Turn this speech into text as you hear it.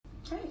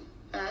Hey.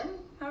 Hey.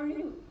 How are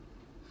you?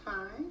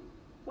 Fine.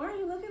 Why are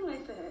you looking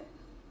like that?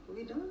 What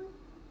are you doing?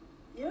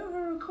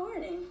 You're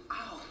recording.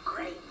 Oh,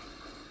 great.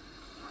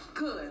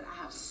 Good. I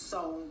have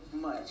so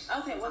much.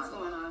 Okay, what's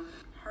going on?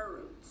 Her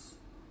roots.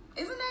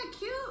 Isn't that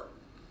cute?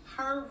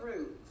 Her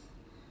roots.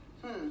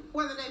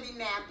 Whether they be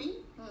nappy,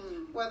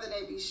 whether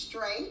they be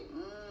straight,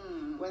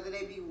 whether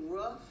they be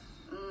rough,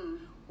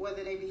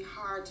 whether they be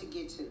hard to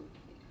get to.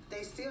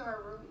 They still her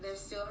roots. They're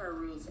still her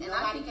roots. And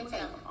Nobody I think can we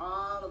take have it.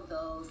 all of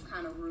those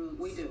kind of roots.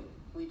 We do.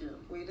 We do.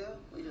 We do.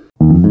 We do.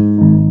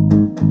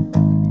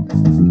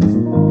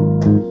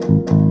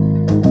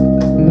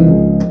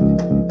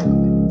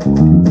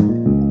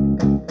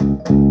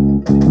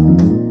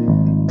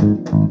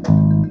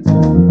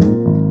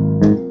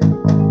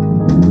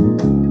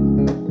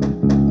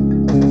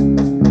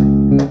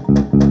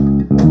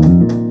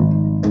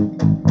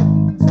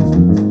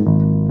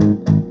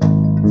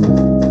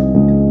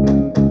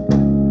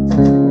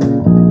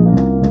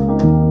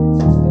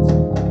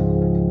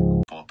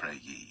 For pray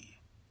ye,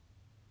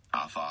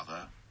 Our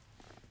Father,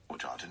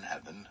 which art in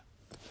heaven,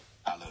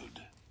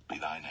 hallowed be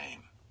thy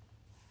name.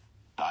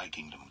 Thy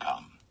kingdom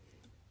come,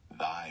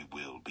 thy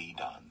will be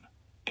done,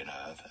 in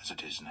earth as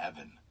it is in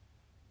heaven.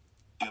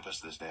 Give us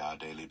this day our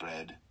daily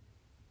bread,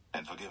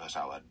 and forgive us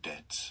our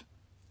debts,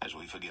 as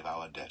we forgive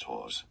our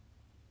debtors.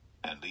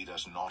 And lead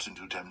us not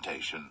into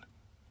temptation,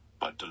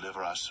 but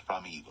deliver us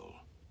from evil.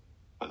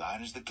 For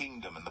thine is the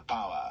kingdom, and the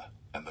power,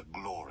 and the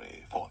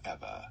glory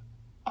forever.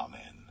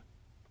 Amen.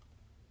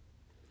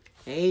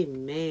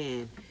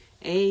 Amen.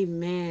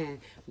 Amen.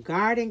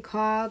 Garden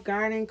Call,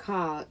 Garden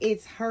Call.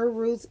 It's Her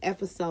Roots,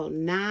 episode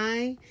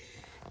 9.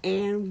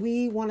 And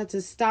we wanted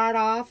to start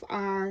off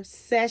our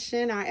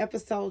session, our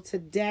episode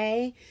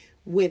today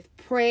with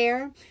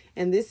prayer.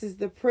 And this is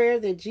the prayer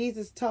that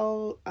Jesus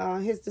told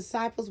his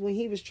disciples when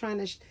he was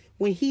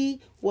when he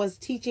was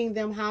teaching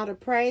them how to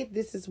pray.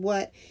 This is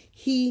what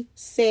he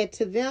said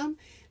to them.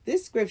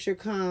 This scripture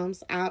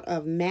comes out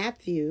of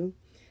Matthew,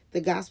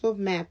 the Gospel of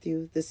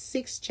Matthew, the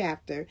 6th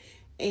chapter,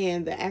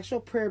 and the actual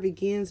prayer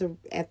begins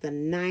at the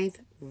 9th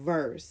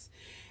verse.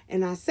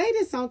 And I say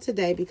this on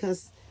today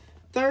because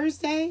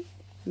Thursday,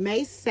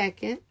 May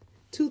 2nd,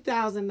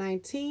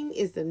 2019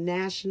 is the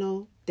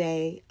National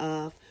Day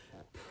of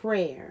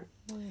Prayer.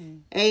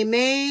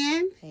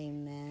 Amen.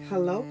 Amen.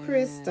 Hello,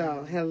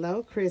 Crystal.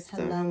 Hello, Crystal.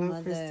 Hello,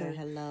 mother. Crystal.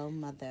 Hello,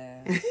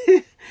 mother.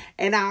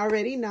 And I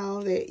already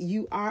know that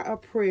you are a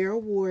prayer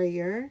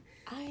warrior.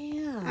 I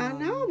am. I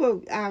know,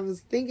 but I was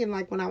thinking,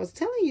 like, when I was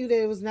telling you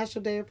that it was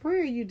National Day of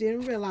Prayer, you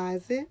didn't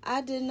realize it.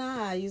 I did not.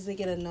 I usually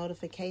get a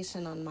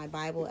notification on my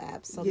Bible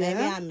app, so Yeah.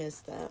 maybe I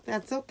missed that.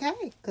 That's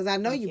okay, because I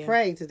know Thank you you.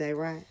 prayed today,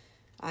 right?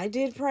 I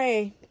did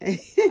pray.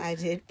 I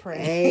did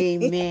pray.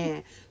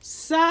 Amen.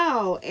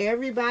 So,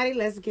 everybody,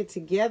 let's get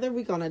together.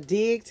 We're going to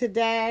dig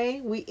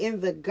today. We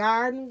in the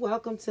garden.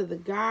 Welcome to the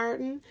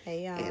garden.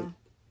 Hey, y'all. And-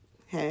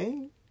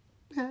 Hey.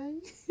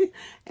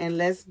 And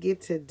let's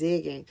get to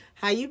digging.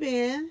 How you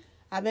been?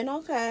 I've been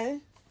okay.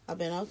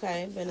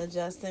 Been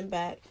adjusting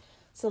back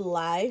to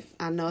life.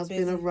 I know it's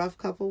been a Busy. rough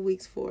couple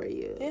weeks for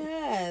you.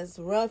 Yes,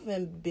 rough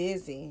and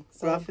busy.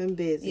 So, Rough and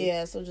busy.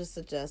 Yeah, so just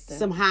adjusting.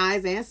 Some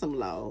highs and some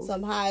lows.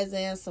 Some highs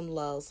and some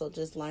lows. So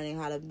just learning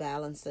how to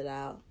balance it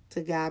out.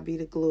 To God be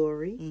the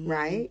glory. Mhm.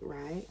 Right.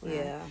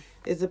 Yeah.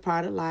 It's a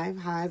part of life,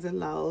 highs and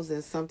lows.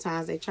 And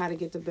sometimes they try to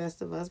get the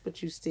best of us,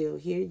 but you still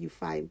here. You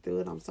fighting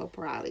through it. I'm so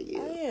proud of you.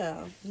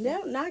 Oh, yeah.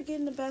 Not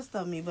getting the best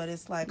of me, but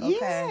it's like, okay,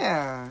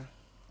 Yeah.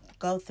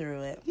 go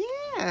through it.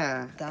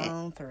 Yeah.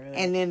 Go through it.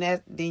 And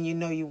then you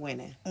know you're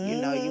winning. You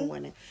know you're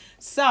winning.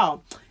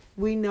 So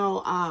we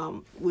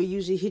know we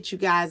usually hit you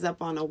guys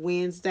up on a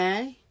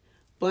Wednesday,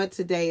 but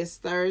today is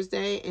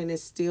Thursday and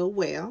it's still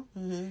well.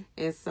 Mm-hmm.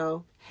 And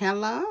so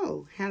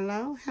hello.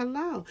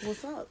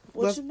 What's up?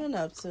 What you been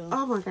up to?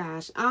 Oh my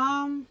gosh.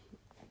 I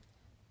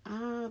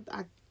don't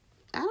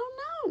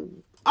know.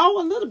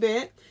 Oh, a little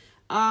bit.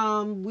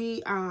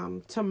 We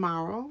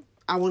tomorrow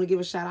I want to give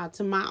a shout out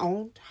to my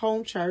own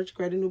home church,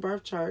 Greater New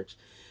Birth Church.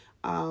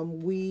 Our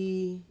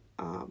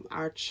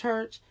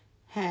church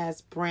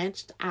has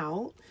branched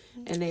out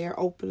and they are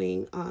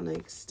opening an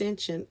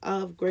extension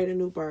of Greater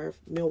New Birth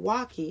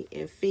Milwaukee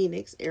in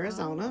Phoenix,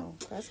 Arizona. Oh,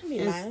 that's gonna be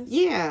And nice.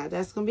 Yeah,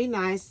 that's going to be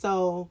nice.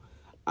 So,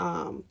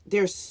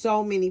 there's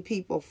so many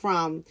people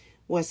from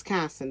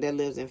Wisconsin that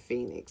lives in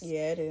Phoenix.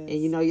 Yeah, it is.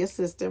 And you know your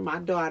sister, my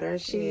daughter,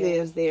 she Yeah.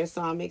 lives there,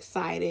 so I'm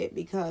excited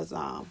because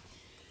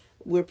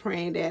we're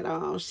praying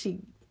that she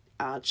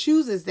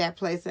chooses that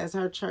place as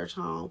her church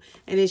home,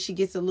 and then she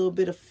gets a little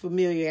bit of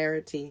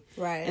familiarity.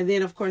 Right. And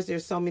then, of course,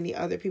 there's so many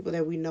other people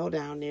that we know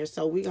down there.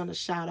 So we're going to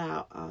shout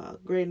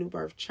out Greater New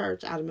Birth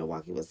Church out of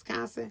Milwaukee,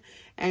 Wisconsin,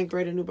 and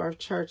Greater New Birth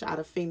Church out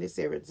of Phoenix,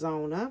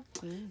 Arizona.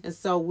 And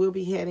so we'll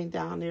be heading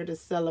down there to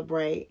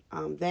celebrate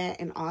that.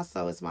 And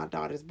also, it's my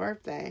daughter's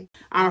birthday.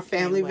 Our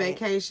family wait.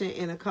 vacation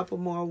in a couple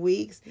more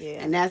weeks.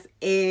 Yeah. And that's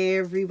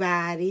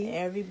everybody.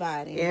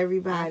 Everybody.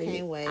 Everybody. I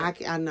can't wait.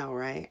 I know,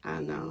 right? I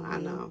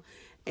know.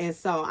 And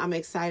so I'm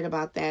excited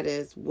about that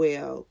as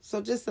well.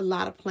 So just a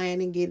lot of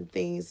planning, getting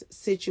things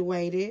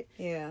situated.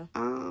 Yeah.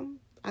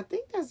 I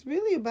think that's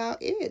really about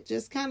it.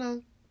 Just kind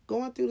of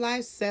going through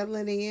life,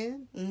 settling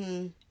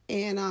in,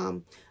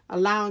 and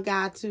allowing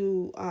God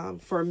to,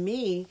 for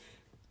me,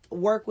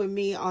 work with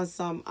me on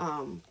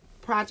some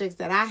projects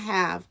that I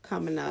have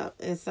coming up.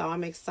 And so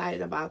I'm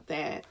excited about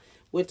that.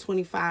 With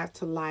 25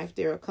 to Life,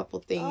 there are a couple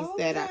things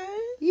that are,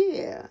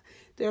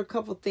 there are a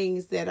couple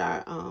things that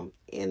are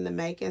in the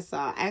making. So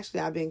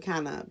actually, I've been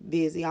kind of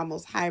busy,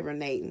 almost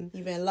hibernating.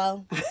 You been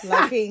low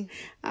key.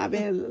 I've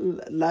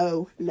been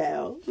low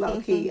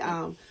key,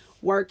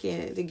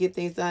 working to get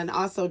things done.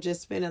 Also,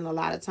 just spending a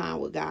lot of time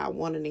with God,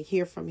 wanting to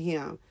hear from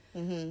Him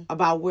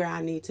about where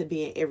I need to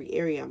be in every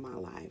area of my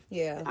life.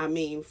 Yeah, I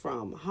mean,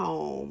 from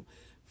home,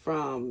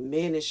 from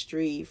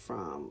ministry,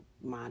 from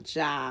my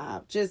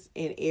job, just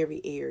in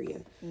every area.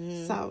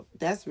 So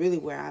that's really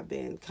where I've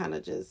been kind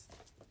of just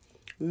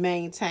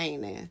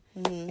maintaining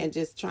and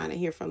just trying to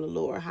hear from the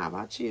Lord. How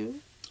about you?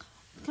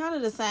 kind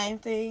of the same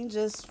thing,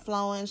 just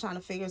flowing, trying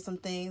to figure some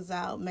things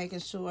out, making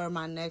sure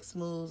my next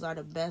moves are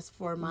the best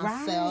for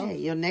myself. Right.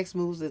 Your next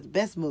moves is the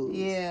best moves.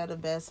 Yeah, the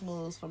best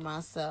moves for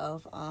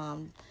myself.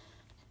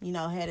 You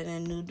know, headed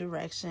in new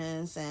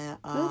directions. And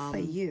Good for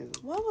you.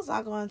 What was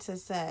I going to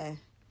say?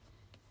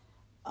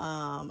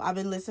 I've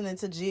been listening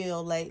to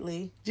Jill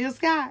lately. Jill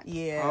Scott?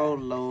 Yeah. Oh,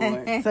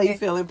 Lord. So you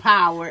feel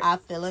empowered. I'm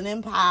feeling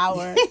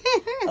empowered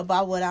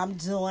about what I'm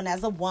doing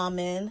as a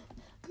woman.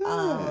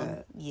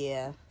 Good.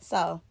 Yeah.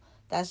 So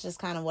that's just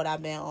kind of what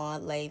I've been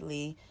on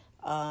lately.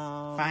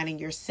 Finding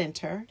your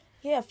center.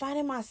 Yeah,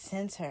 finding my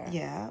center.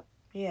 Yeah.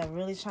 Yeah,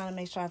 really trying to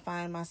make sure I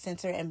find my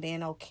center and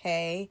being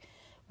okay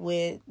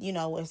with, you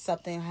know, if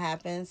something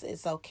happens,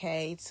 it's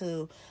okay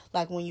to,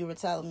 like when you were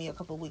telling me a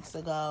couple weeks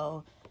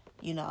ago,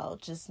 you know,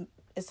 just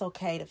it's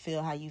okay to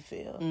feel how you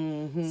feel.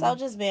 Mm-hmm. So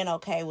just being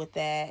okay with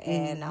that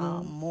and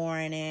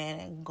mourning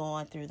and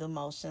going through the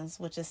motions,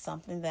 which is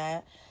something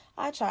that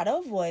I try to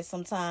avoid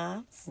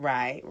sometimes.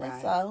 Right.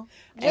 And so,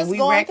 just and we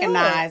going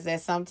recognize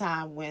that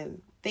sometimes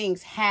when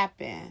things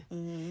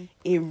happen,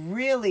 it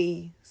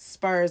really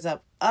spurs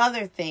up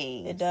other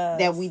things It does.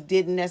 that we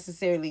didn't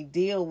necessarily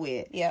deal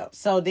with. Yep.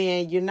 So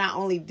then you're not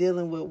only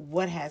dealing with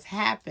what has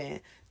happened,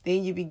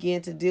 then you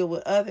begin to deal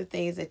with other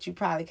things that you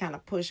probably kind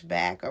of push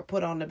back or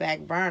put on the back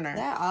burner.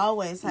 That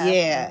always happens.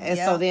 Yeah, and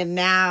so then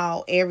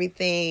now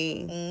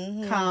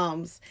everything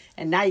comes,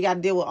 and now you got to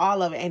deal with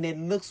all of it, and it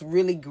looks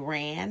really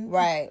grand.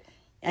 Right.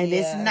 And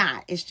it's Yeah.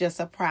 not. It's just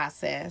a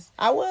process.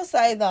 I will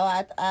say though,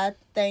 I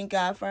thank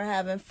God for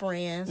having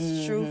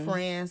friends, true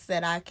friends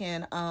that I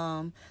can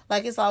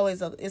like it's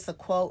a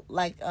quote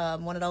like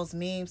one of those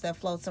memes that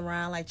floats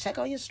around like check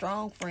on your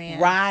strong friend.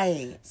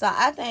 Right. So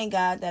I thank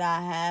God that I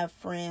have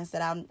friends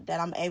that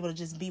I'm able to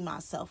just be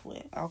myself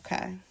with.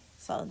 Okay.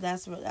 So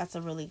that's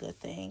a really good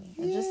thing.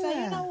 And just say,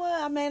 you know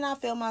what, I may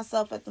not feel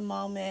myself at the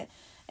moment.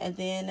 And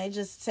then they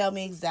just tell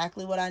me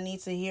exactly what I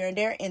need to hear. And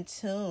they're in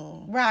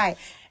tune. Right.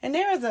 And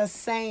there is a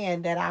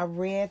saying that I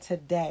read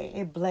today.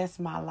 It blessed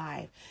my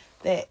life.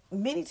 That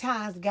many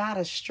times God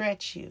will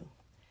stretch you.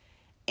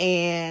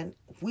 And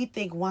we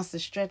think once the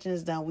stretching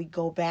is done, we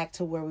go back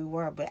to where we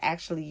were. But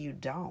actually you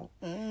don't.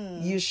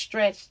 You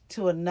stretch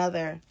to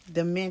another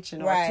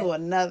dimension or to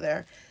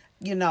another,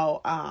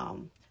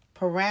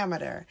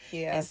 parameter.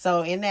 Yeah. And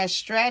so in that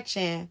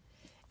stretching,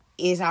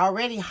 it's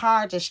already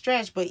hard to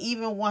stretch, but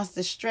even once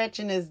the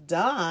stretching is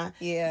done,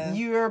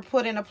 you're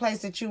put in a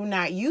place that you're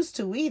not used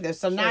to either.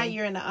 So now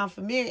you're in the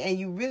unfamiliar, and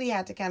you really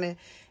have to kind of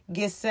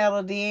get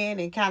settled in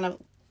and kind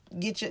of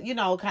get your,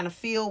 kind of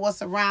feel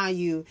what's around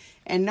you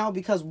and know,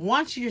 because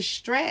once you're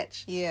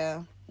stretched,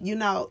 you've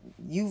left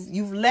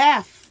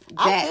that.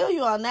 I feel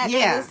you on that.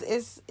 Yeah.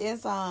 It's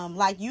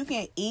like you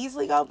can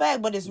easily go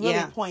back, but it's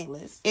really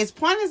pointless. It's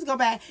pointless to go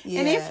back. Yeah.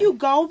 And if you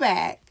go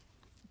back,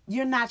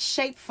 you're not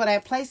shaped for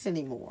that place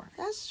anymore.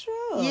 That's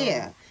true.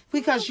 Yeah,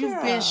 because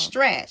you've been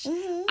stretched.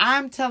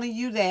 I'm telling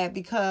you that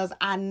because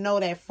I know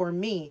that for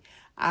me,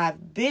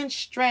 I've been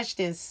stretched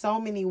in so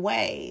many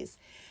ways.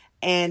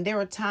 And there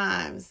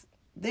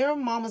are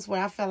moments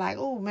where I felt like,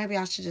 oh, maybe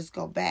I should just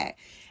go back.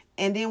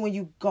 And then when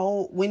you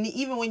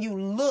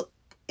look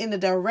in the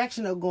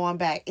direction of going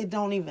back, it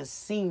don't even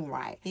seem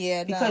right.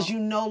 Yeah, because you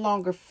no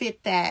longer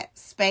fit that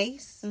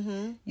space.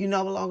 You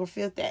no longer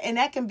fit that. And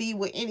that can be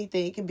with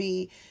anything. It can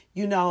be,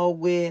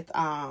 with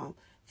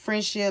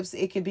friendships.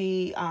 It could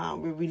be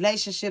with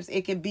relationships.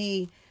 It could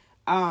be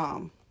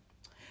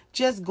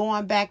just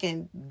going back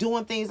and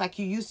doing things like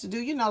you used to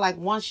do. Like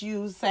once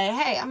you say,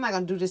 hey, I'm not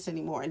going to do this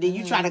anymore. And then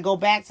you try to go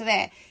back to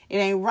that. It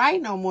ain't right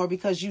no more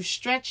because you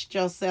stretched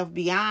yourself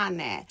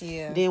beyond that.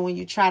 Yeah. Then when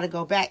you try to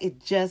go back,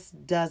 it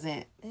just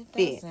doesn't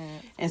fit.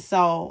 And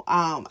so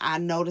I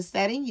noticed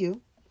that in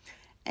you.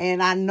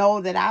 And I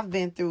know that I've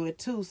been through it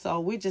too.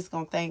 So we're just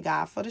going to thank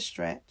God for the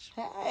stretch.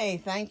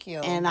 Hey, thank you.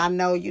 And I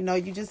know,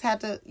 you just have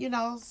to,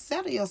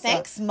 settle yourself.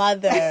 Thanks,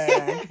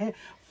 Mother.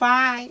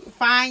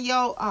 Find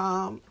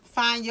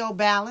your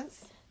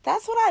balance.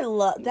 That's what I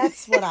love.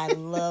 That's what I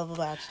love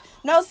about you.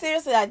 No,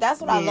 seriously, like, that's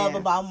what I love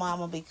about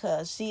Mama,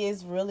 because she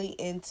is really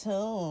in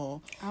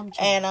tune.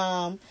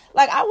 And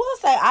like, I will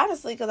say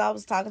honestly, because I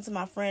was talking to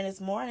my friend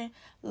this morning,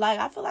 like,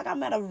 I feel like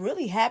I'm at a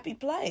really happy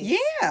place.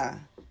 Yeah.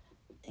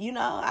 You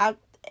know,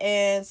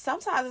 and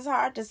sometimes it's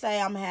hard to say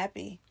I'm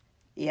happy.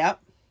 Yep.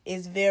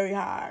 It's very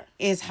hard.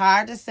 It's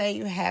hard to say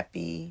you're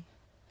happy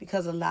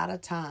because a lot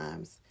of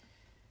times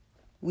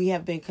we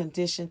have been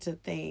conditioned to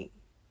think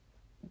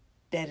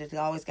that it's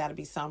always got to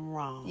be something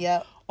wrong.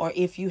 Yep. Or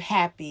if you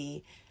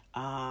happy,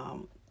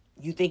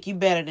 you think you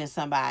better than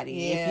somebody.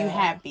 Yeah. If you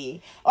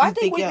happy. Or I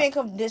think we've been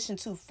conditioned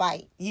to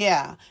fight.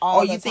 Yeah. All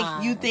or the you think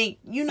time. you think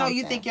you know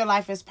you think your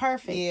life is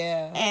perfect.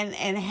 Yeah.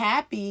 And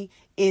happy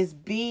is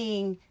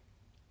being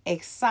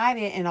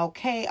excited and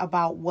okay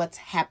about what's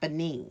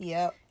happening.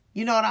 Yep.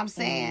 You know what I'm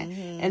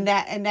saying? And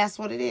that's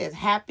what it is.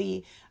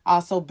 Happy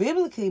also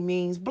biblically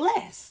means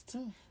blessed.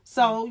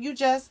 So you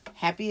just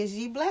happy as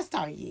ye, blessed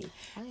are ye.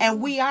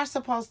 And we are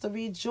supposed to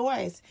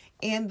rejoice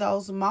in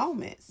those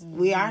moments.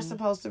 We are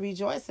supposed to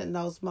rejoice in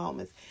those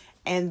moments.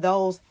 And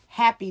those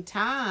happy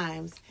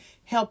times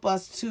help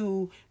us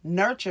to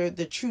nurture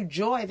the true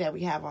joy that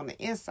we have on the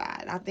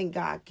inside. I think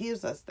God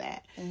gives us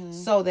that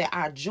so that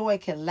our joy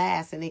can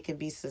last and it can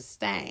be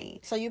sustained.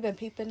 So you've been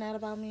peeping that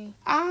about me?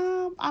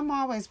 I'm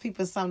always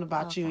peeping something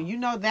about you. You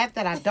know that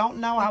I don't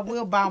know, I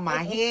will bow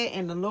my head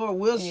and the Lord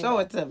will show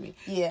it to me.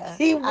 Yeah.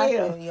 He I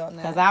feel will. you on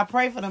that. Because I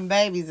pray for them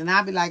babies and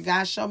I'll be like,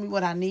 God, show me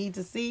what I need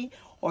to see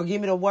or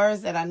give me the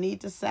words that I need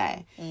to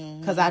say.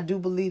 Because I do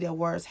believe that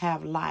words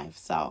have life.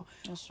 So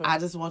I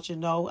just want you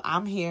to know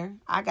I'm here.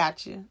 I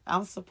got you.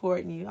 I'm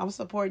supporting you. I'm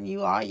supporting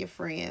you, all your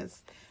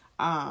friends,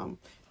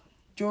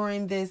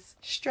 during this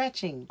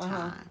stretching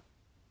time.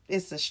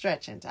 It's a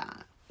stretching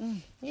time.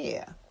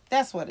 Yeah,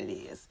 that's what it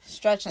is.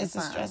 Stretching It's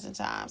time. a stretching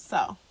time.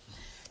 So,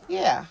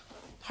 yeah,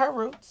 her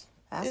roots.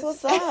 That's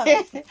what's up. All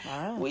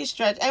right. We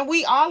stretch, and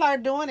we all are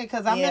doing it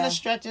because I'm in Yeah. a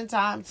stretching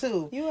time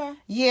too. You are.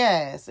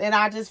 Yes, and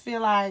I just feel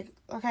like,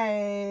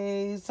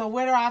 okay, so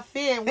where do I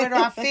fit? Where do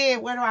I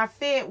fit? Where do I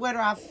fit? Where do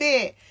I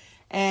fit?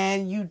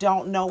 And you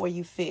don't know where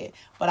you fit.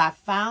 But I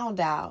found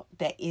out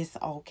that it's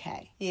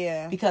okay.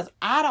 Yeah. Because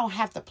I don't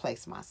have to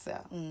place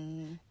myself.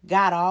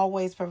 God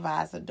always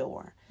provides a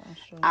door. That's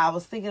true.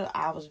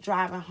 I was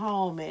driving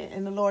home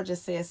and the Lord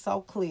just said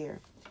so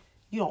clear,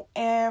 you don't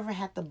ever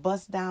have to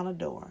bust down a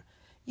door.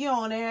 You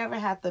don't ever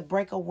have to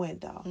break a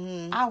window.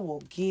 I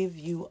will give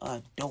you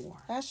a door.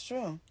 That's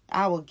true.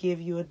 I will give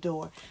you a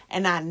door.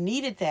 And I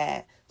needed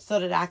that so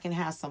that I can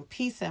have some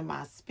peace in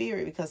my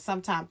spirit, because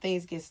sometimes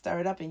things get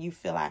stirred up and you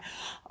feel like,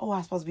 oh,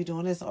 I'm supposed to be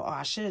doing this, or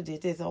I should have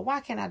did this, or why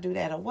can't I do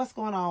that, or what's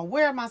going on?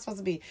 Where am I supposed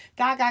to be?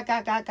 God.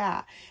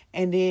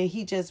 And then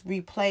he just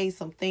replayed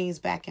some things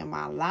back in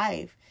my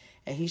life,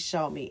 and he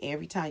showed me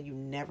every time you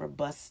never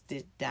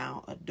busted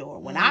down a door.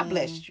 When I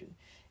blessed you,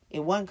 it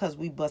wasn't because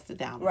we busted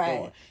down the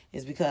door.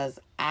 It's because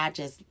I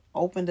just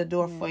opened the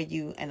door for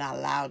you and I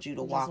allowed you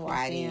to walk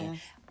right in.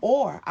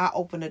 Or I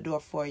opened the door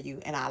for you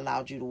and I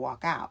allowed you to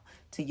walk out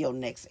to your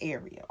next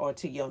area or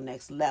to your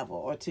next level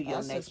or to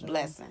your next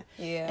blessing.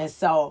 Yeah. And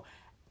so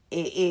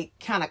it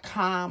kind of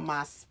calmed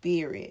my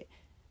spirit,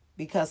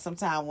 because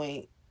sometimes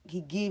when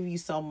he give you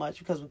so much,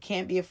 because we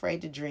can't be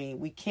afraid to dream.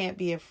 We can't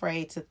be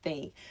afraid to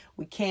think.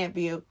 We can't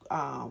be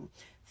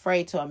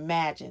afraid to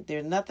imagine.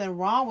 There's nothing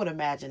wrong with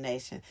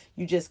imagination.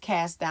 You just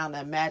cast down the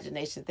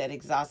imagination that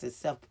exalts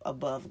itself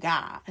above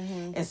God.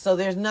 And so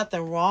there's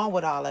nothing wrong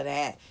with all of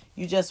that.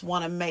 You just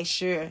want to make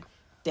sure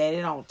that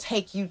it don't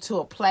take you to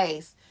a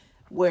place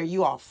where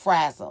you are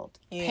frazzled,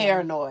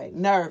 paranoid,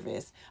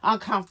 nervous,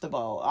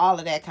 uncomfortable, all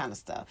of that kind of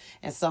stuff.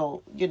 And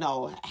so,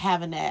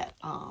 having that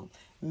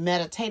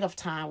meditative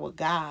time with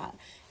God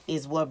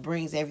is what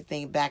brings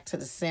everything back to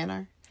the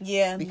center.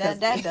 Yeah, Because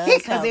that does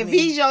because help if me.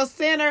 he's your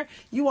center,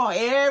 you want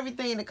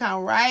everything to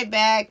come right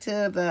back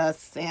to the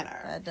center.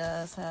 That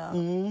does help.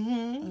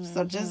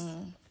 So just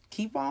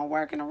keep on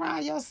working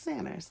around your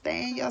center.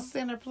 Stay in your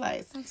center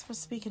place. Thanks for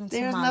speaking into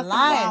There's my nothing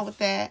life. wrong with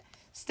that.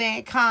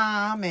 Staying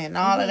calm and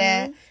all of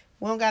that.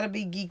 We don't got to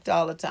be geeked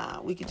all the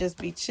time. We could just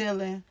be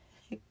chilling,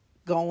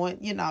 going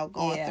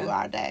through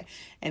our day.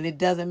 And it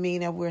doesn't mean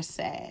that we're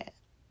sad.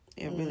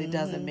 It really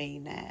doesn't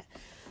mean that.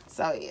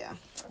 So, yeah.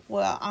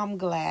 Well, I'm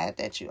glad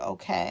that you're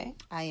okay.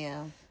 I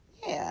am.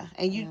 Yeah.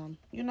 And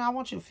I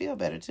want you to feel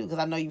better, too, because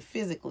I know you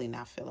physically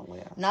not feeling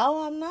well.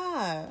 No, I'm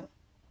not.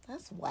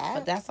 That's whack.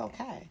 But that's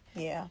okay.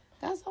 Yeah.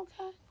 That's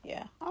okay.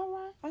 Yeah. All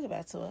right. I'll get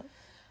back to it.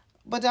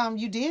 But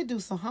you did do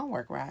some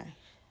homework, right?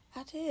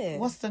 I did.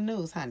 What's the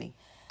news, honey?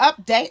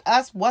 Update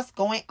us. What's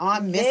going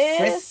on, Miss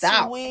This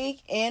Crystal?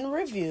 week in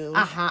review.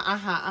 Of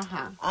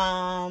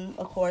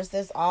course,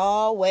 there's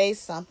always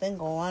something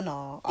going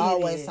on.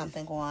 is.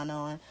 Something going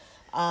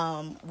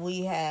on.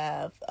 We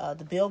have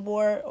the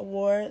Billboard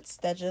Awards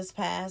that just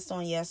passed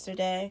on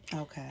yesterday.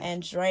 Okay.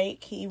 And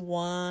Drake, he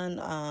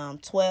won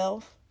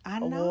 12 I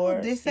know.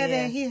 awards. They said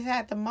Yeah. that he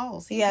had the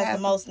most. He has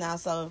the most now,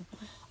 so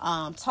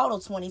total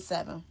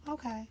 27.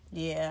 Okay.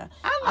 Yeah.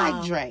 I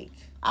like Drake.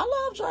 I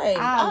love Drake.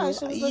 I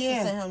actually was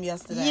listening to him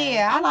yesterday.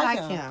 Yeah, I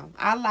like him.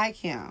 I like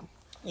him.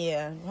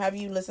 Yeah. Have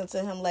you listened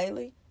to him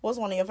lately? What's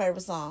one of your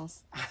favorite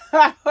songs?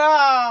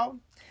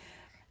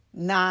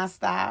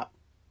 Nonstop.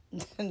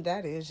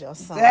 That is your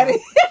song. That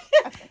is.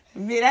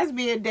 That's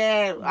me and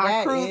Dad.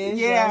 That is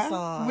your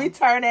song. We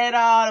turn that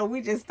on and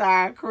we just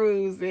start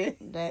cruising.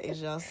 That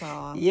is your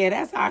song. Yeah,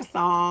 that's our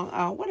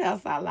song. What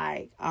else I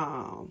like?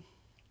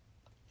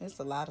 There's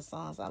a lot of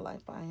songs I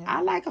like by him.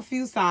 I like a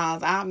few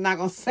songs. I'm not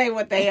gonna say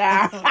what they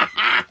are.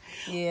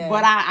 Yeah.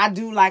 But I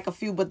do like a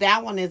few. But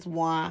that one is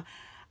one.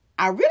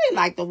 I really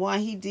like the one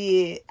he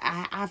did.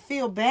 I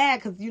feel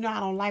bad because, I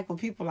don't like when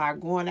people are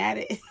going at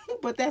it.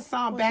 But that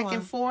song, Which Back one?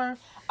 and Forth.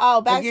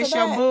 Oh, Back Against to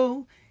Your Back.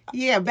 Boo.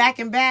 Yeah, Back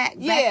and Back. Back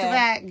to Yeah.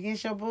 Back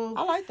Against Your Boo.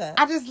 I like that.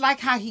 I just like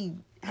how he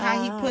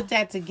put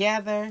that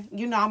together.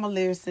 I'm a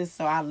lyricist,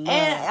 so I love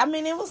And I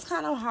mean, it was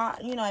kind of hard.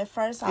 At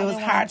first I It was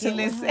didn't hard want to get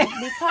with listen.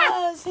 him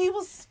because he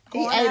was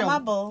going at my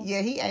boo.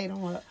 Yeah, he ate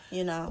him up.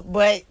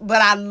 But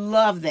But I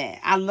love that.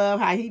 I love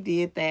how he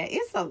did that.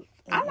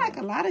 I like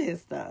a lot of his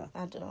stuff.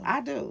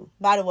 I do.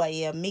 By the way,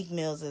 yeah, Meek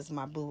Mills is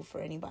my boo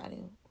for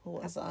anybody who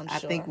was unsure. I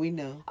think we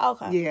knew.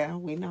 Okay. Yeah,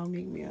 we know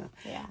Meek Mill.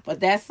 Yeah. But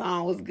that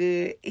song was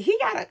good. He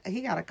got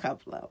a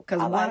couple of.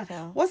 Cause I like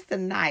him. What's the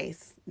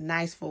nice?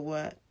 Nice for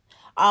what?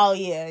 Oh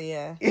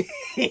yeah.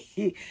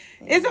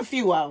 It's a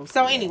few of them.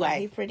 So anyway,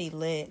 he pretty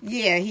lit.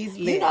 yeah, he's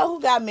lit. You know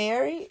who got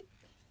married?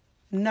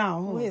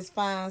 No. Who his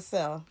fine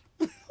self?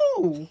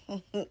 Who?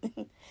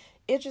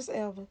 Idris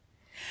Elba.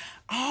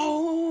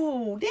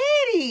 Oh,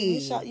 Daddy. You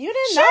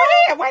didn't Sure know?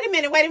 did. Wait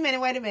a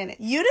minute.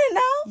 You didn't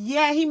know?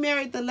 Yeah, he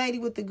married the lady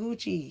with the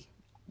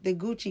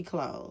Gucci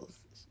clothes.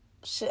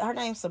 Her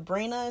name's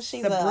Sabrina.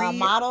 She's Sabria. a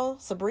model.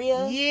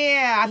 Sabria.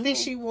 Yeah, I think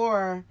she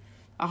wore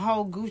a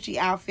whole Gucci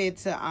outfit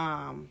to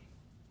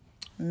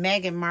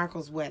Meghan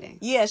Markle's wedding.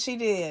 Yeah, she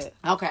did.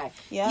 Okay.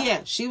 Yeah.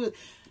 Yeah, she was.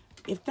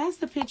 If that's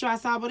the picture I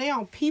saw, but they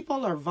on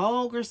People or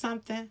Vogue or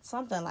something.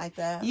 Something like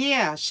that.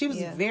 Yeah, she was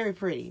Yeah. very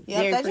pretty. Yeah,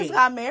 very they pretty. just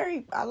got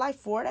married like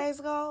 4 days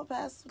ago.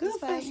 Good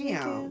for him.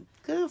 Weekend.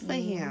 Good for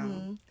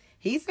him.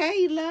 He said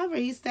he loved her.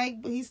 He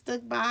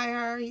stuck by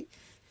her.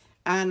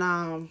 And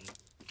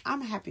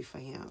I'm happy for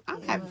him.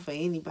 I'm happy for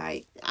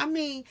anybody. I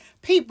mean,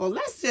 people,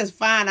 let's just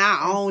find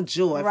our own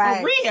joy. Right.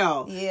 For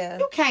real. Yeah.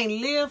 You can't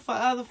live for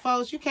other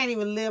folks. You can't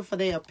even live for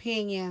their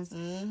opinions.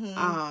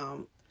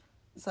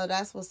 So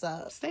that's what's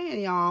up. Stay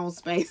in your own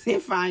space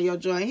and find your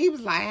joy. And he was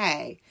like,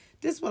 hey,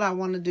 this is what I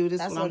want to do. This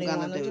is what I'm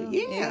going to do.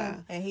 Yeah.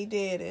 And he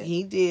did it.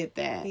 He did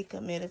that. He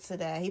committed to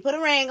that. He put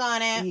a ring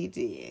on it. He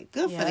did.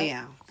 Good for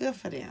them. Good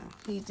for them.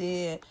 He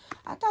did.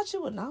 I thought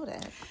you would know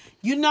that.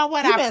 You know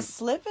what? You been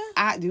slipping?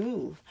 I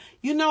do.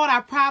 You know what?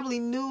 I probably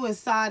knew and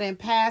saw it in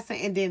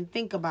passing and didn't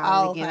think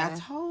about it again. I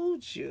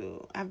told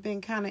you. I've been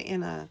kind of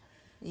in a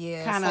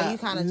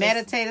kind of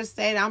meditative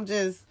state. I'm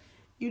just,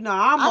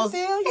 I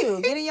feel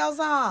you. Get in your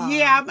zone.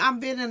 Yeah, I've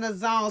been in a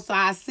zone, so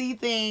I see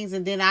things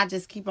and then I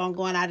just keep on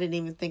going. I didn't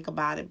even think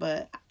about it,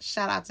 but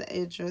shout out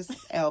to Idris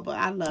Elba.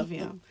 I love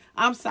him.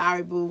 I'm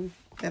sorry, boo,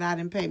 that I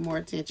didn't pay more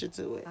attention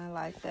to it. I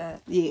like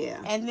that.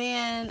 Yeah. And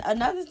then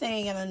another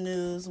thing in the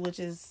news, which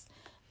is,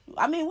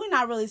 I mean, we're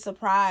not really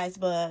surprised,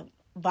 but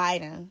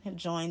Biden had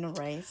joined the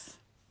race.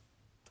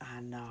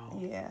 I know.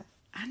 Yeah.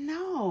 I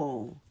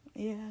know.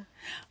 Yeah.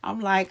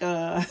 I'm like,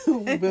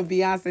 when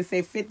Beyonce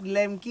say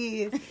 50-11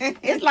 kids.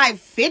 It's like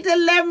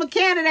 50-11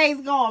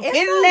 candidates going.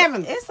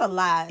 50-11. It's a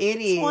lot. It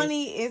is.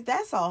 20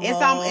 that's a whole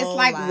It's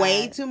like lot.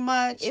 way too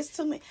much. It's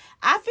too many.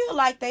 I feel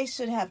like they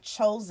should have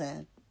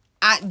chosen.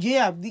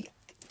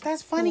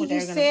 That's funny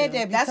you said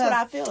that. That's what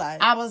I feel like.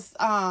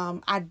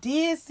 I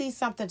did see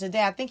something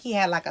today. I think he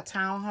had like a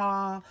town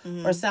hall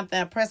or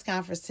something, a press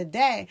conference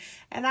today.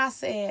 And I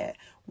said,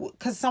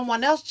 because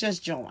someone else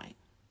just joined.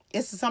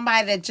 It's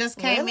somebody that just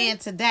came in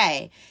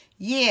today.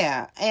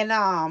 Yeah. And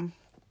I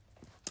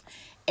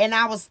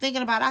was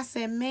thinking about, I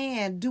said,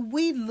 man, do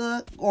we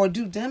look, or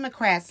do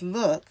Democrats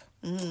look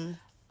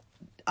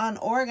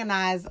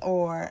unorganized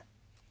or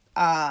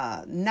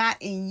not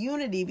in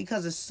unity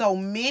because there's so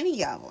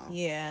many of them?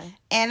 Yeah.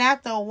 And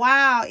after a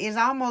while, it's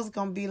almost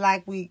going to be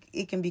like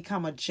it can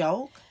become a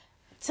joke.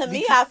 To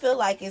me, I feel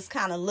like it's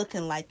kind of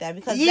looking like that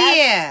because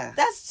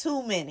that's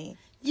too many.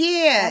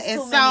 Yeah, that's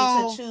too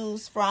many to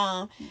choose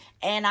from,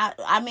 and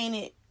I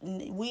mean,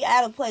 we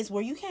at a place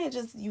where you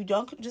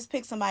don't just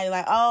pick somebody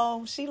like,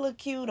 oh, she look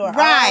cute, or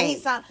oh, he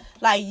sound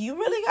like, you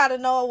really got to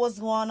know what's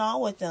going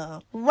on with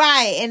them,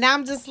 right? And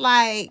I'm just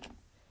like,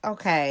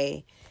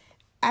 okay.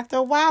 After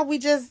a while,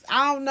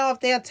 I don't know if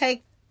they'll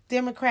take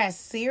Democrats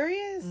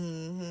serious.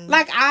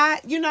 Like I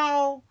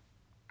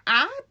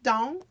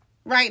don't.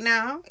 Right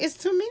now, it's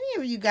too many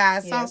of you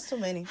guys. Yeah, so it's too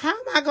many. How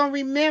am I gonna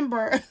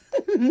remember?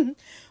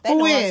 They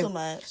know too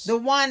much. The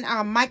one,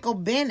 Michael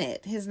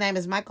Bennett. His name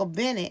is Michael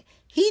Bennett.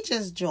 He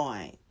just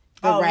joined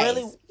the race.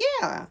 Really?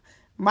 Yeah,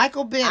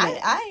 Michael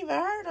Bennett. I ain't even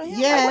heard of him.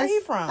 Yes.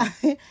 Like, where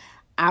he from?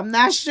 I'm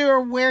not sure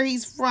where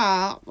he's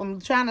from. I'm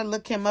trying to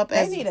look him up.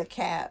 They need a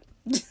cap.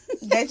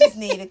 They just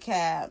need a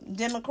cap.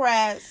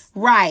 Democrats,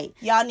 right?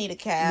 Y'all need a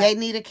cap. They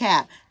need a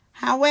cap.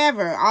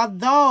 However,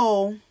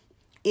 although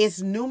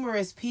it's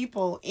numerous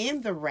people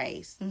in the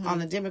race on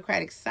the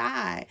Democratic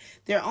side.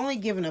 They're only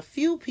giving a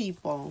few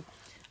people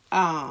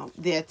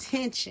the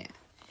attention.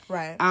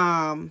 Right.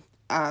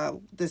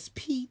 This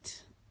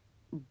Pete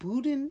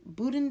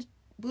Buttigieg.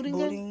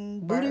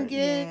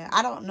 Yeah,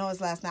 I don't know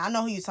his last name. I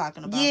know who you're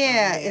talking about.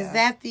 Yeah, is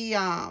that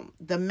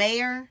the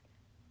mayor?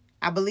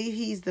 I believe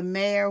he's the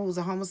mayor who's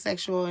a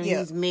homosexual and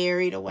he's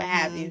married or what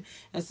have you.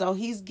 And so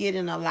he's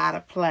getting a lot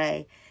of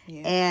play.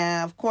 Yeah.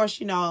 And of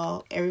course,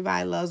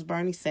 everybody loves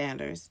Bernie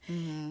Sanders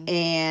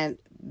and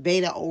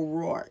Beto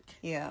O'Rourke.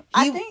 Yeah.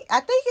 I think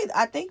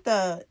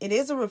it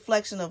is a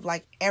reflection of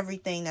like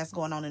everything that's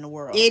going on in the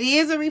world. It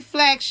is a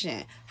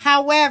reflection.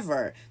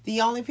 However, the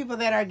only people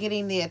that are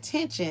getting the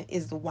attention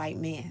is the white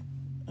men.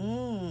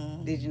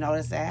 Did you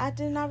notice that? I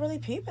did not really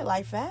peep it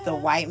like that. The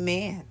white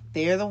men.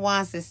 They're the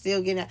ones that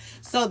still getting it.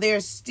 So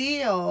there's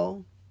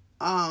still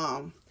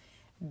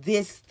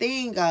this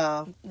thing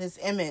of this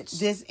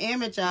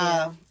image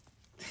of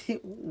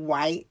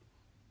white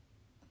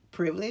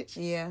privilege.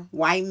 Yeah.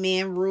 White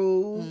men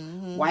rule.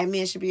 White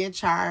men should be in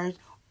charge.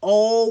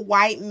 Old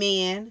white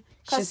men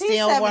should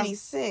still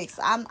 76.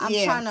 I'm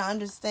trying to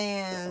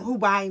understand who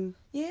Biden.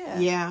 Yeah.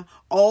 Yeah.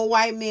 Old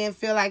white men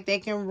feel like they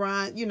can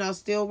run,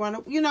 still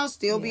run,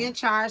 still be in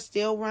charge,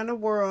 still run the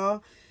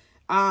world.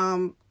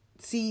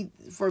 See,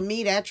 for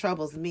me, that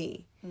troubles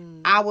me.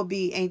 I would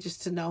be anxious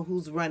to know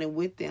who's running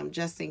with them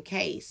just in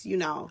case,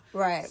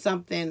 right,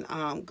 something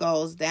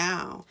goes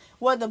down.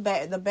 Well, the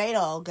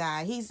Beto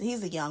guy, he's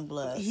a young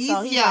blood. He's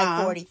young.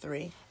 like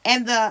 43.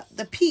 And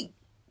the Pete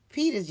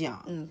is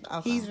young.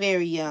 Okay. He's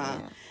very young.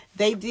 Yeah.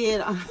 They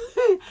did,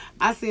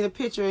 I seen a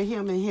picture of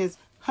him and his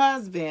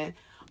husband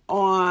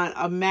on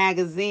a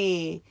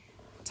magazine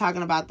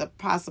talking about the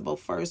possible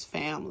first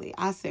family.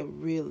 I said,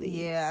 really?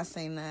 Yeah, I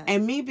seen that.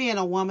 And me being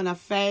a woman of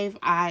faith,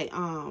 I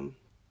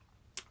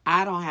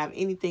don't have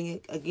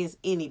anything against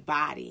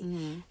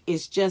anybody.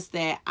 It's just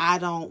that I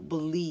don't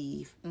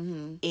believe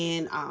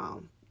in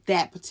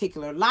that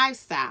particular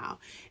lifestyle.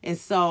 And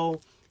so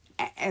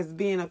as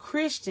being a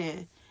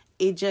Christian,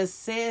 it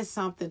just says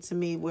something to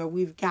me where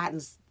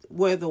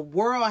where the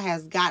world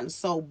has gotten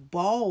so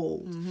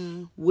bold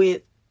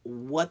with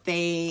what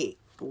they're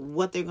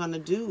going to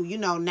do.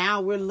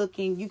 Now we're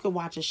looking, you can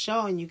watch a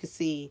show and you can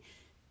see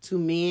two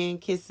men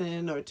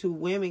kissing or two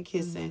women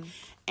kissing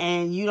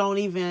and you don't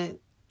even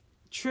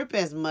trip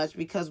as much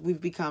because we've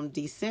become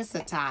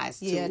desensitized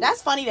to it.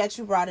 That's funny that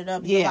you brought it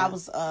up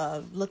because I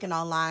was looking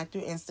online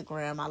through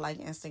Instagram. I like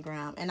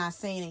Instagram, and I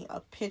seen a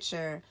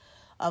picture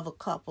of a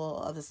couple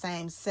of the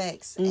same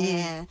sex,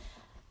 and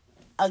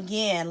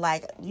again,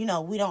 like, we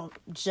don't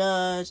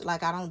judge,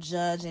 like I don't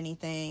judge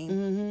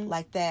anything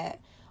like that,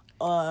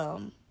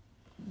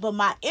 but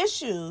my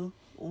issue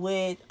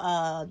with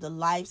the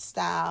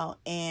lifestyle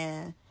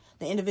and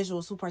the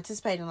individuals who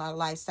participate in our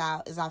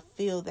lifestyle is I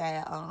feel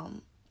that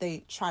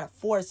they try to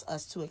force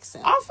us to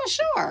accept. Oh, for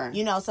sure.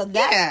 So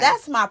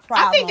that's my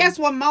problem. I think that's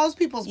what most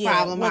people's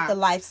problem with are. the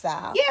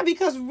lifestyle. Yeah,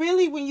 because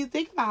really, when you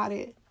think about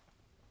it,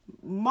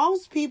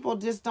 most people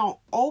just don't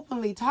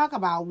openly talk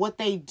about what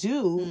they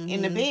do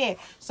in the bed.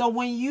 So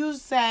when you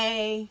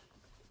say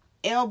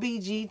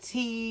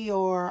LBGT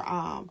or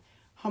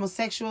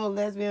homosexual,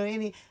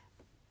 lesbian,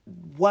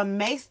 what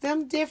makes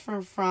them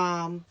different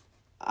from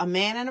a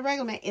man and a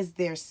regular man is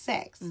their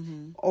sex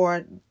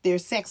or their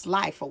sex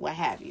life or what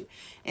have you.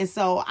 And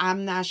so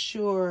I'm not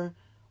sure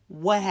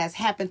what has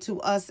happened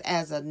to us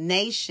as a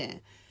nation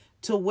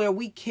to where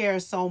we care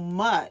so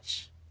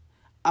much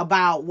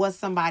about what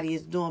somebody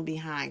is doing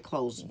behind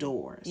closed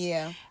doors.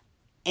 Yeah.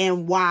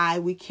 And why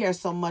we care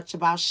so much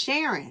about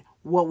sharing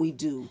what we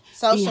do.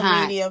 Social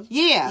media.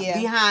 Yeah,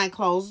 behind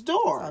closed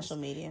doors. Social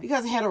media.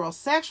 Because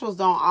heterosexuals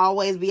don't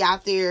always be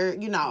out there,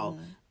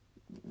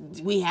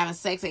 we having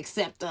sex,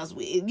 accept us.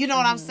 You know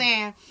what I'm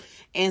saying?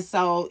 And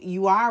so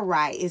you are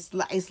right.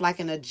 It's like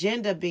an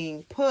agenda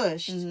being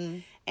pushed,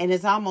 and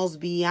it's almost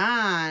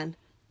beyond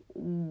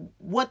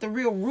what the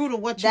real root of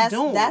what you're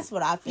doing. That's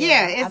what I feel.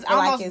 Yeah, it's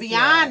almost like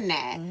beyond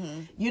that.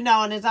 And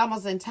it's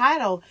almost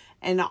entitled.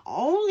 And the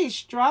only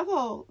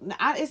struggle,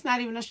 it's not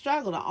even a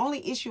struggle. The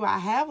only issue I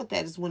have with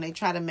that is when they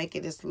try to make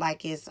it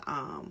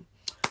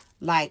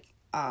like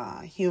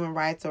human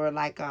rights or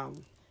like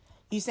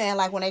You saying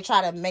like when they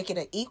try to make it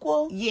an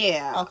equal?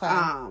 Yeah.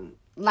 Okay.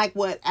 Like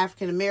what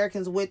African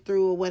Americans went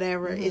through or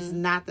whatever, it's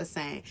not the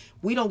same.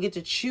 We don't get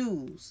to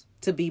choose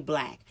to be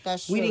black.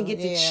 That's true. We didn't get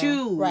to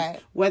choose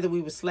whether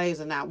we were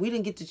slaves or not. We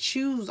didn't get to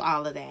choose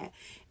all of that.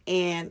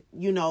 And,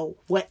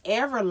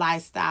 whatever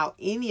lifestyle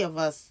any of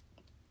us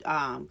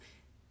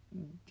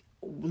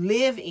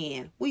live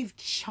in, we've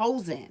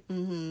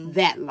chosen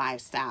that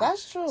lifestyle.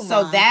 That's true.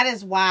 So that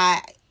is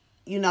why,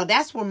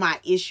 that's where my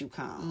issue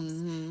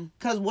comes.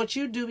 Because what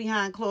you do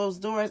behind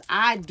closed doors,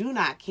 I do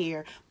not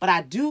care. But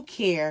I do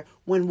care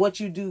when what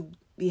you do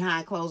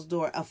behind closed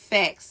door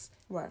affects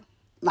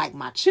like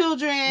my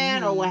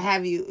children or what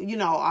have you,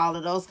 all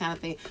of those kind of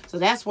things. So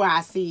that's where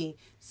I see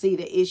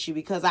the issue,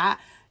 because I'm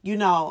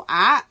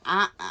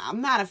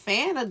not a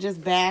fan of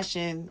just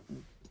bashing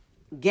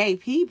gay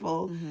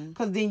people,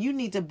 because then you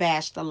need to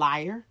bash the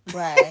liar.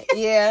 Right.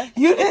 Yeah.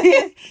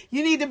 You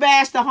need to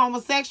bash the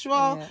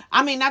homosexual. Yeah.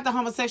 I mean, not the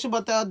homosexual,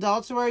 but the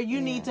adulterer.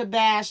 You need to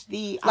bash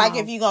the... Like,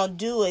 if you're going to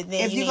do it,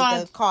 then you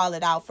need to call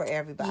it out for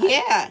everybody.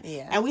 Yeah.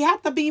 Yeah. And we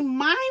have to be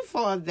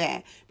mindful of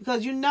that.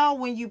 Because,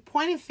 when you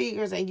pointing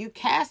fingers and you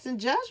casting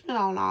judgment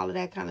on all of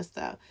that kind of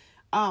stuff,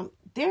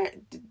 the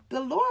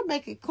Lord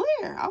make it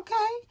clear, okay?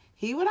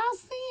 He without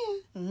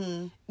sin.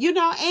 Mm-hmm.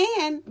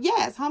 And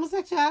yes,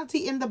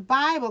 homosexuality in the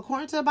Bible,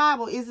 according to the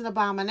Bible, is an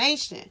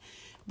abomination.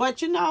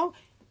 But he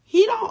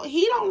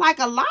don't like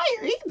a liar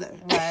either.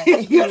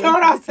 Right. You know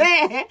what I'm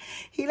saying?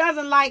 He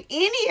doesn't like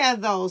any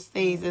of those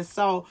things. And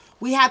so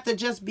we have to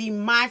just be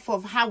mindful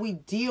of how we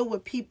deal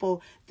with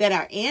people that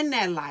are in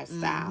that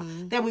lifestyle,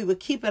 that we would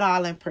keep it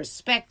all in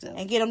perspective.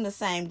 And get them the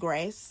same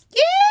grace.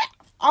 Yeah.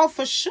 Oh,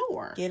 for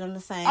sure. Get them the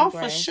same grace.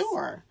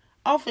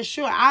 Oh, for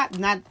sure.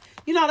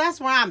 That's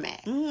where I'm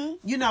at.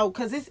 Mm-hmm.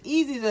 Because it's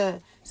easy to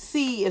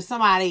see if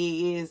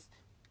somebody is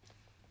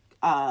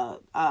a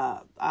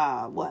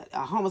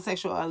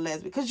homosexual or a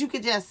lesbian, because you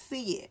could just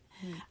see it.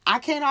 I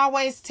can't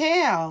always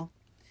tell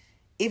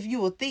if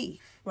you a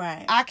thief.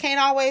 Right. I can't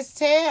always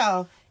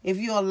tell if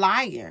you're a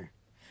liar.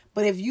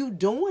 But if you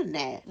doing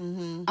that,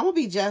 I'm gonna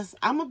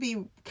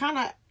be kind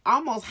of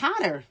almost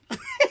hotter.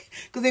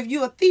 Because if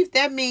you're a thief,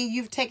 that means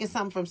you've taken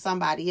something from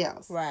somebody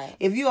else. Right.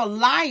 If you're a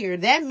liar,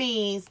 that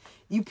means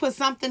you put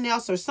something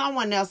else or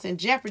someone else in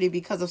jeopardy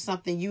because of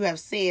something you have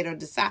said or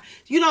decided.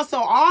 So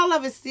all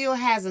of it still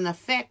has an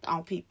effect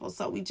on people.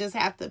 So we just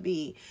have to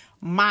be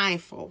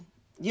mindful,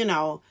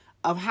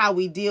 of how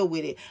we deal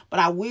with it. But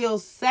I will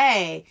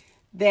say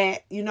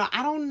that,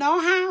 I don't know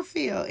how I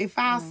feel if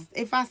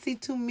I see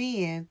two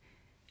men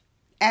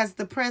as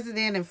the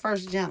president and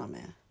first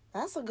gentleman.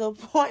 That's a good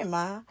point,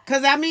 Ma.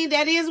 Because, that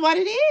is what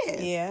it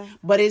is. Yeah.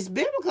 But it's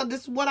biblical.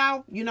 This is what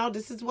our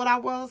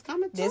world is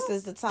coming to. This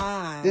is the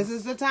time. This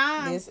is the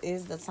time. This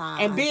is the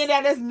time. And being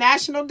that it's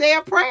National Day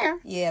of Prayer.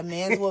 Yeah,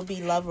 men's will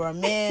be lover of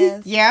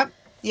men's. Yep.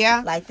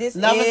 Yeah. Like this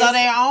lovers of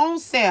their own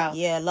self.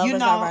 Yeah, lovers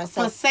of ourselves.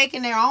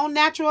 Forsaking their own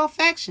natural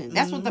affection.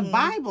 That's what the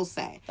Bible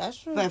say. That's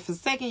true. But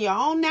forsaking your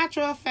own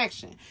natural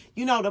affection.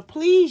 To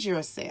please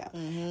yourself.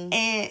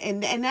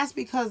 And that's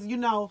because,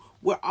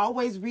 we're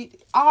always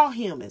all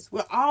humans.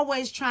 We're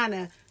always trying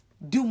to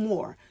do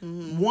more.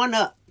 One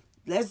up.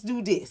 Let's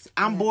do this.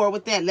 I'm bored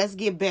with that. Let's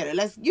get better.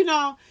 Let's,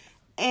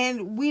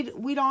 and we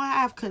don't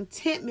have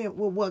contentment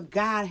with what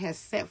God has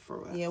set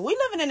for us. Yeah, we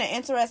living in an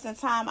interesting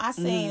time. I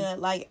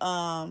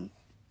seen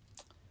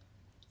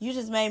you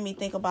just made me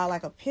think about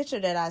like a picture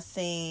that I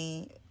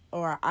seen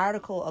or an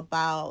article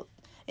about,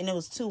 and it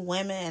was two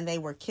women and they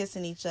were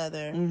kissing each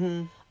other.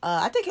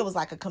 I think it was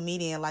like a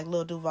comedian, like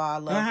Lil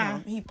Duval, love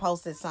him. He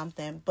posted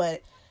something,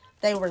 but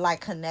they were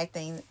like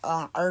connecting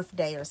on Earth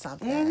Day or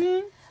something.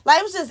 Like,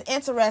 it was just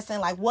interesting,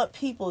 like what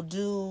people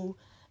do.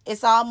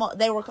 It's almost,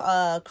 they were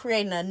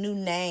creating a new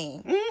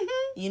name,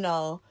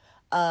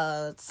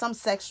 some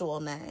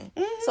sexual name.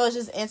 So it's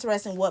just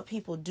interesting what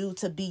people do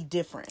to be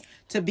different.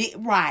 To be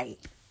right.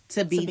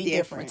 To be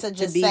different. To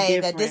just say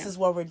that this is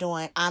what we're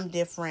doing. I'm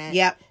different.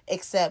 Yep.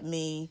 Accept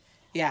me.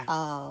 Yeah.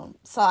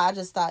 So I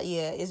just thought,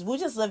 we're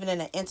just living in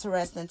an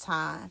interesting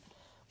time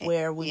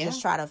where we just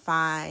try to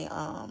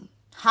find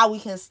how we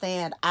can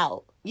stand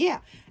out. Yeah.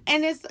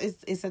 And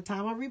it's a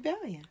time of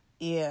rebellion.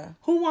 Yeah.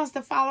 Who wants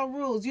to follow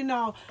rules?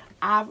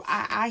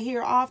 I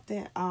hear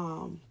often,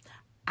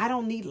 I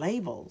don't need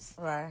labels.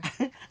 Right.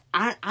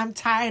 I'm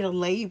tired of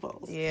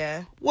labels.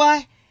 Yeah.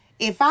 What?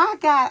 If I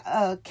got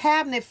a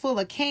cabinet full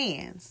of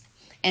cans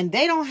and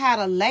they don't have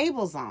the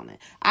labels on it,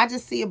 I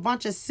just see a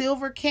bunch of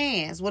silver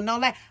cans with no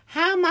label.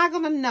 How am I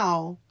going to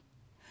know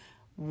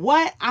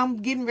what I'm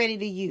getting ready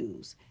to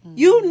use?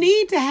 You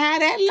need to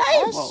have that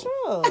label.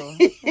 That's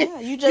true.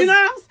 Yeah,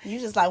 you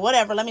just like,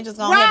 whatever, let me just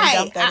go ahead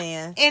and dump that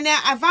in. And now,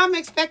 if I'm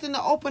expecting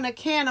to open a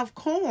can of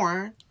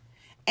corn,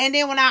 and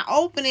then when I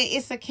open it,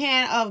 it's a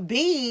can of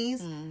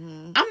beans,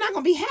 I'm not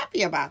going to be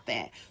happy about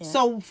that. Yeah.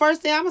 So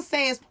first thing I'm going to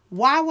say is,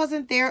 why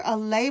wasn't there a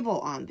label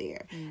on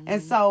there?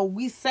 And so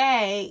we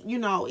say,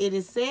 it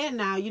is said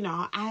now,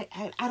 I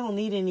don't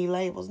need any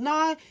labels.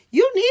 No,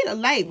 you need a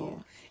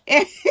label.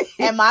 Yeah.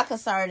 And my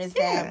concern is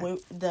that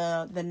with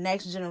the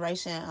next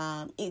generation,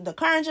 the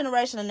current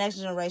generation, the next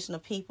generation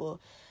of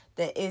people,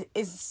 that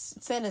it's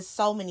sending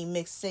so many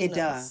mixed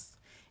signals.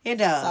 It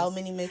does. So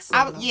many mixed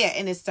signals.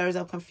 And it stirs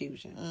up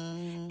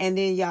confusion. And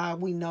then, y'all,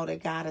 we know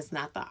that God is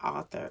not the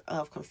author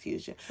of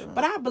confusion. True.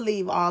 But I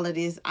believe all of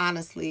this,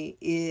 honestly,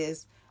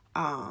 is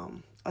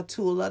a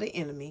tool of the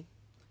enemy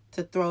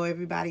to throw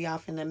everybody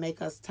off and to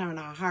make us turn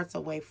our hearts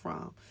away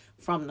from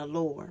the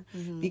Lord.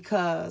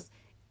 Because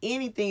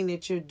anything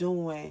that you're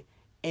doing,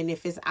 and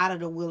if it's out of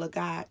the will of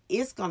God,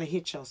 it's going to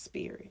hit your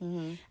spirit.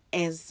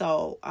 And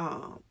so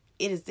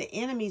it is the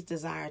enemy's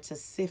desire to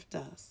sift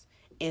us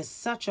in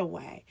such a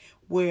way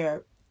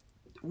where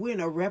we're in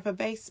a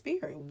reprobate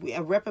spirit,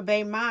 a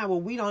reprobate mind, where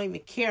we don't even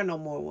care no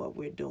more what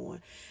we're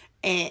doing.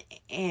 And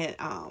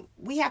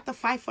we have to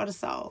fight for the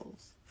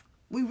souls.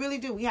 We really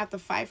do. We have to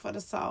fight for the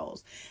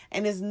souls.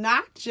 And it's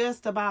not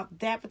just about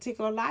that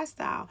particular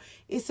lifestyle.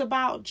 It's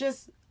about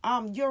just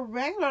your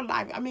regular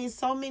life. I mean,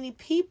 so many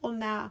people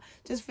now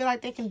just feel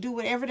like they can do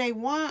whatever they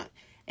want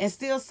and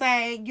still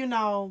say,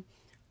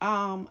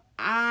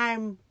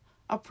 I'm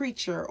a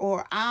preacher,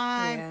 or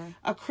I'm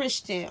a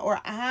Christian, or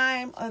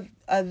I'm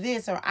a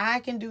this, or I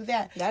can do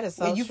that. That is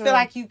so and you true. feel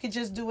like you can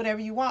just do whatever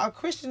you want. A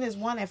Christian is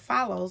one that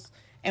follows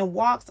and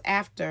walks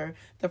after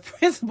the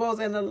principles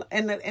and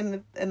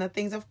the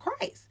things of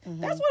Christ.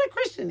 Mm-hmm. That's what a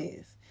Christian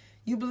is.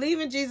 You believe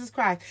in Jesus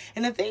Christ.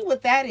 And the thing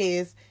with that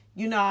is,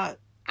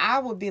 I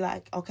would be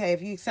like, okay,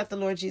 if you accept the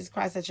Lord Jesus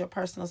Christ as your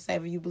personal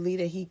Savior, you believe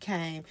that He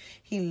came,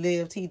 He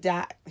lived, He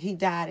died,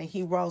 and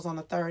He rose on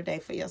the third day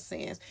for your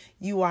sins,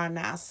 you are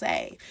now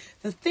saved.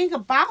 The thing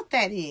about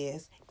that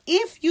is,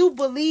 if you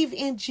believe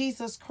in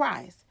Jesus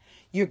Christ,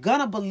 you're going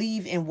to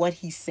believe in what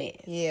He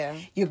says. Yeah.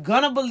 You're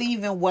going to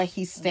believe in what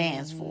He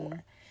stands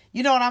for.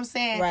 You know what I'm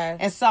saying? Right.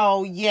 And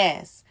so,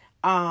 yes,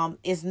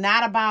 it's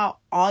not about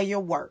all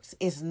your works.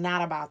 It's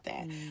not about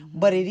that.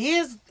 But it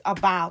is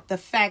about the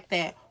fact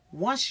that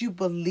once you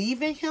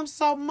believe in Him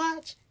so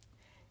much,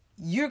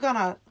 you're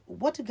gonna,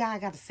 what do God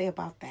got to say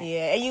about that?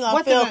 Yeah, and you're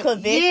gonna feel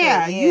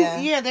convicted.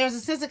 Yeah, there's a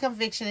sense of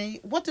conviction. And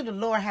what do the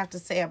Lord have to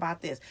say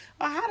about this?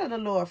 Or how did the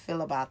Lord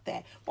feel about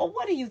that? Well,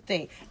 what do you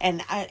think?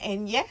 And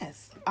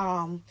yes,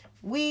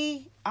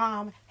 we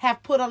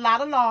have put a lot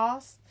of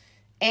laws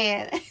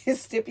and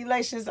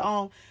stipulations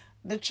on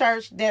the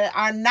church that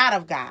are not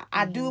of God.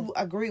 I do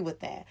agree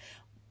with that.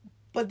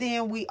 But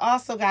then we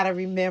also got to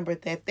remember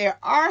that there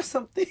are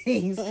some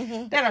things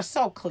that are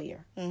so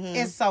clear.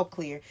 It's so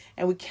clear.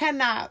 And we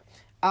cannot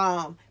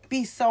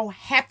be so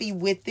happy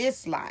with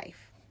this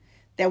life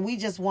that we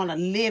just want to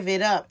live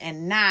it up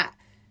and not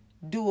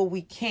do what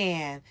we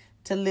can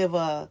to live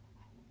a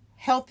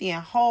healthy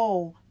and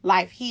whole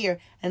life here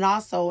and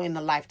also in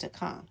the life to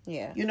come.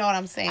 Yeah. You know what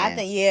I'm saying? I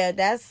think,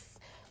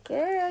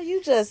 girl,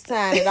 you just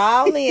tying it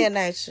all in,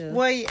 ain't you?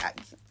 Well, yeah,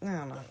 I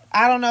don't know.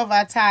 I don't know if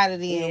I tied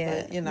it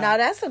in, but No,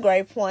 that's a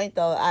great point,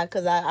 though,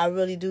 because I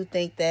really do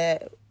think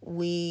that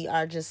we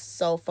are just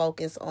so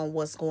focused on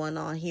what's going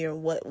on here,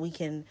 what we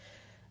can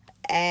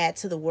add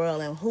to the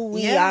world and who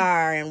we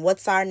are and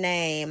what's our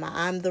name.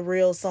 I'm the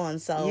real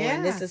so-and-so,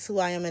 and this is who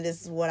I am, and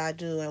this is what I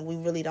do, and we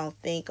really don't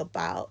think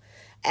about,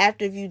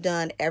 after you've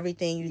done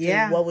everything you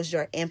did, what was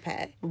your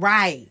impact?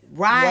 Right.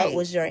 What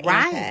was your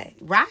impact?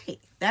 Right.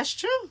 That's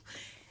true.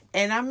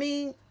 And I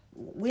mean,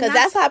 because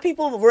that's how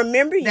people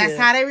remember you. That's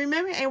how they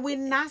remember. And we're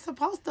not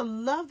supposed to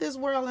love this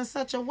world in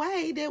such a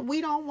way that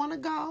we don't want to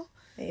go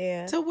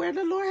to where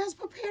the Lord has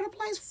prepared a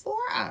place for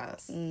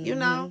us.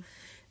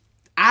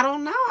 I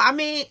don't know. I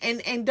mean,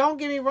 and don't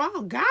get me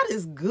wrong, God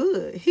is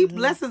good. He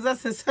blesses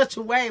us in such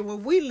a way where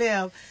we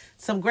live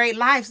some great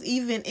lives,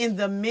 even in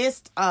the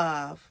midst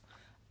of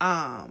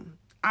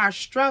our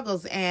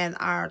struggles and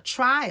our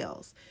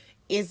trials.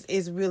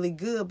 Is really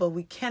good, but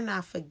we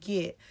cannot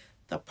forget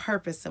the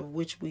purpose of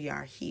which we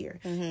are here.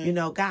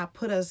 God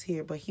put us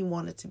here, but He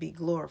wanted to be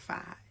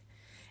glorified.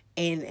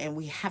 And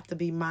we have to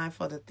be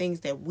mindful of the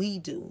things that we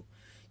do.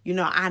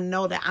 I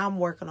know that I'm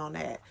working on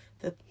that.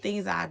 The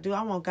things I do,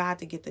 I want God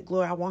to get the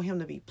glory. I want Him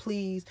to be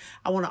pleased.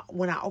 I want to,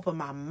 when I open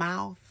my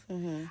mouth,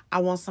 I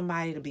want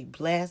somebody to be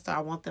blessed, or I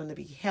want them to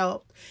be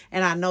helped.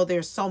 And I know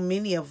there's so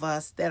many of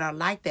us that are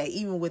like that,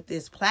 even with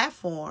this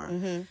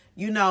platform.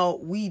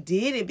 We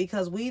did it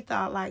because we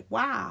thought like,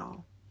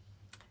 wow,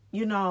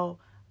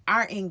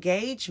 our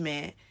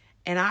engagement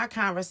and our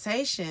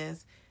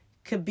conversations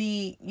could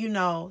be,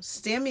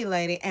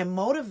 stimulating and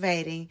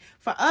motivating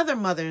for other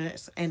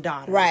mothers and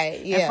daughters.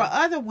 Right, yeah. And for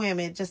other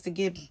women just to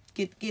get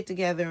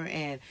together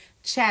and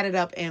chat it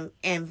up and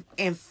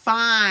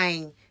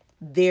find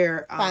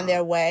their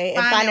way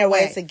and find their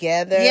way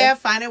together. Yeah,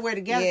 find their way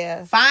together.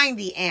 Yeah. Find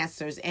the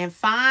answers and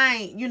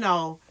find,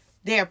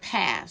 their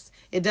paths.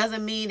 It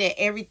doesn't mean that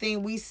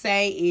everything we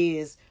say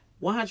is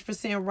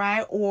 100%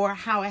 right or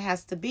how it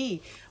has to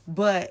be,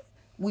 but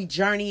we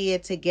journey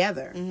it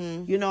together.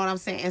 You know what I'm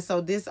saying? And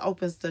so this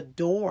opens the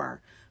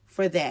door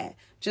for that.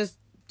 Just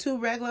two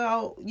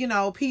regular,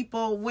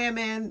 people,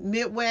 women,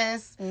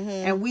 Midwest,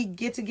 and we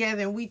get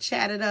together and we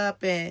chat it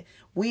up, and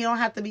we don't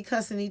have to be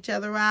cussing each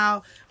other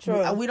out.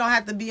 True. We don't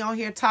have to be on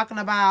here talking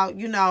about,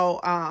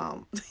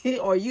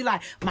 or you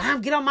like, Mom,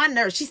 get on my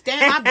nerves. She's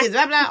staying my business,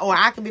 blah, blah. Or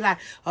I could be like,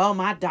 oh,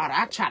 my daughter,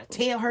 I try to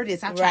tell her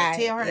this. I try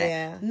to tell her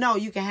that. No,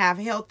 you can have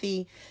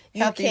healthy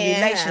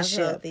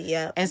relationships.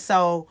 And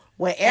so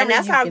wherever, and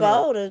that's our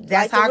goal.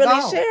 That's our really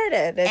goal.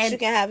 Share that you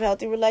can have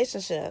healthy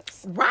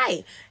relationships.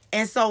 Right.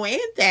 And so in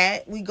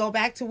that, we go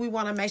back to, we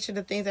want to make sure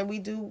the things that we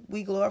do,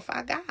 we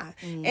glorify God.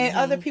 And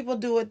other people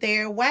do it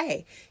their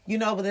way.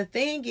 But the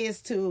thing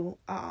is to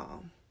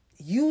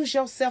use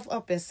yourself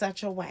up in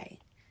such a way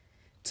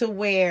to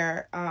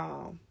where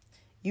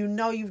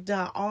you've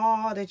done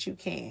all that you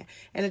can.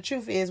 And the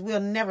truth is, we'll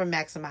never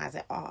maximize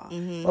it all.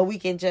 But we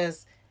can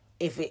just,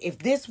 if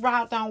this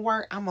route don't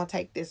work, I'm going to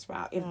take this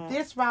route. If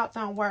this route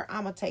don't work,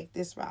 I'm going to take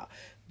this route.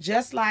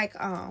 Just like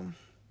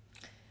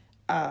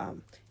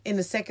in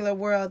the secular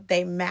world,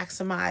 they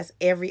maximize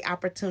every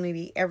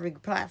opportunity, every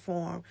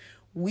platform.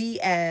 We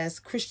as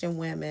Christian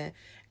women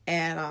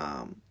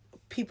and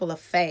people of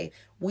faith,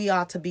 we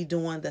ought to be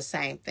doing the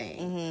same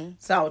thing.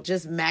 So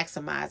just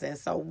maximizing.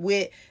 So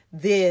with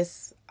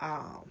this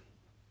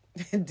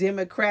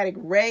Democratic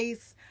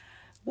race,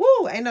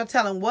 woo, ain't no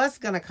telling what's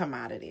going to come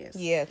out of this.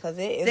 Yeah, because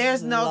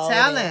there's no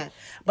telling.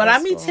 But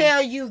let me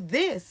tell you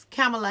this,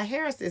 Kamala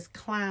Harris is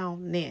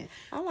clowning.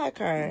 I like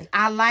her.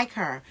 I like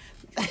her.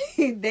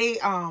 They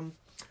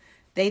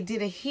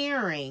did a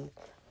hearing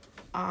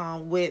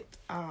with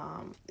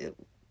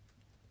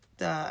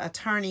the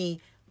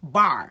attorney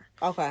Barr.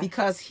 Okay.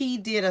 Because he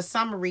did a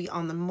summary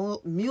on the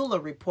Mueller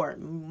report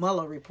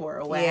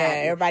or what Yeah, have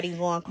you. everybody's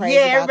going crazy.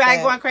 Yeah, about everybody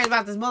that. going crazy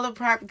about this Mueller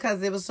report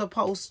because it was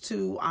supposed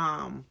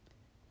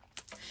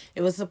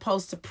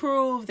to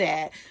prove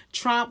that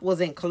Trump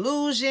was in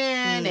collusion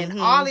and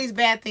all these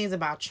bad things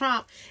about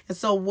Trump. And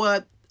so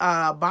what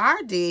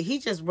Barr did, he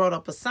just wrote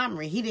up a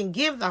summary. He didn't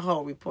give the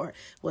whole report.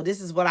 Well,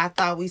 this is what I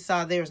thought we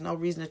saw. There was no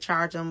reason to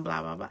charge him,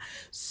 blah, blah, blah.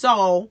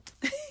 So,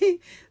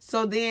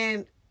 so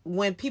then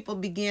when people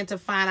began to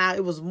find out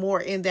it was more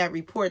in that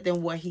report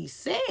than what he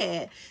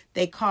said,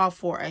 they called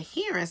for a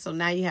hearing. So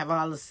now you have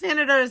all the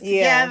senators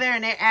together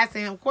and they're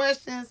asking him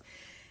questions.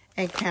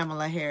 And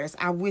Kamala Harris,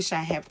 I wish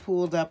I had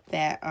pulled up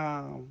that.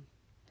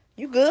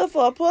 You good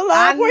for a pull-up?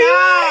 I Where you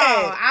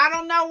know. at? I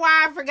don't know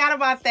why I forgot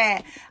about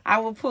that. I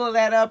will pull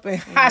that up and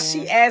how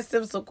she asked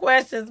him some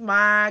questions.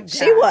 My God.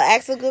 She will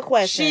ask a good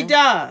question. She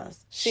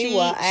does. She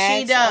will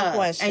ask a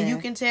question. And you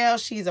can tell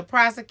she's a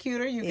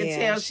prosecutor. You can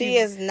tell she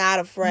is not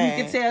afraid.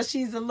 You can tell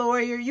she's a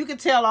lawyer. You can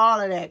tell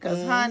all of that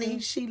because, honey,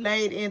 she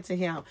laid into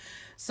him.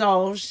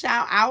 So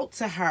shout out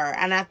to her.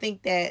 And I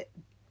think that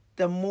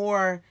the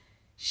more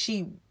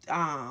she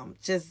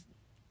just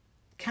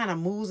kind of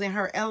moves in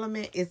her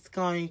element, it's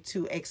going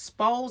to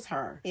expose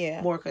her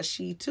more because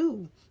she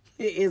too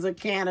is a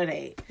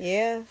candidate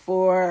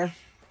for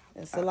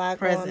it's a lot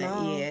president.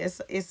 going on. Yeah,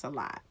 it's a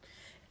lot.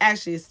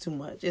 Actually, it's too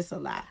much. It's a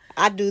lot.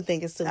 I do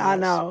think it's too much. I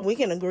know. We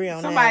can agree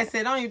on Somebody that.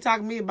 said, don't even talk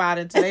to me about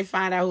it until they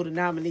find out who the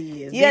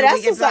nominee is. Yeah, Then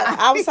that's we can what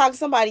I was talking to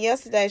somebody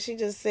yesterday. She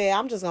just said,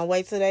 I'm just going to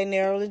wait till they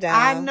narrow it down.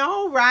 I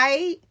know,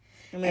 right?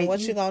 I mean, what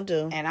you going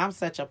to do? And I'm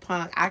such a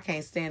punk. I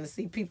can't stand to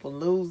see people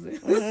losing.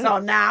 So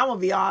now I'm going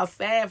to be all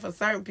sad for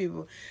certain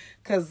people.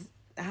 Because,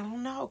 I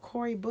don't know,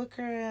 Cory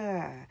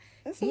Booker.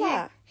 That's a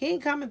lot. He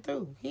ain't coming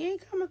through. I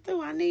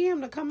need him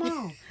to come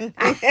on.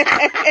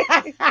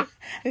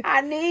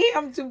 I need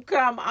him to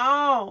come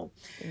on.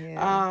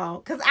 Yeah.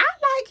 Because I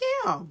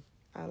like him.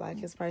 I like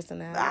his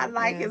personality. I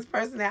like his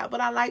personality. But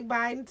I like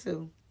Biden,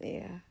 too.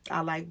 Yeah. I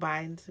like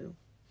Biden, too.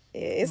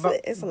 Yeah,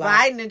 it's a lot.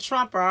 Biden and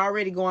Trump are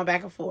already going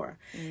back and forth.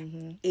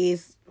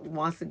 It's,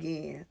 once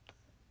again,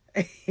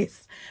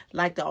 it's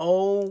like the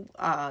old,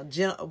 what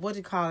do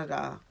you call it?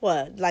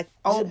 What? Like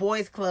old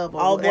boys club.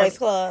 Or old whatever, boys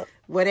club.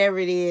 Whatever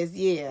it is,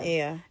 yeah.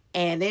 Yeah.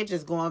 And they're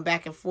just going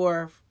back and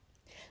forth.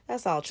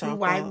 That's all Two Trump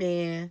white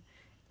men,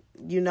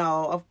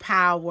 of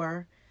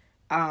power.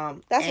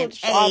 That's and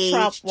what all age,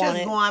 Trump just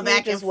wanted. going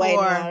back and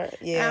forth.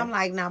 Yeah. And I'm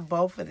like, now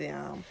both of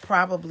them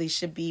probably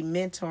should be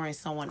mentoring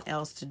someone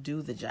else to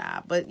do the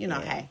job. But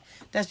hey,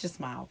 that's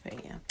just my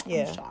opinion.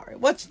 Yeah. I'm sorry.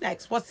 What's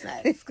next?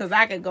 Because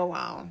I could go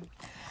on.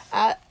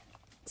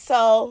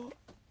 So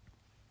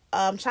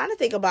I'm trying to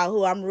think about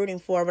who I'm rooting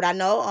for, but I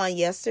know on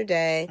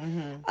yesterday,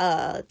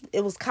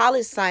 it was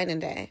college signing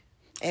day.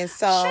 And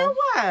so, sure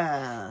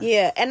was.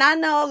 Yeah, and I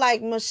know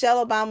like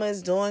Michelle Obama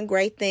is doing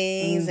great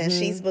things and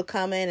she's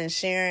becoming and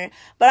sharing,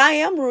 but I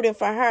am rooting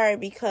for her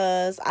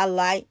because I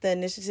like the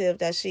initiative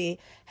that she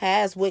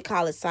has with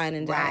college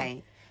signing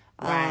day.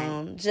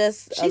 Right.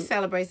 She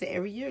celebrates it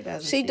every year,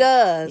 doesn't she? She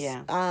does.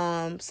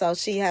 Yeah. So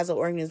she has an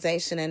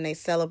organization and they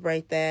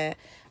celebrate that.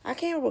 I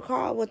can't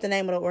recall what the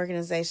name of the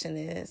organization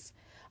is.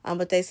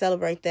 But they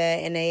celebrate that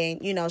and they,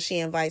 she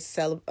invites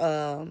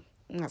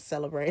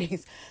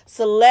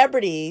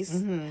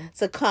celebrities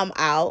to come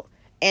out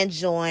and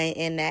join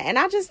in that. And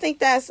I just think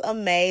that's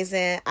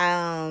amazing.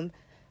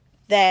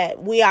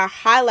 That we are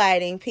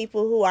highlighting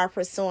people who are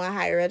pursuing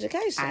higher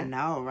education. I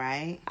know,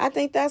 right? I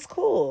think that's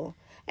cool.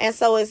 And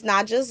so it's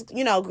not just,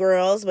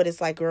 girls, but it's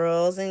like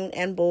girls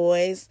and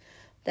boys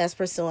that's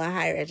pursuing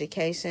higher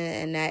education.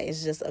 And that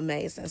is just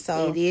amazing.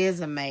 So it is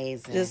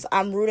amazing.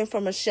 I'm rooting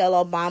for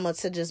Michelle Obama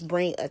to just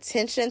bring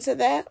attention to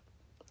that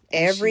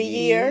every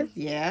year.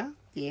 Yeah.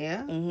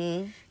 Yeah.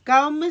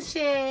 Go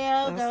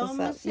Michelle. Go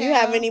Michelle. You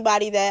have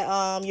anybody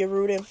that you're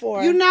rooting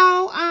for?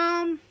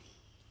 Let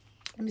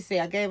me see.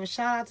 I gave a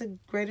shout out to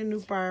Greater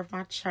New Birth,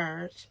 my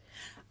church.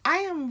 I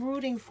am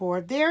rooting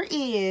for. There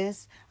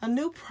is a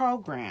new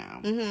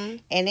program,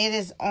 and it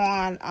is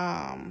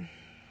on.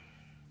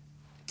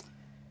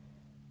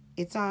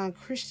 It's on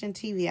Christian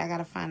TV. I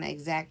gotta find the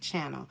exact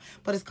channel,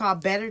 but it's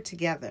called Better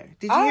Together.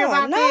 Did you hear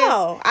about this?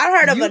 No, I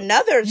heard of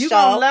another show. You're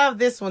gonna love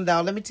this one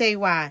though. Let me tell you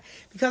why.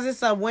 Because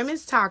it's a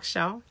women's talk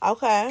show.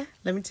 Okay.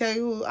 Let me tell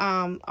you who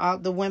all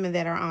the women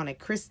that are on it.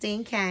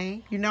 Christine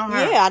Kane, you know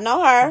her. Yeah, I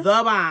know her.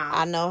 The bomb.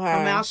 I know her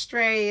From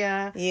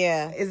Australia.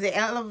 Yeah. Is it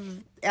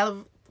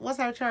what's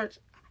her church?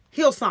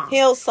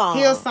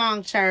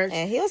 Hillsong Church.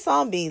 And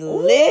Hillsong be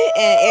lit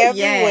and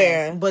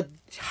everywhere. Yes, but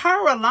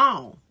her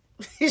alone,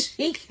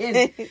 she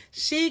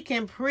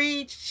can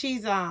preach.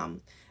 She's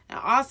an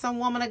awesome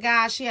woman of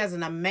God. She has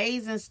an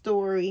amazing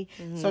story.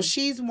 So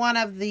she's one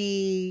of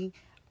the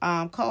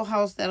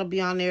co-hosts that'll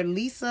be on there.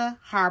 Lisa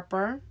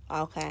Harper.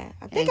 Okay,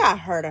 I think I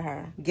heard of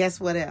her. Guess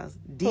what else?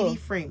 Dee Dee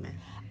Freeman.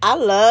 I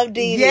love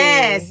Dee Dee.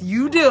 Yes,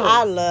 you do.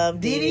 I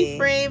love Dee Dee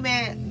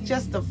Freeman.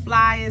 Just the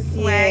flyest,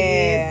 swaggiest.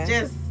 Yeah.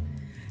 Just,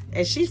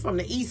 and she's from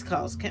the East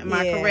Coast. Am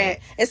I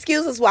correct?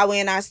 Excuse us while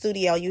we're in our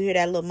studio. You hear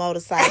that little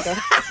motorcycle?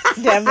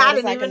 I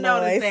didn't even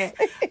notice that.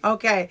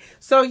 Okay,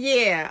 so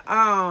yeah,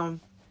 So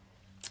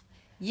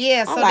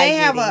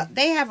like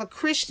they have a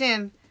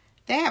Christian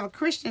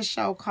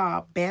show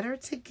called Better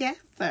Together.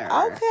 Okay,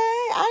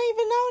 I didn't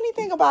even know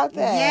anything about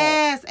that.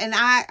 Yes, and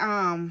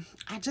I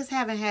just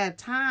haven't had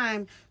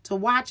time to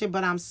watch it,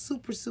 but I'm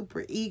super,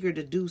 super eager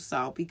to do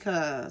so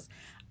because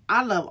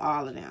I love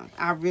all of them.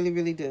 I really,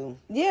 really do.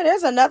 Yeah,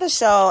 there's another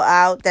show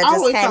out that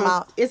just came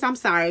out. I'm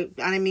sorry,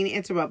 I didn't mean to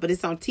interrupt, but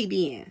it's on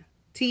TBN.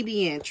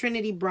 TBN,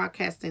 Trinity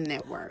Broadcasting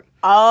Network.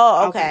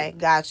 Oh, okay.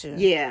 Got you.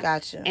 Yeah.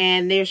 Got you.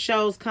 And their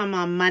shows come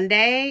on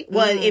Monday.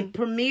 Well, it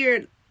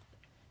premiered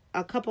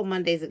a couple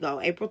Mondays ago,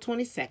 April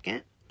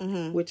 22nd,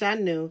 which I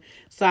knew.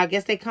 So I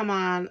guess they come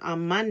on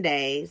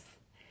Mondays,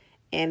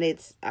 and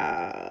it's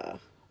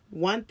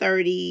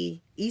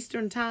 1:30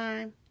 Eastern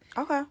Time.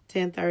 Okay.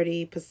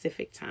 10:30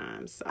 Pacific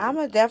Time. So I'm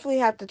going to definitely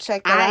have to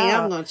check that out. I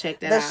am going to check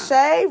that out. The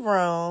Shade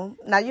Room.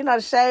 Now, you know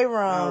the Shade Room.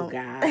 Oh,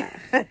 God.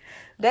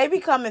 They be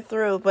coming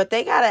through, but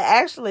they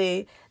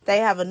they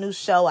have a new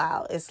show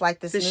out. It's like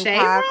this The new Shade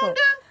podcast. Room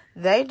do?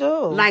 They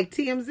do. Like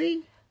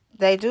TMZ?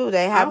 They do.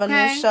 They have a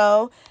new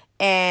show,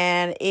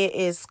 and it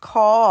is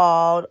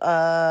called,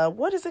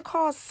 what is it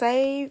called?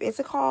 Is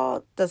it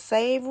called The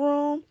Save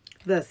Room?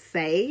 The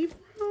Save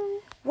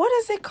Room? What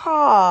is it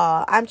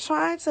called? I'm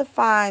trying to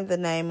find the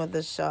name of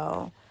the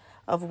show,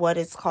 of what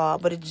it's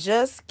called, but it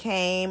just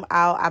came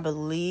out, I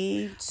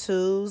believe,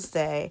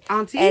 Tuesday.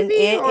 On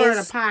TV or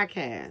a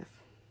podcast?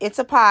 It's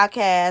a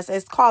podcast.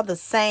 It's called The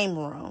Same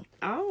Room.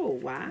 Oh,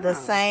 wow. The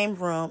Same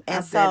Room.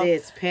 And so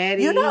it's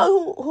Patty. You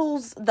know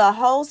who's the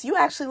host? You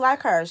actually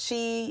like her.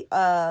 She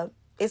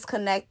is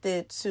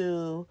connected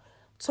to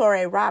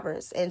Torrey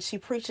Roberts, and she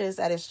preaches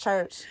at his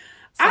church.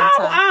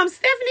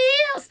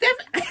 Stephanie Hill.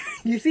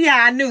 You see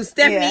how I knew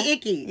Stephanie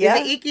Icky. Yep.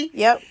 Is it Icky?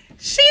 Yep.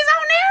 She's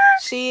on there?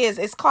 She is.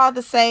 It's called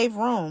The Save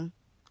Room.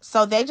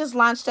 So they just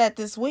launched that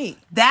this week.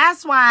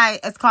 That's why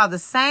it's called The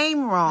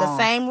Same Room. The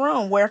Same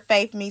Room, where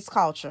faith meets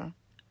culture.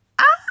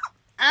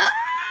 Go ahead,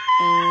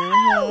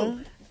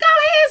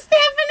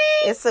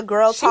 Stephanie. It's a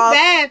girl talk.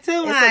 Bad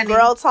too, It's a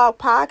girl talk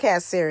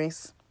podcast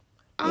series.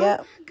 Oh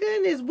yep. My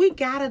goodness, we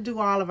gotta do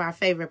all of our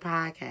favorite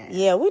podcasts.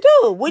 Yeah, we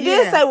do. We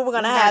did say we were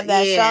gonna have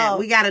that show.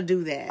 We gotta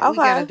do that. Okay. We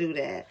gotta do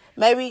that.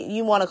 Maybe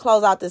you want to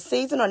close out this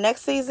season or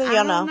next season. You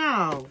don't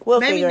know.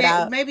 We'll figure it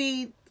out.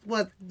 Maybe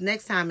what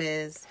next time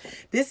is.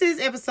 This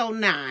is episode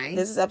 9.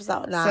 This is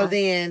episode 9. So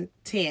then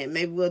 10.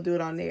 Maybe we'll do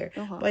it on there.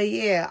 But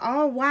yeah.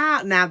 Oh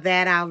wow. Now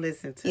that I'll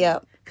listen to.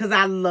 Yep. Because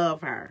I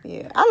love her.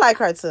 Yeah, I like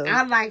her too.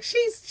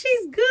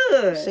 She's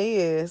good. She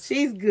is.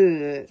 She's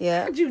good.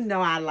 Yeah. How'd you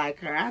know I like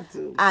her? I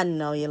do. I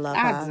know you love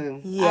her. I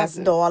do. Yes, I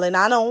do. darling.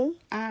 I know.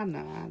 I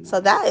know. So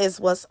that is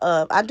what's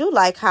up. I do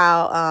like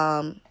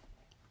how,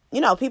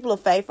 people of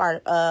faith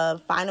are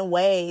finding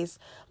ways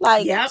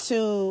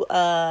to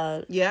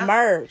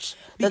merge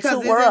the two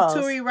worlds. Because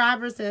Torrey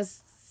Roberts and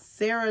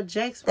Sarah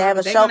Jakes, they have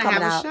a show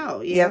coming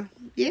out. Yeah.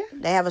 Yeah,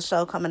 they have a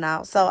show coming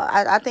out. So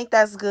I think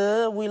that's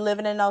good. We're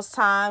living in those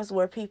times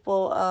where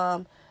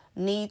people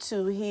need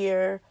to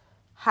hear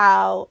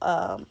how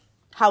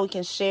we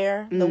can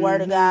share the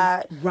word of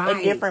God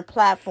in different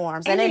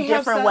platforms and in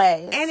different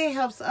ways. And it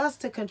helps us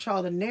to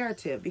control the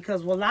narrative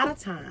because a lot of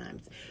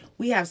times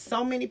we have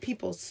so many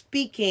people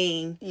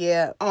speaking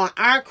on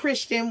our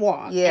Christian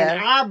walk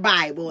and our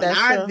Bible and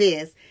our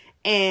this.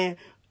 And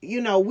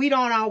we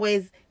don't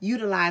always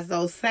utilize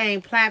those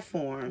same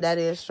platforms. That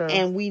is true.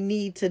 And we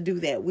need to do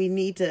that. We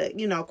need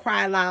to,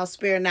 cry loud,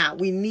 spare not.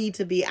 We need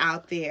to be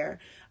out there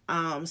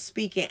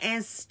speaking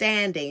and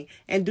standing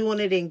and doing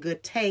it in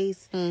good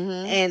taste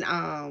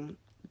and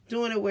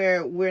doing it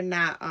where we're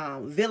not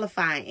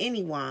vilifying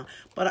anyone,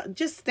 but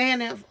just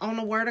standing on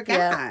the word of God.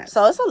 Yeah.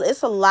 So it's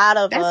a lot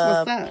of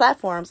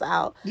platforms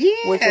out,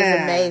 which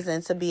is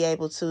amazing to be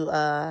able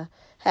to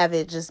have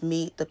it just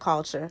meet the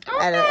culture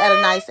at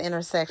a nice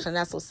intersection.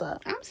 That's what's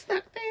up. I'm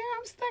stuck there.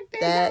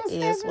 That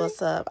is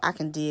what's up. I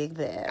can dig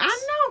that. I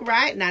know,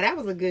 right? Now, that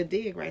was a good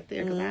dig right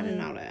there because I didn't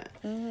know that.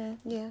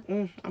 Yeah.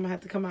 I'm going to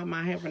have to come out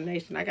my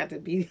hibernation. I got to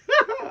be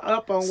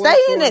up on Stay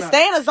in it.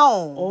 Stay in the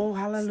zone. Oh,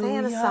 hallelujah. Stay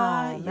in the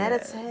zone. Yes.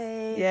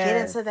 Meditate. Yes.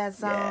 Get into that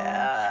zone.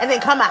 Yeah. And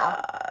then come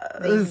out.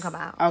 Then you can come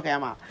out. Okay,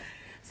 I'm out.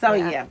 So,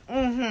 yeah.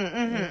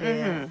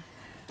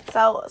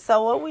 So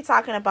what are we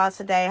talking about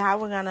today? How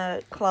we're going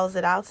to close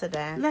it out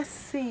today? Let's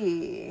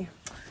see.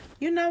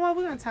 You know what?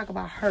 We're going to talk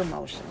about her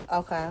motion.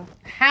 Okay.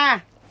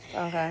 Ha!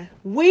 Okay.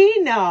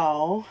 We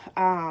know,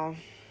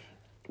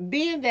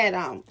 being that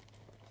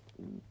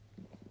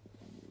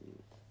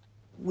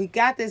we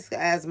got this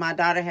as my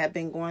daughter had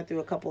been going through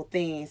a couple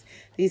things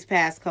these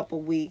past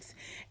couple weeks,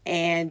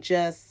 and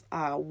just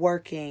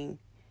working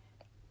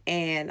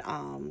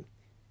and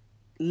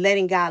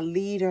letting God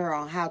lead her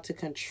on how to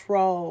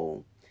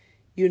control,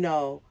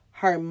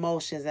 her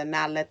emotions and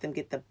not let them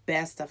get the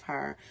best of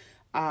her.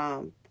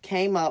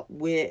 Came up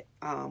with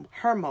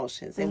her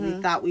emotions, and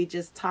we thought we'd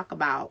just talk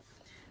about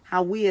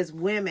how we as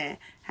women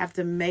have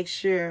to make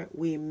sure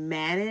we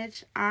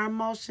manage our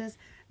emotions,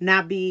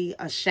 not be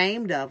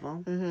ashamed of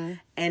them,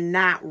 and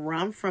not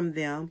run from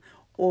them,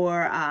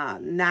 or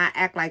not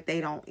act like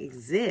they don't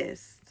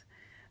exist,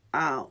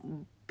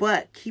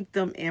 but keep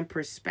them in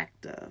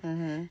perspective.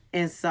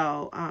 And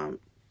so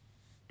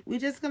we're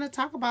just going to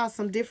talk about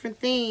some different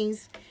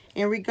things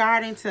in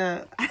regarding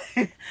to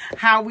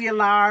how we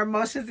allow our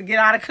emotions to get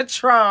out of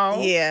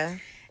control. Yeah.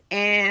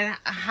 And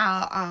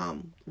how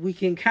we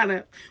can kind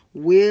of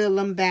wheel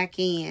them back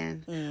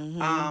in.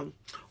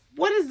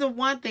 What is the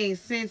one thing,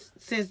 since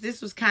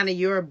this was kind of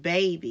your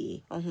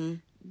baby,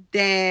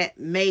 that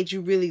made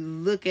you really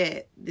look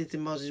at this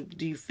emotion?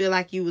 Do you feel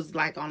like you was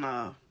like on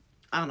a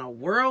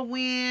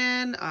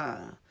whirlwind?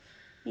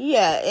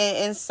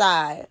 Yeah,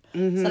 inside. So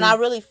not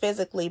really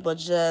physically, but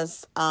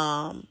just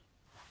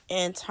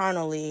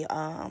internally.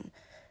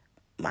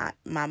 My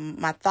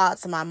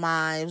thoughts and my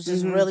mind, it was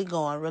just really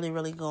going,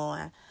 really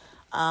going.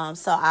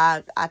 So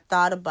I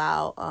thought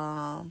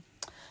about,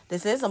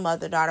 this is a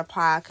mother-daughter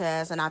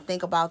podcast, and I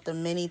think about the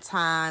many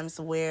times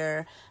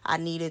where I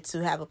needed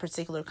to have a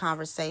particular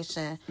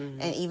conversation,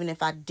 and even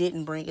if I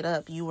didn't bring it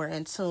up, you were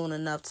in tune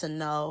enough to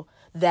know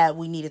that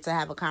we needed to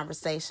have a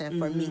conversation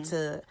for me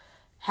to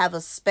have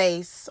a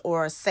space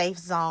or a safe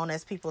zone,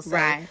 as people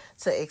say,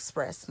 to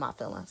express my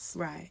feelings.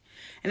 Right.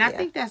 And I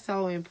think that's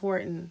so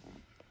important,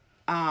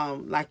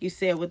 like you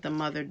said, with the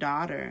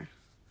mother-daughter,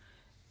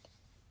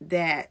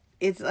 that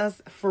it's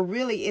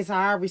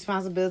our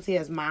responsibility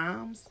as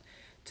moms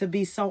to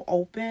be so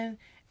open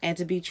and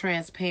to be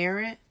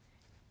transparent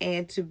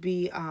and to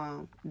be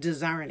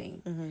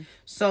discerning,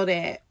 so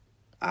that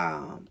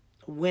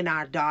when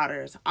our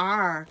daughters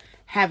are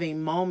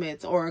having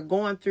moments or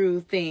going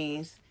through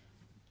things,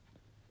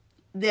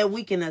 that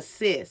we can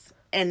assist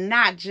and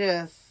not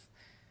just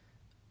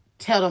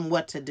tell them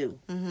what to do.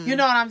 You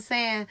know what I'm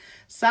saying?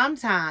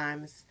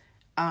 Sometimes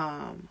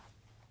when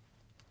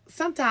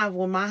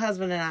my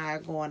husband and I are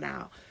going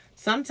out,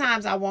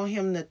 sometimes I want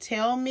him to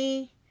tell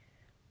me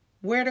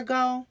where to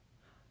go,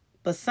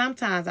 but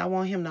sometimes I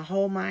want him to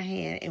hold my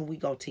hand and we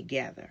go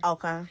together.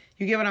 Okay.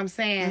 You get what I'm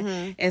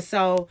saying? And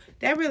so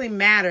that really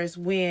matters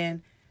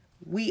when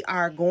we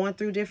are going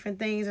through different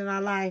things in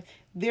our life.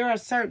 There are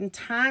certain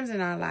times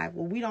in our life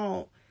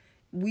where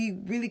we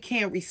really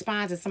can't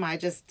respond to somebody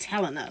just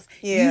telling us,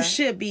 you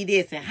should be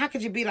this, and how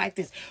could you be like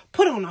this?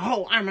 Put on the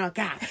whole armor of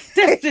God.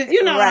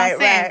 You know what I'm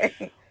saying?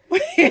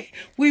 Right.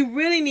 We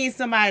really need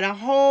somebody to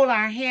hold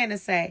our hand and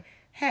say,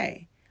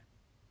 hey,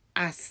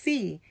 I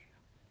see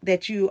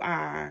that you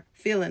are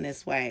feeling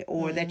this way,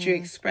 or that you're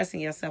expressing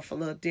yourself a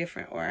little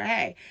different, or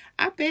hey,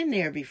 I've been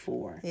there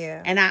before.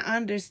 Yeah. And I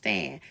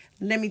understand.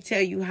 Let me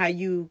tell you how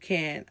you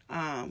can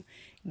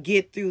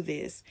get through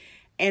this.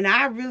 And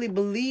I really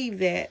believe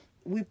that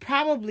we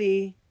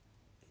probably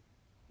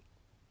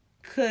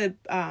could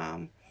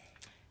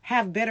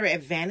have better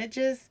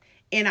advantages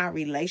in our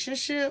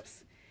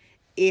relationships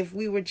if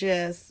we were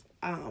just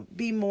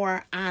be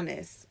more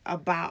honest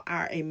about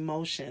our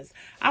emotions.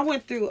 I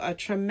went through a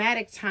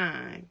traumatic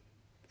time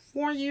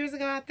 4 years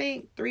ago, I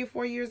think, 3 or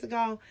 4 years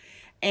ago.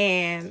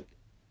 And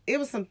it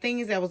was some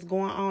things that was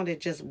going on that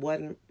just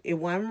wasn't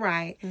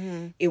right.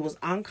 It was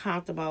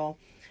uncomfortable.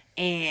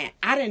 And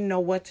I didn't know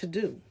what to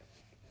do.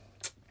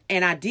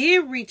 And I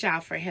did reach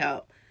out for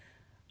help.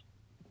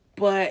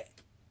 But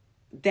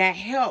that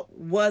help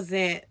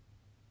wasn't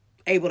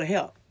able to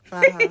help.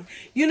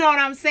 You know what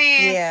I'm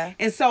saying? Yeah.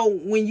 And so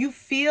when you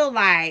feel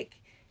like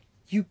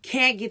you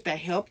can't get the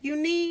help you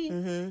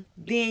need,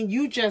 then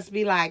you just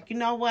be like, you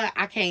know what?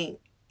 I can't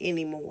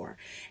anymore.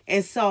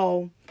 And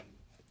so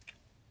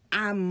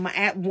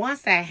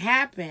once that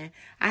happened,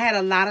 I had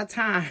a lot of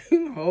time,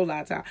 a whole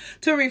lot of time,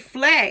 to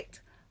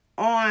reflect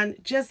on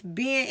just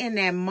being in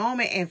that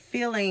moment and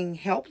feeling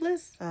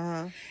helpless.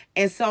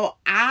 And so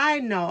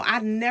I know I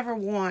never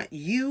want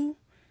you,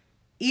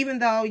 even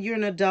though you're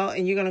an adult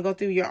and you're going to go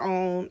through your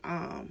own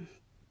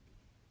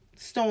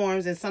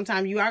storms, and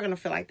sometimes you are going to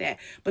feel like that.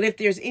 But if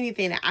there's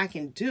anything that I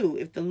can do,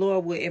 if the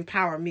Lord would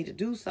empower me to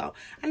do so,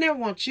 I never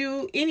want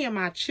you, any of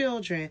my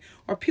children,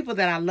 or people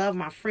that I love,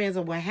 my friends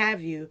or what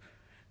have you,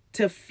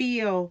 to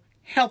feel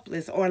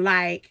helpless or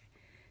like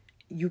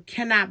you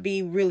cannot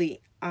be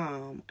really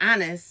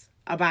honest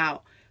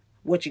about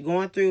what you're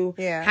going through,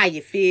 how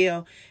you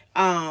feel.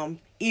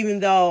 Even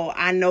though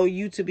I know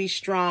you to be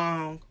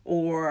strong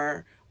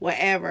or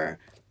whatever,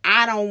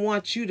 I don't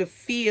want you to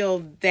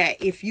feel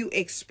that if you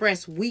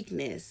express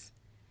weakness,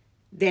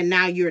 then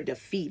now you're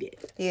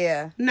defeated.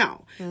 Yeah.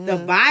 No. The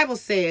Bible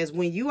says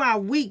when you are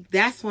weak,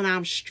 that's when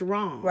I'm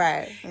strong.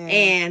 Right.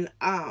 And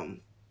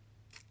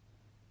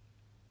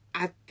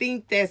I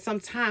think that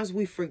sometimes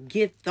we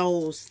forget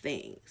those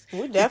things.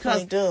 We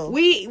definitely Because do.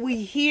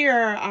 We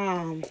hear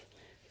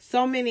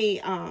so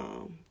many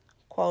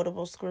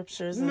Quotable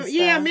scriptures and stuff.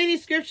 yeah, many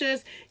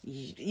scriptures,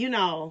 you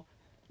know,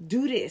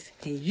 do this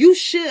and you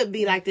should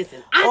be like this,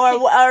 and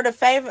Or the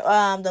favorite,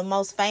 the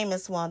most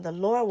famous one. The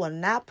Lord will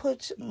not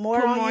put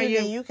more on you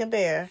than you can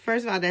bear.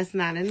 First of all, that's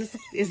not in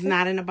it's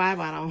not in the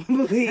Bible, I don't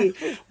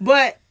believe.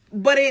 But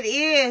it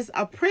is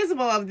a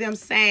principle of them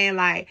saying,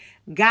 like,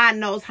 God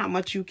knows how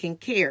much you can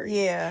carry.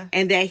 Yeah.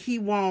 And that he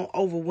won't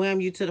overwhelm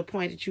you to the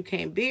point that you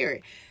can't bear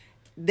it.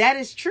 That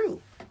is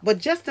true. But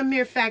just the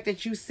mere fact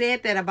that you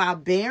said that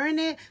about bearing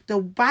it, the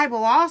Bible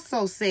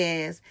also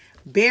says,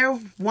 bear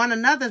one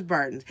another's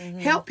burdens.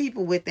 Help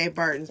people with their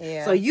burdens.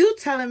 Yeah. So you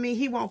telling me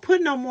he won't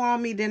put no more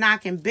on me than I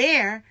can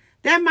bear,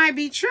 that might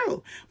be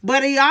true.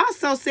 But he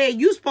also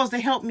said you're supposed to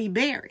help me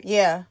bear it.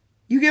 Yeah.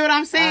 You get what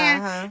I'm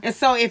saying? Uh-huh. And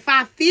so if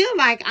I feel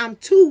like I'm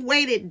too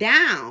weighted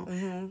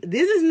down,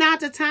 this is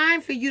not the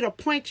time for you to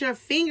point your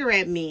finger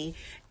at me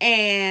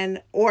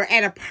or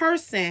at a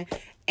person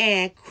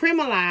and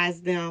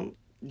criminalize them,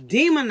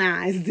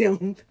 demonize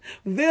them,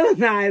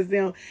 villainize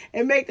them,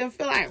 and make them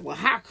feel like, well,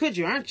 how could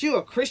you? Aren't you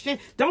a Christian?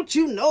 Don't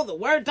you know the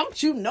word?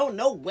 Don't you know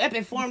no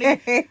weapon formed?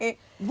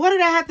 What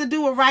did that have to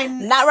do with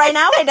writing? Not right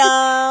now, I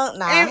don't.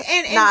 Nah, And-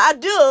 I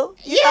do.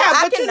 I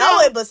but can you know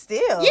know- it, but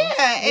still.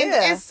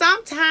 And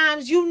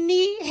sometimes you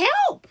need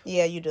help.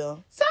 Yeah, you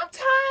do.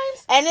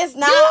 Sometimes. And it's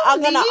not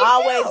You going to need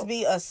always help.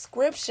 be a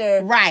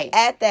scripture Right.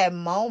 at that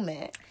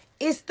moment.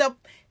 It's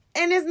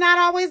not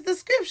always the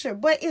scripture,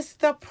 but it's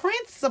the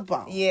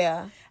principle.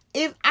 Yeah.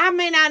 If I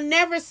may not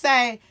never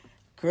say,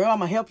 girl, I'm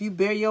gonna help you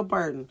bear your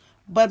burden.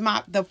 But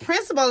the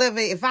principle of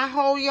it, if I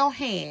hold your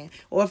hand,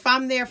 or if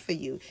I'm there for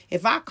you,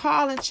 if I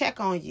call and check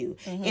on you,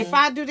 if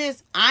I do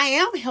this, I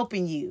am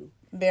helping you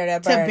Bear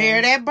that to burden.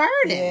 bear that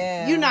burden.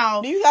 Yeah. You know,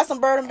 Do you got some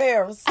burden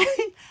bearers?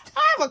 I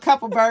have a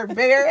couple burden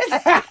bearers.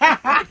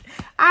 I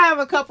have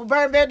a couple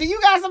burden bearers. Do you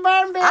got some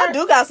burden bearers? I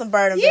do got some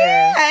burden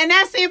Yeah, bearers. and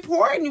that's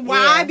important.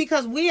 Why? Yeah.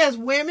 Because we as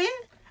women,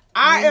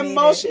 our We need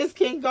emotions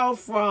can go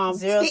from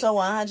 0 to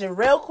 100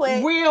 real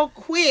quick. real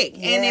quick.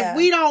 And Yeah. if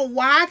we don't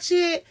watch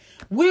it,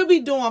 we'll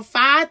be doing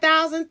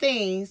 5,000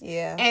 things.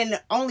 Yeah. And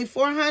only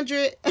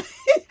 400.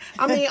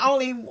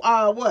 only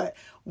what?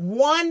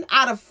 1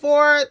 out of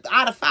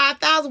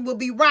 5,000 will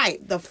be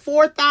right. The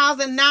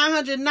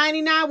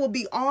 4,999 will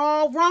be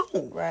all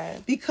wrong. Right.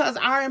 Because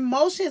our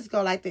emotions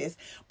go like this.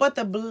 But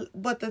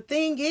the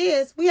thing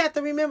is, we have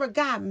to remember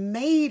God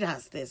made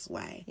us this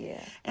way.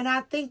 Yeah. And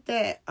I think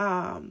that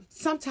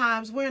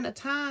sometimes we're in a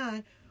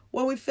time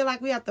where we feel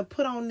like we have to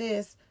put on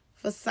this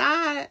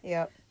facade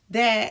Yep.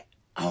 that,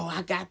 oh,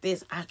 I got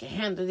this, I can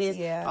handle this.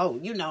 Yeah. Oh,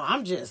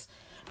 I'm just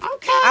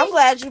okay. I'm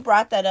glad you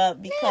brought that up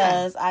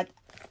because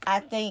I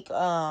think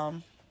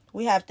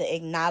we have to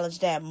acknowledge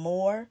that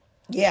more.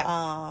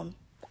 Yeah.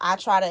 I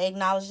try to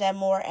acknowledge that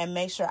more and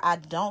make sure I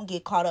don't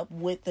get caught up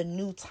with the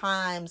new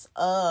times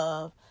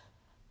of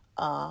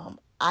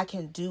I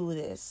can do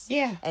this.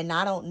 Yeah. And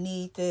I don't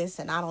need this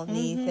and I don't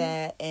need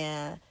that,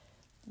 and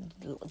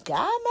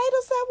God made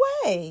us that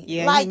way.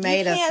 Yeah, like he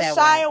made you us can't that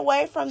shy way.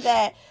 away from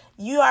that.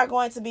 You are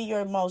going to be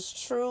your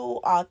most true,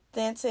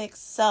 authentic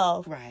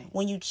self Right.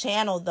 when you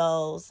channel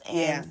those and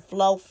Yeah.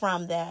 flow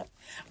from that.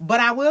 But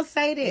I will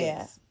say this.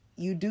 Yeah.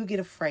 You do get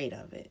afraid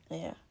of it.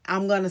 Yeah.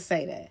 I'm going to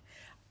say that.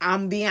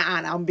 I'm being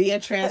honest. I'm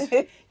being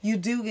transparent. You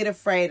do get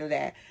afraid of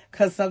that.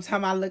 Because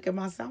sometimes I look at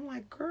myself, I'm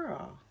like,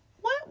 girl,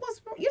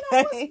 what's wrong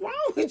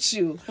with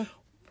you?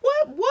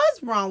 What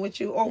was wrong with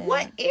you? Or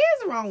what is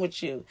wrong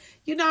with you?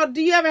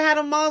 Do you ever have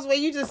a moments where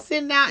you just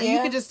sitting down and you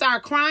Yeah. can just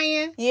start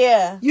crying?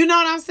 Yeah. You know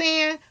what I'm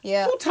saying?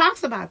 Yeah. Who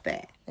talks about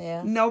that?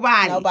 Yeah.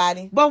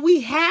 Nobody. But we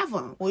have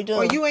them. We do.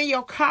 Or you in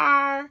your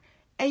car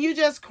and you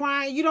just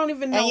crying. You don't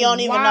even know And you don't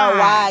even know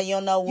why. You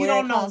don't know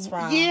where it comes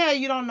from. Yeah,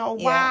 you don't know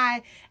Yeah.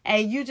 why.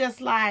 And you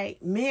just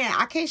like, man,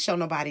 I can't show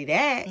nobody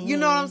that. You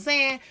know what I'm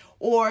saying?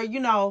 Or,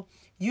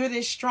 you're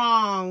this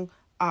strong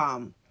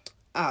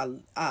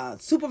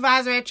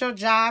supervisor at your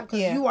job because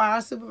Yeah. you are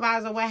a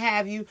supervisor, what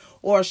have you,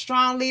 or a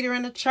strong leader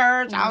in the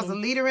church. I was a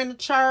leader in the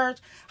church.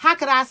 How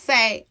could I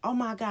say, oh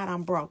my God,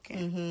 I'm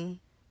broken?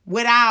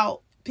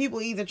 Without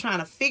people either trying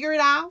to figure it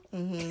out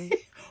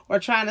or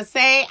trying to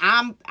say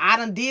I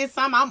done did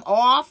something, I'm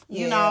off,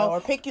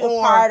 or pick you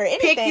apart or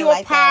anything pick you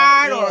like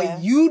apart that. Yeah. or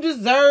you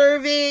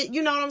deserve it,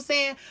 you know what I'm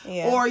saying?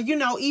 Yeah. Or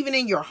even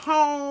in your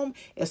home,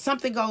 if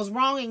something goes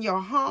wrong in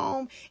your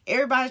home,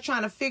 everybody's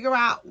trying to figure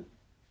out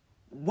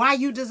why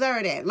you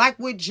deserve that. Like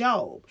with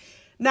Job.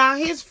 Now,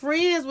 his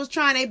friends was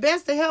trying their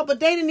best to help, but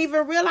they didn't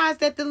even realize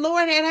that the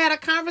Lord had a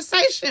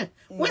conversation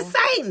with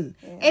Satan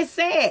and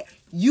said,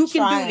 you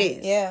can do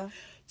this. Yeah.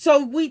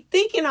 So we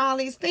thinking all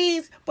these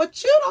things,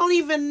 but you don't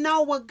even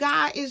know what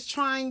God is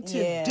trying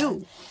to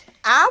do.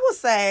 I would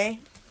say,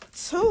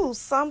 too,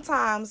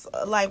 sometimes,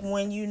 like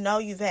when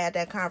you've had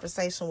that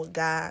conversation with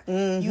God,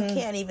 you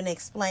can't even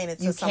explain it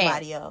to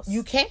somebody else.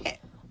 You can't.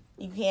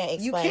 You can't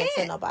explain it to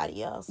can't.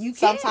 nobody else. You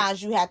can't.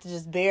 Sometimes you have to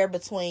just bear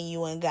between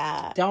you and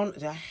God.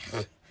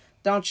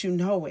 Don't you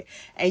know it?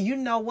 And you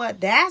know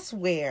what? That's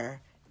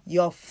where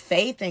your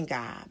faith in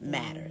God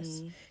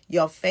matters.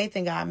 Your faith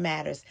in God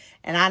matters.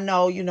 And I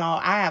know,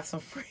 I have some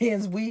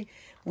friends. We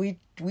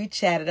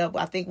chatted up.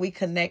 I think we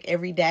connect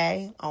every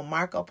day on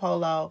Marco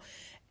Polo.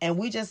 And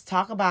we just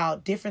talk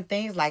about different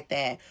things like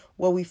that,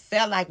 where we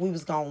felt like we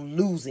was going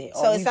to lose it.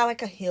 So it's not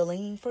like a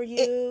healing for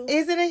you?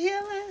 Is it a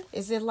healing?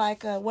 Is it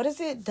like what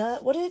is it?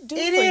 What did it do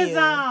for you? It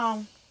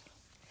is,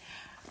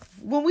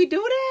 when we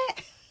do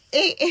that,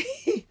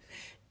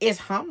 it's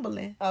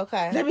humbling.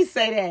 Okay. Let me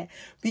say that,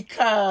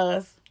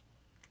 because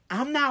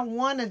I'm not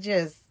one to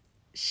just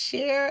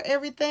share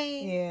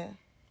everything. Yeah.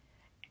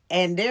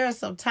 And there are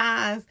some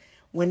times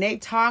when they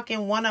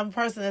talking, one of the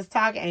person is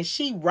talking, and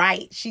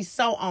she's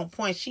so on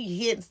point, she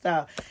hitting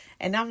stuff.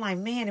 And I'm like,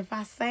 man, if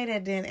I say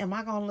that, then am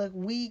I going to look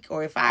weak?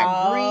 Or if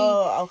I agree?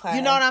 Okay.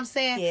 You know what I'm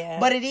saying? Yeah.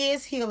 But it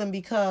is healing,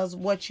 because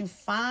what you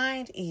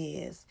find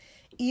is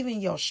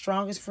even your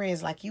strongest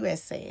friends, like you had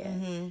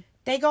said,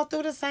 they go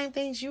through the same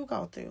things you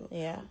go through.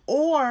 Yeah.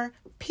 Or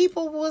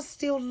people will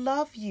still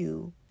love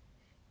you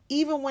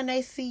even when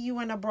they see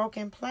you in a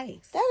broken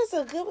place. That is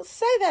a good...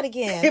 Say that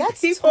again. That's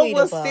people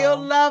will tweetable. still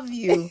love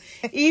you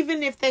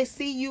even if they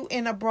see you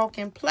in a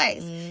broken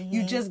place.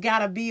 You just got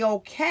to be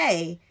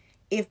okay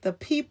if the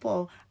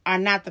people are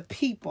not the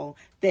people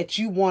that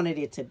you wanted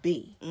it to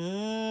be.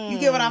 You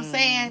get what I'm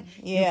saying?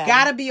 Yeah. You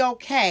got to be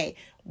okay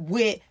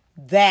with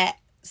that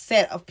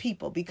set of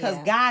people, because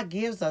God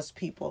gives us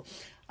people.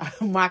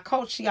 My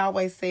coach, she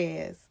always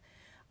says,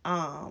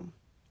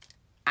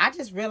 I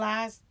just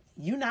realized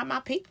you're not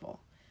my people.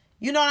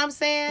 You know what I'm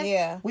saying?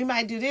 Yeah. We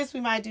might do this, we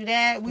might do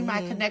that, we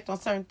might connect on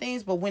certain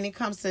things, but when it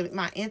comes to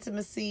my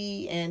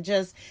intimacy and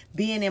just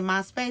being in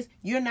my space,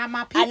 you're not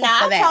my people for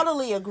that. I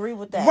totally agree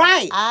with that.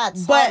 Right. I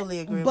totally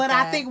agree with that. But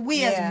I think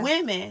we as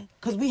women,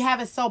 because we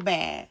have it so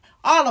bad,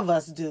 all of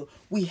us do,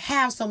 we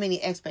have so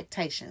many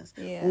expectations.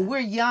 Yeah. When we're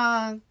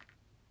young,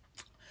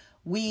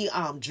 we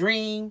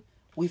dream,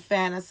 we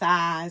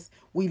fantasize,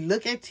 we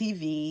look at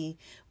TV,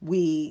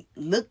 we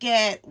look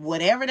at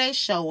whatever they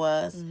show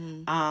us,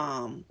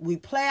 we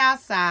play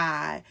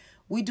outside,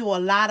 we do a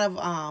lot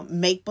of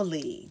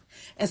make-believe.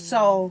 And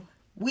so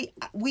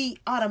we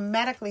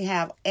automatically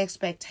have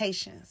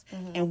expectations.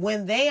 And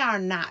when they are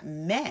not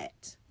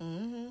met,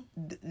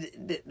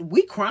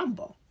 we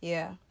crumble.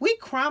 Yeah. We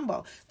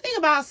crumble. Think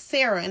about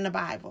Sarah in the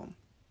Bible.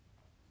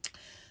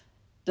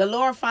 The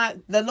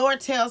Lord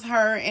tells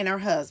her and her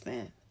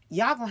husband,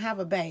 y'all gonna have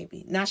a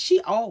baby. Now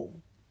she old.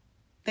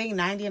 Think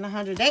 90 and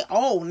 100. They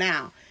old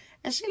now.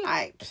 And she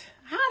like,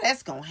 how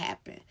that's gonna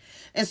happen?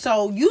 And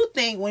so you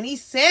think when he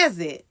says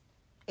it,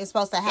 it's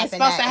supposed to happen. It's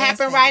supposed to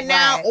happen right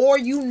now, or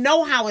you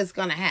know how it's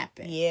gonna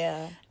happen.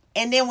 Yeah.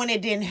 And then when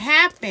it didn't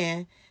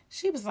happen,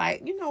 she was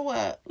like, you know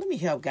what? Let me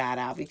help God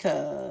out,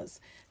 because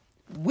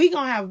we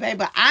gonna have a baby,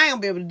 but I ain't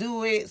gonna be able to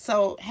do it.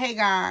 So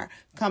Hagar,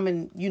 come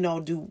and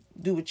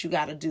do what you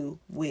gotta do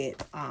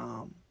with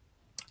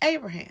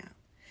Abraham.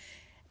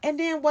 And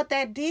then what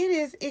that did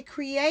is it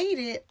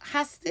created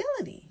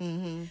hostility.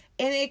 And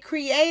it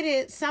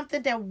created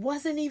something that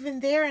wasn't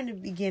even there in the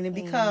beginning,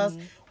 because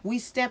we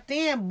stepped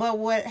in. But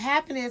what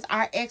happened is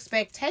our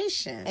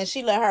expectations. And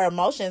she let her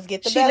emotions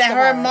get the best of her. She let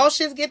her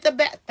emotions get the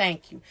best.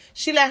 Thank you.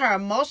 She let her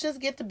emotions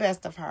get the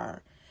best of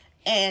her.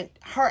 And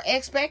her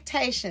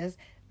expectations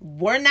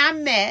were not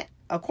met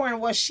according to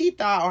what she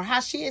thought or how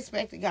she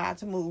expected God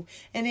to move.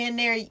 And then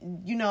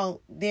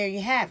there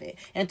you have it.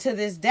 And to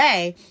this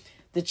day,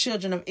 the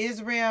children of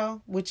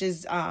Israel, which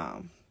is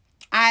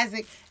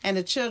Isaac, and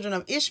the children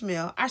of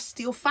Ishmael are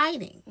still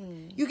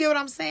fighting. You get what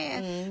I'm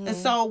saying? And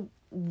so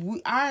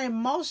our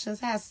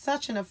emotions have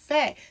such an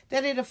effect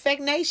that it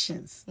affects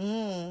nations.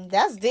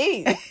 That's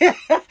deep.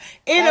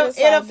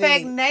 It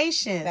affects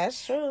nations.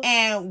 That's true.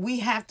 And we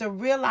have to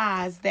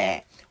realize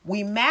that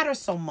we matter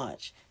so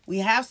much. We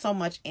have so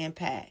much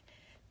impact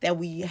that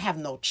we have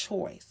no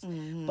choice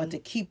but to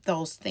keep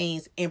those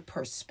things in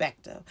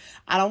perspective.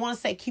 I don't want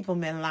to say keep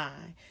them in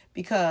line,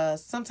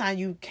 because sometimes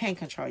you can't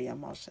control your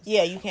emotions.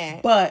 Yeah, you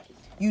can. But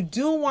you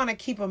do want to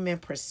keep them in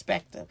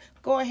perspective.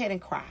 Go ahead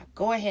and cry.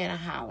 Go ahead and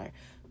holler.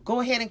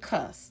 Go ahead and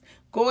cuss.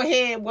 Go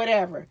ahead,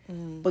 whatever.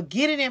 But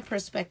get it in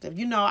perspective.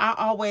 I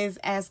always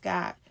ask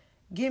God,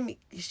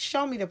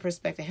 show me the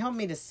perspective. Help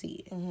me to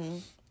see it.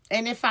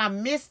 And if I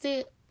missed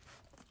it,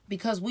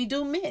 because we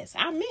do miss.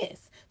 I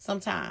miss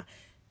sometimes.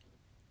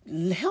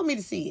 Help me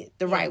to see it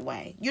the right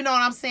way. You know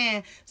what I'm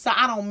saying? So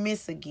I don't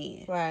miss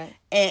again. Right.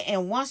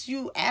 And once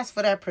you ask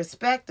for that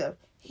perspective,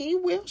 he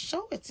will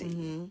show it to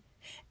you.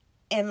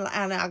 And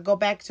I go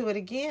back to it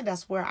again.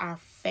 That's where our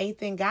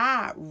faith in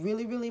God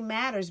really, really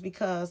matters,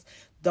 because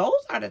those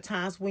are the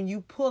times when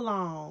you pull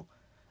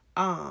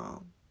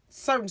on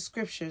certain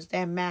scriptures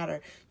that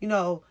matter.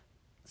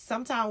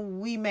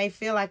 Sometimes we may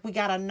feel like we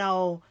got to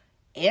know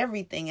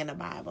everything in the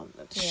Bible.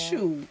 Yeah.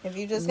 Shoot. If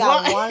you just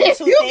got one or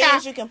two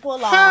things you can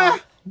pull on.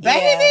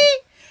 Baby,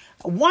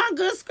 one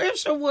good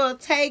scripture will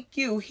take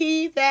you.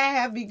 He that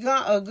have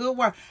begun a good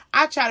work.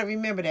 I try to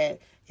remember that.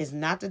 It's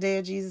not the day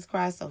of Jesus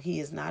Christ, so he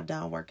is not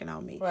done working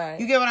on me. Right.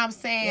 You get what I'm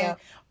saying? Yeah.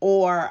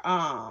 Or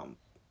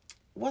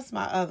what's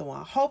my other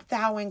one? Hope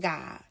thou in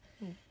God.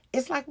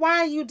 It's like,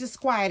 why are you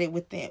disquieted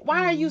within?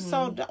 Why are you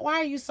so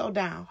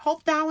down?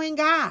 Hope thou in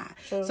God.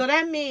 True. So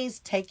that means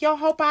take your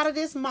hope out of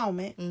this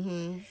moment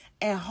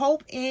and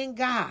hope in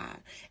God.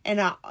 And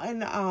the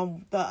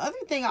other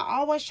thing I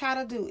always try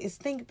to do is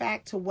think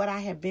back to what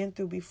I have been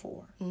through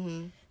before.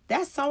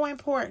 That's so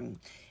important,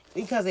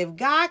 because if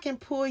God can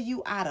pull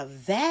you out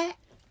of that,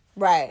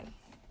 Right.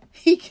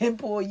 He can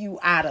pull you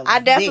out of I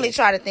definitely this.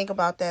 try to think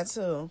about that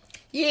too.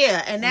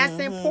 Yeah, and that's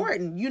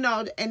important,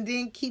 and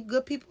then keep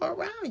good people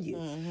around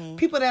you.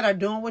 People that are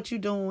doing what you're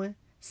doing,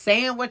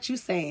 saying what you're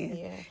saying.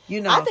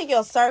 Yeah. I think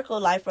your circle,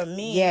 like for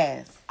me,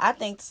 yes, I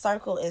think the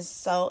circle is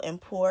so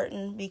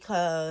important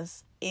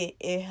because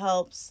it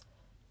helps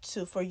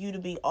for you to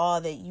be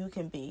all that you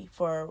can be.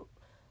 For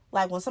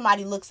like when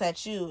somebody looks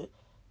at you,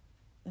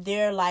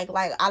 they're like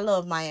I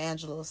love Maya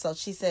Angelou. So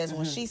she says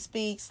when she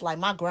speaks, like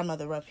my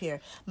grandmother up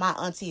here, my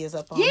auntie is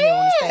up on here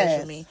on the stage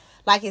with me.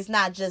 Like, it's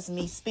not just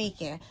me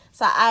speaking.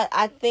 So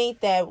I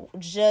think that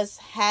just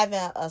having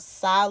a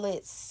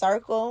solid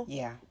circle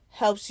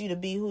helps you to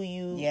be who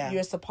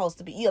you're supposed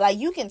to be.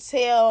 You can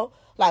tell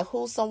like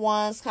who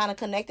someone's kind of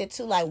connected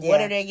to, like what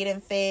are they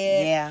getting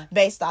fed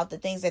based off the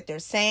things that they're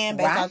saying,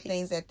 based off the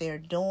things that they're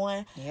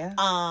doing.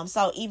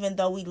 So even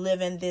though we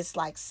live in this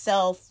like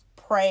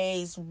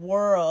self-praise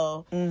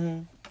world,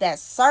 that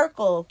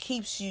circle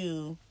keeps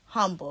you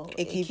humble.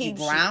 It keeps you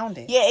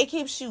grounded. It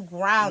keeps you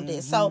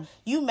grounded. So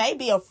you may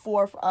be a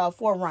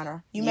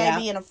forerunner. You may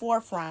be in the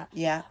forefront.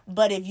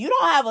 But if you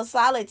don't have a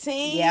solid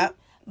team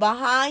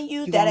behind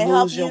you that'll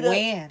help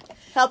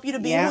you to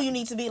be who you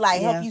need to be,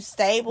 like help you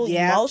stable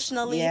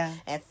emotionally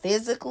and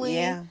physically.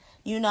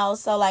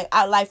 So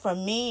like for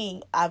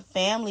me,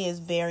 family is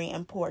very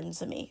important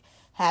to me.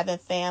 Having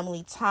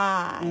family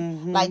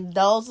time, like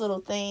those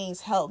little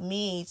things help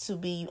me to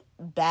be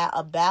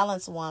a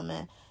balanced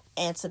woman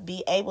and to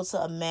be able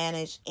to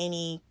manage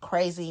any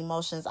crazy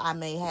emotions I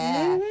may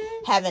have.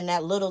 Having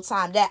that little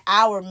time, that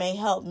hour may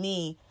help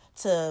me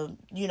to,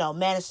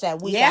 manage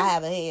that week I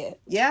have ahead.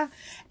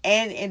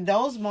 And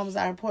those moments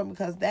are important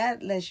because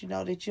that lets you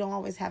know that you don't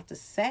always have to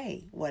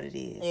say what it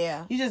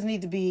is. You just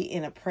need to be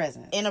in a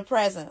presence.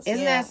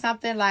 Isn't that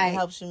something like... It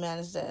helps you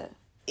manage that.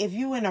 If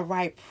you're in the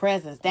right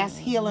presence, that's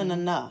healing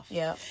enough.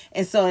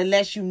 And so it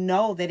lets you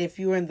know that if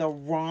you're in the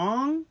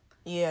wrong...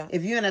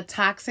 if you're in a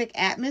toxic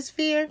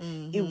atmosphere,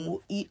 it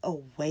will eat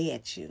away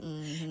at you.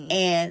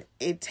 And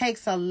it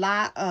takes a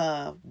lot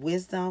of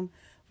wisdom,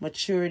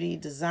 maturity,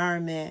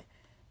 discernment,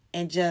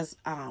 and just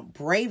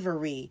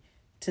bravery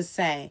to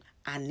say,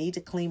 I need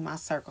to clean my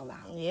circle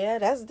out.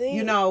 That's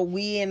deep.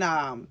 We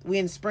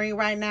in spring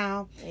right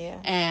now.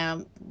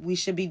 And we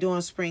should be doing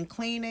spring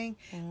cleaning.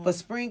 But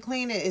spring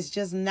cleaning is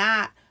just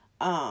not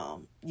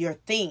your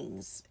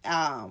things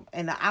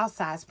and the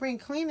outside. Spring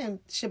cleaning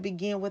should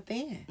begin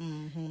within.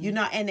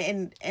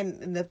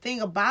 And the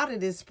thing about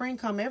it is spring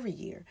come every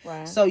year.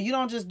 So you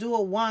don't just do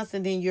it once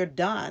and then you're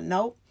done.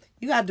 Nope.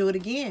 You got to do it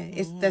again.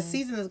 It's the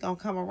season is going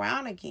to come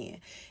around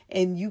again.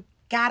 And you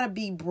got to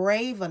be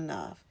brave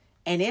enough.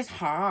 And it's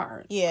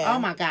hard. Oh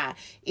my God.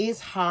 It's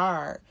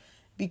hard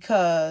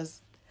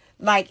because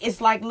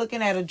it's like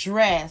looking at a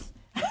dress.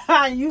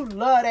 You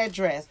love that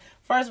dress.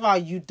 First of all,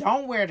 you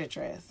don't wear the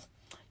dress.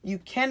 You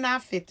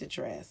cannot fit the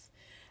dress.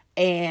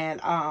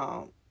 And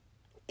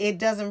it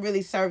doesn't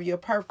really serve your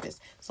purpose.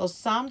 So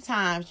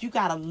sometimes you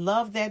got to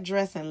love that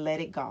dress and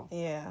let it go.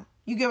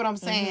 You get what I'm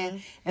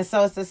saying? And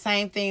so it's the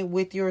same thing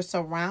with your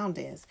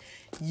surroundings.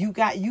 You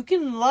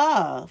can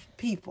love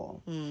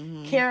people,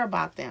 care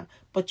about them,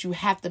 but you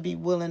have to be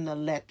willing to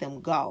let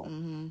them go.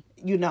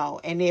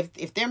 And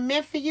if they're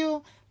meant for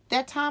you,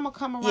 that time will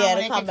come around when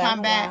they can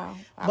come back.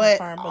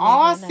 But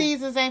all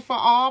seasons ain't for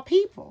all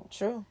people.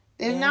 True.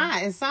 It's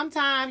not. And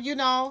sometimes,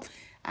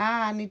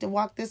 I need to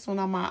walk this one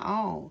on my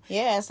own.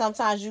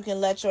 Sometimes you can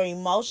let your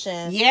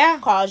emotions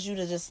cause you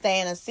to just stay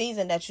in a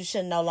season that you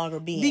should no longer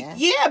be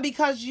in.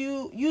 Because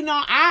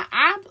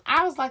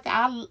I was like,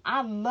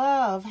 I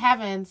love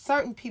having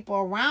certain people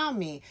around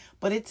me,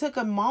 but it took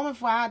a moment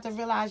for I had to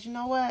realize, you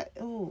know what?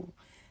 Ooh,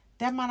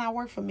 that might not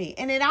work for me.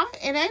 And it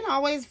ain't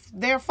always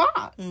their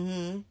fault.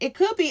 It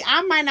could be,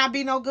 I might not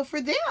be no good for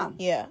them.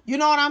 You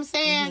know what I'm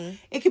saying?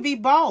 It could be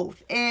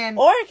both.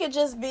 Or it could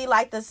just be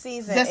like the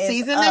season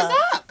is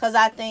up. Because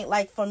I think,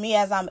 like, for me,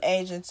 as I'm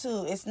aging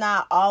too, it's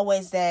not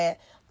always that,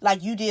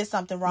 like, you did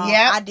something wrong,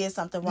 I did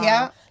something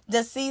wrong.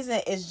 The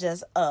season is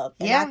just up.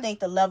 And I think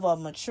the level of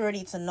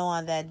maturity to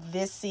knowing that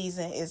this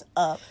season is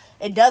up.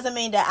 It doesn't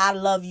mean that I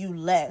love you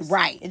less.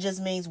 Right. It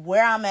just means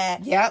where I'm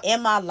at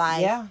in my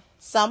life.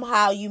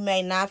 Somehow you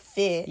may not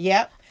fit.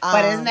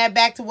 But isn't that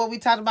back to what we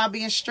talked about,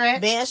 being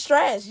stretched?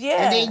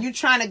 And then you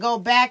trying to go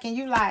back and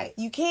you like...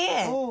 You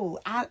can't. Ooh,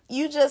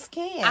 you just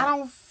can't. I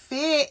don't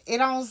fit. It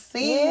don't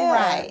seem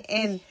right.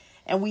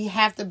 And we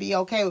have to be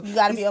okay. You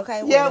got to be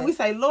okay with it. We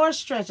say, Lord,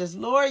 stretch us.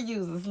 Lord,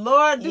 use us.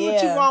 Lord, do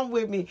what you want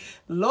with me.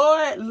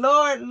 Lord,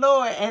 Lord,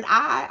 Lord. And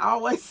I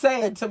always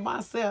say it to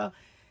myself,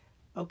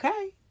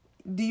 okay,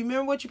 do you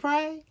remember what you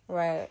prayed?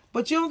 Right.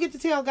 But you don't get to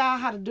tell God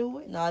how to do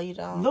it. No, you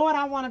don't. Lord,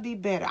 I want to be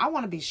better. I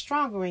want to be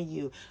stronger in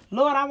you.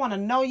 Lord, I want to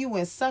know you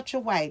in such a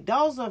way.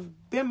 Those have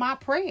been my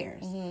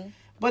prayers. Mm-hmm.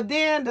 But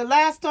then the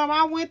last storm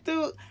I went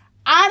through,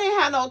 I didn't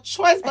have no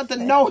choice but to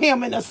know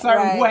him in a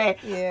certain way.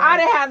 Yeah. I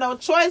didn't have no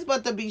choice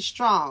but to be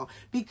strong.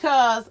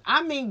 Because,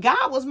 I mean,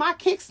 God was my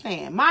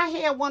kickstand. My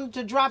head wanted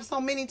to drop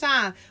so many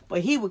times, but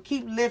he would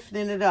keep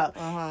lifting it up.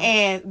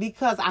 And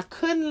because I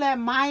couldn't let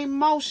my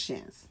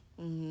emotions,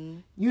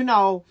 you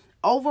know,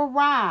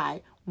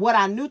 override what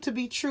I knew to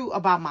be true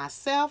about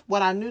myself,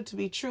 what I knew to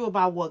be true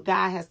about what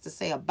God has to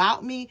say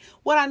about me,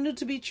 what I knew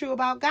to be true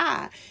about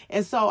God.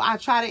 And so I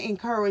try to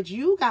encourage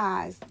you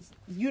guys,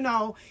 you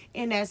know,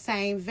 in that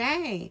same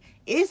vein.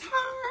 It's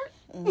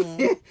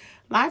hard.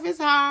 Life is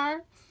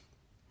hard.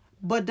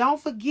 But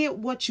don't forget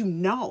what you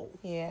know.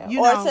 Yeah. You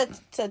or know?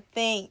 to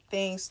think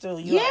things through.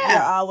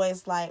 You're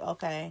always like,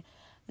 okay,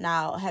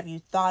 now have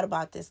you thought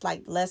about this?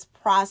 Like, let's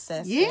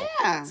process it.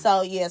 Yeah.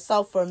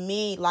 So for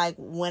me, like,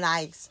 when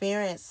I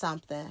experience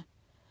something,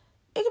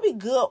 it could be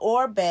good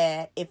or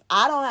bad. If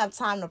I don't have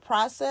time to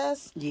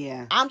process,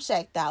 I'm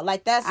checked out.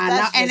 Like, that's I know.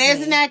 just And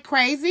isn't me. that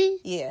crazy?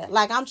 Yeah.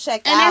 Like, I'm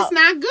checked And out. that's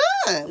not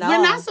good. No.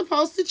 We're not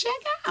supposed to check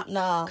out.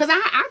 No. Because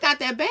I got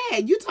that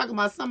bad. You talking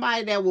about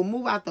somebody that will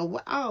move out the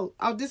way. Oh,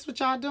 this what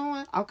y'all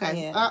doing?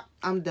 Okay. Yeah.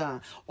 I'm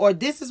done. Or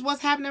this is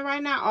what's happening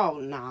right now? Oh,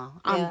 no.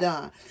 I'm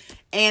done.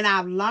 And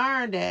I've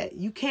learned that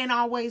you can't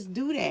always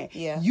do that.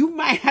 Yeah. You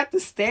might have to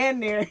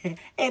stand there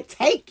and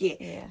take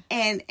it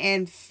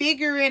and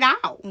figure it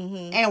out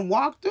and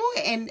walk through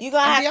it. And you're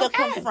going to have to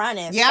okay. confront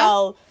it. Yeah.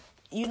 So,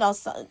 you know,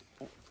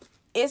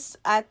 it's,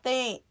 I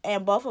think,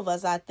 and both of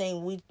us, I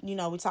think we, you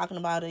know, we're talking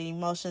about the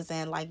emotions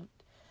and like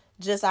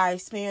just our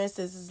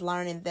experiences is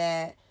learning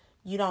that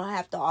you don't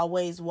have to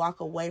always walk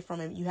away from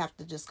it. You have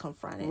to just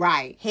confront it.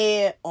 Right.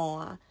 Head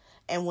on.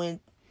 And when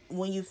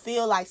you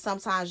feel like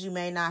sometimes you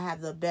may not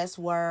have the best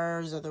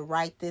words or the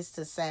right this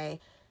to say,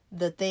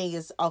 the thing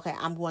is, okay,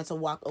 I'm going to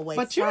walk away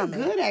from it. But you're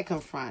good at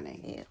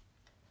confronting. Yeah.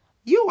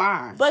 You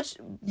are. But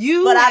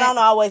I don't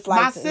always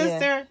like my to,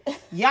 sister.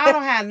 Y'all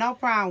don't have no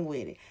problem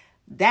with it.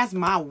 That's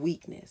my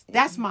weakness.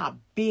 That's my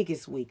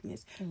biggest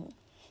weakness.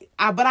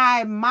 But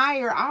I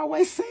admire. I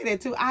always say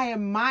that too. I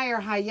admire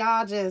how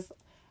y'all just.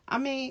 I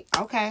mean,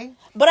 okay.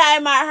 But I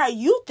admire how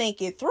you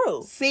think it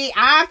through. See,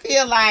 I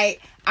feel like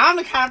I'm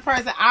the kind of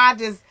person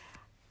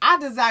I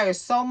desire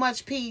so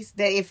much peace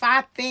that if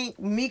I think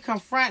me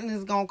confronting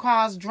is gonna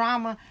cause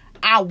drama,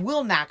 I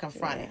will not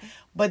confront it.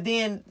 But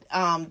then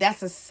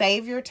that's a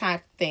savior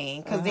type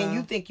thing, because then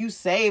you think you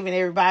saving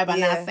everybody by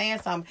not saying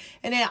something.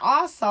 And then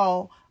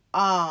also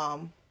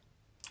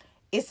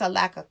it's a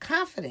lack of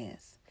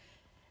confidence,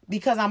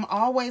 because I'm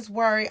always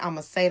worried I'm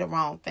gonna say the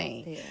wrong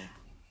thing. Yeah.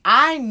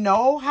 I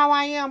know how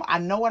I am. I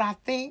know what I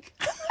think.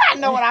 I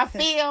know what I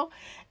feel.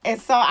 And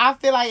so I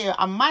feel like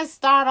I might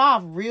start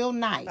off real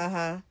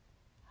nice.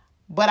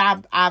 But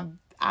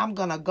I'm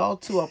going to go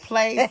to a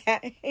place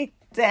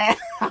that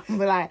I'm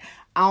like,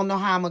 I don't know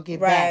how I'm going to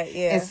get back.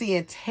 Yeah. And see,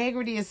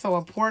 integrity is so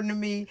important to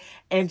me.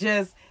 And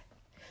just...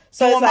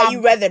 So it's like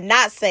you rather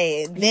not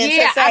say it than to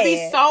say it. I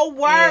be so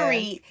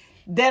worried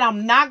that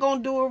I'm not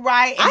going to do it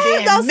right. And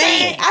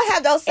I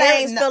have those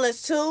same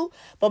feelings too.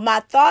 But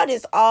my thought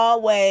is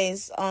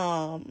always,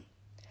 I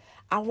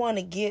want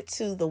to get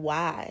to the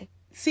why.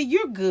 See,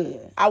 you're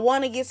good. I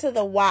want to get to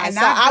the why. And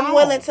so I'm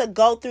willing to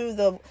go through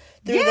the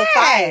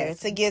fire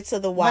to get to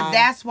the why. But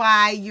that's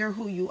why you're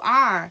who you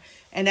are.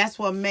 And that's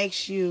what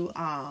makes you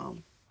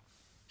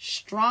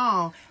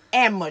strong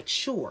and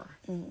mature.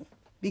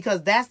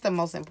 Because that's the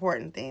most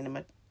important thing,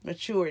 the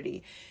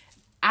maturity.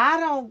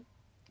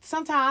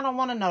 Sometimes I don't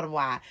want to know the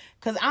why.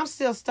 Because I'm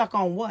still stuck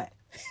on what?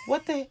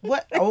 What?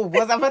 Oh,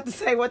 was I about to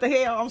say what the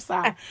hell? I'm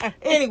sorry.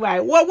 Anyway,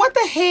 what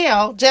the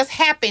hell just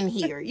happened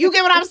here? You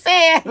get what I'm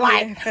saying?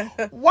 Like,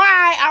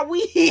 why are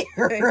we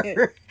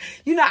here?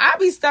 You know, I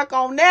be stuck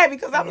on that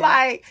because I'm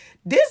like,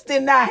 this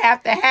did not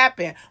have to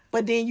happen.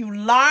 But then you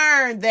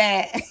learn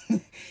that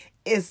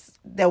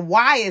the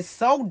why is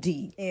so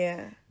deep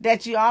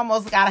that you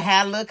almost got to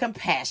have a little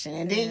compassion.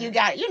 And then you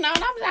got, and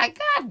I'm like,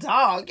 God,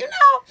 dog,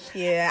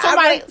 Yeah.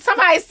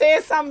 Somebody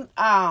said something,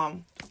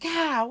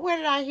 God, where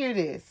did I hear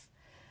this?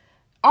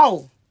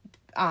 Oh,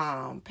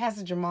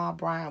 Pastor Jamal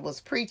Bryant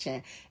was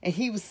preaching, and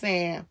he was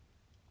saying,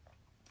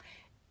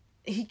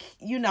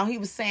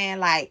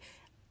 like,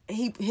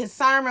 his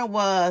sermon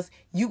was,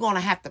 "You're gonna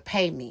have to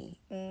pay me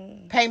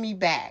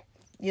back,"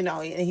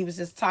 and he was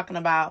just talking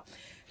about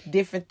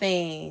different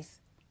things.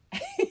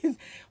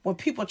 When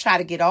people try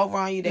to get over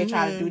on you, they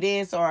try to do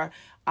this, or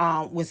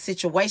when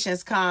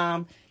situations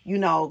come,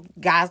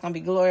 God's gonna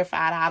be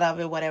glorified out of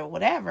it,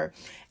 whatever.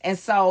 And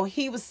so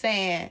he was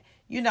saying,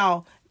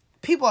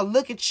 people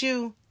look at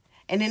you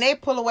and then they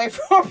pull away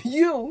from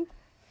you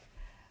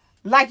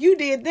like you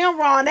did them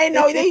wrong. They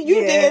know that you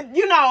did,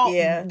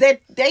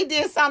 that they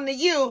did something to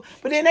you,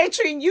 but then they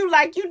treating you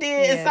like you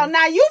did. And so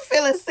now you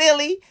feeling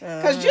silly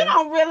because you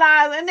don't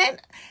realize.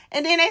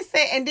 And then they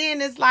say, and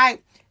then it's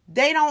like,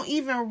 they don't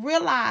even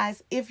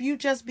realize if you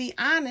just be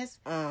honest,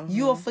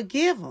 you'll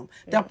forgive them.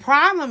 The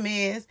problem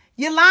is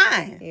you're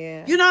lying.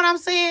 Yeah. You know what I'm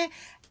saying?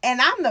 And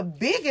I'm the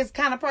biggest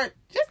kind of person.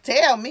 Just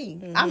tell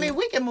me. I mean,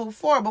 we can move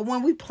forward, but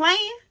when we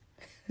playing,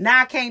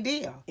 now I can't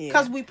deal.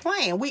 Because we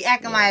playing. We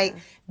acting like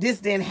this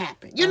didn't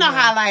happen. You know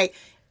how, like,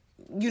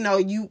 you know,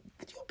 you've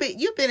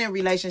been in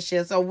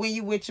relationships, or when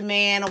you with your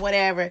man or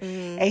whatever,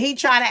 and he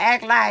trying to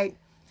act like,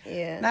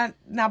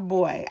 now,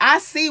 boy, I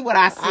see what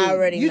I see. I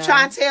already you know.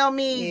 trying to tell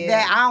me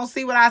that I don't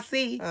see what I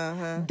see?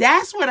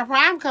 That's where the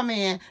problem come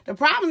in. The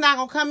problem not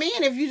gonna come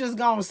in if you just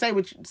gonna say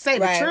the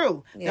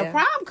truth. The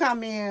problem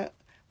come in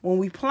when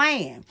we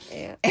playing.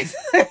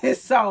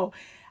 So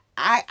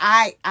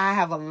I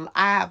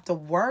have to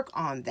work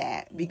on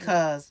that,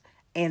 because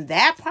in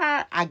that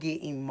part I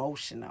get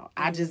emotional.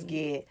 I just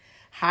get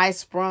high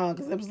sprung,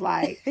 because it was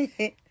like,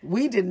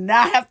 we did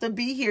not have to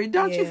be here.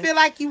 Don't you feel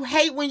like you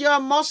hate when your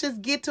emotions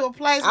get to a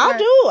place where I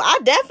do. I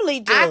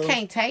definitely do. I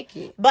can't take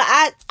it. But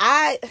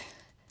I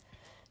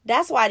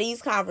that's why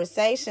these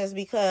conversations,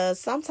 because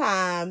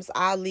sometimes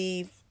I'll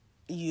leave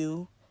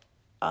you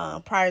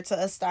prior to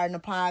us starting the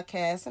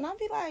podcast, and I'll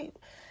be like,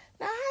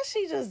 now how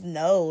she just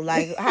know,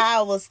 like,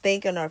 how I was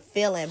thinking or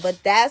feeling.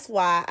 But that's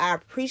why I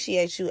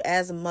appreciate you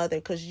as a mother,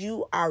 because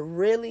you are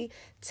really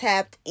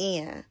tapped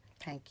in.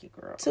 Thank you,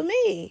 girl. To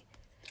me.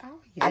 Oh,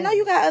 I know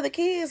you got other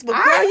kids, but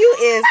girl, you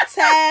is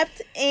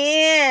tapped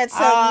in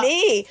to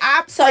me.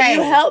 So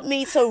you helped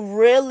me to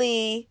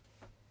really,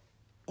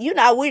 you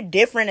know, we're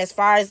different as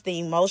far as the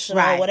emotional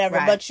or whatever,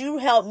 but you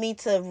helped me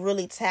to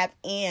really tap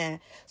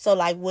in. So,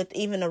 like, with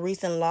even the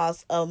recent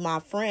loss of my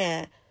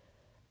friend,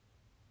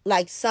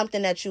 like,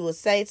 something that you would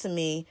say to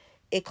me,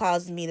 it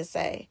caused me to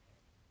say,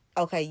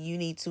 okay, you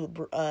need to,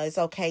 it's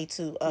okay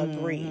to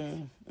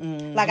grieve.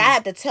 Like, I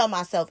have to tell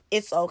myself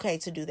it's okay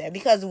to do that,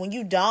 because when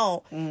you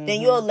don't, then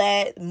you'll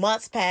let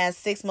months pass,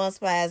 6 months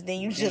pass,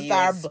 then you just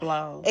start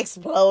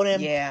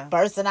exploding,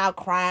 bursting out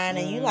crying,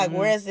 and you like,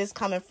 where is this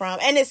coming from?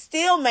 And it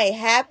still may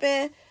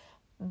happen,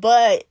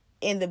 but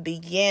in the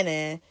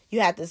beginning,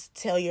 you have to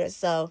tell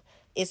yourself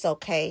it's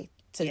okay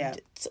to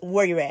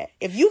where you're at.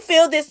 If you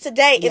feel this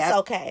today, it's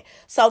okay.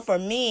 So for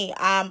me,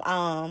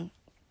 I'm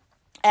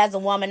as a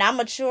woman, I'm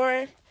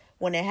mature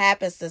when it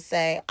happens to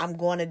say, I'm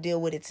going to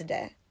deal with it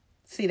today.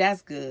 See,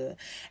 that's good.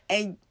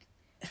 And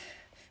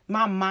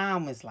my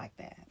mom is like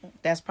that.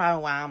 That's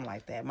probably why I'm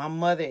like that. My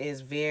mother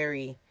is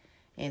very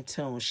in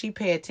tune. She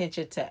pay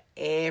attention to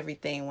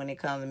everything when it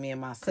comes to me and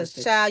my sister.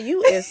 Because, child,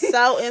 you is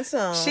so in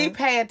tune. She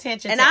pay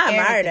attention and to I admire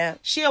everything. that.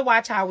 She'll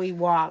watch how we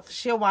walk.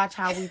 She'll watch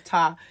how we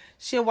talk.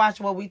 She'll watch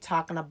what we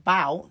talking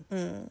about.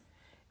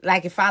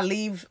 Like, if I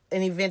leave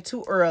an event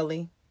too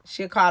early,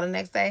 she'll call the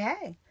next day,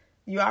 hey,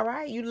 you all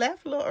right? You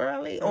left a little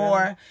early?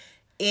 Or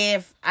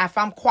if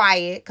I'm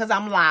quiet, because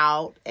I'm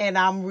loud and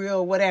I'm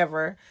real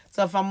whatever.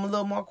 So if I'm a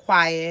little more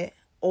quiet,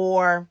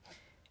 and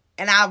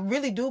I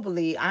really do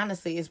believe,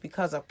 honestly, it's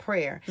because of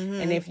prayer.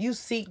 And if you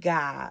seek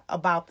God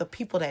about the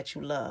people that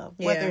you love,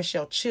 whether it's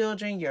your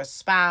children, your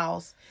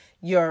spouse,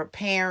 your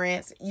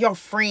parents, your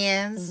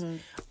friends,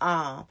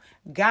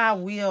 God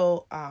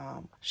will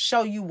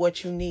show you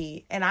what you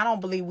need. And I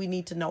don't believe we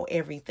need to know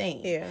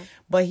everything.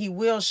 But he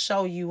will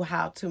show you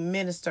how to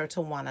minister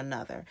to one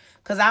another.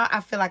 Because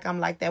I feel like I'm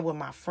like that with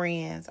my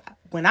friends.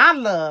 When I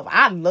love.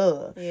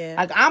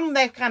 Like, I'm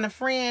that kind of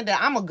friend that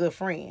I'm a good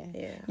friend.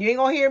 You ain't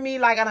going to hear me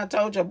like I done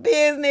told your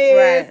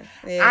business.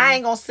 I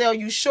ain't going to sell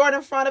you short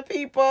in front of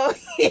people.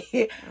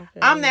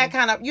 I'm that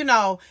kind of, you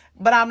know,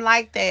 but I'm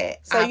like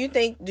that. So do you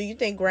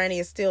think Granny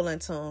is still in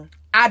tune?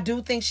 I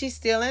do think she's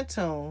still in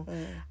tune.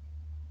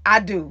 I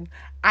do.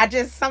 I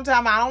just,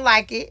 sometimes I don't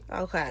like it.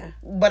 Okay.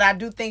 But I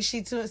do think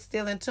she's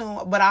still in tune.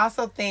 But I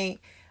also think,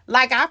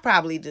 like I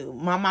probably do,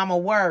 my mama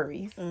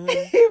worries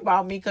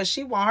about me, because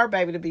she want her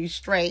baby to be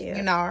straight,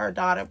 you know, her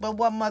daughter. But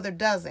what mother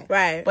doesn't?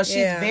 Right. But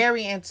she's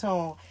very in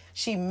tune.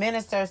 She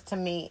ministers to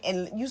me.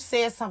 And you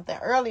said something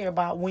earlier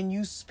about when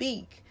you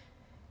speak,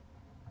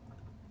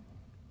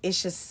 it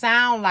should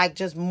sound like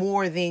just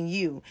more than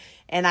you.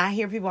 And I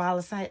hear people all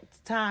the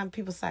time,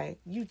 people say,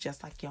 you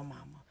just like your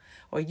mama.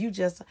 Or you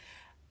just...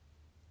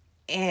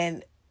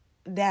 And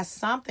that's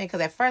something,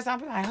 because at first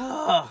I'm like,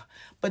 oh.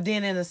 But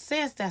then in a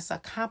sense, that's a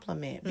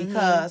compliment,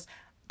 because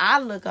I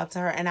look up to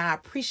her and I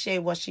appreciate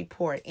what she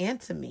poured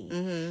into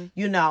me,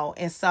 you know.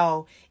 And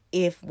so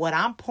if what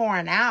I'm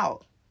pouring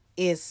out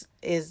is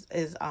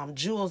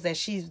jewels that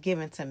she's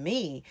given to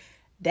me,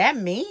 that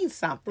means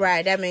something.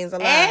 Right, that means a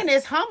lot. And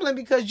it's humbling,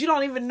 because you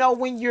don't even know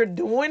when you're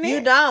doing it.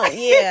 You don't,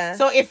 yeah.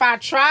 So if I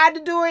tried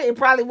to do it, it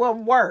probably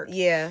wouldn't work.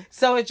 Yeah.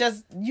 So it's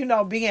just, you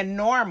know, being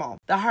normal.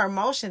 The her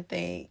emotion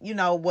thing, you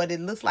know, what it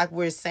looks like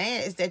we're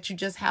saying is that you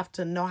just have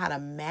to know how to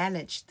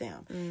manage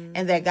them.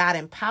 And that God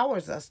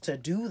empowers us to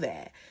do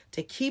that.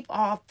 To keep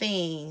all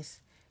things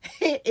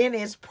in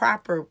its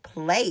proper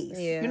place.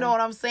 Yeah. You know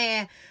what I'm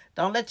saying?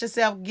 Don't let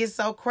yourself get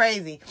so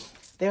crazy.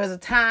 There was a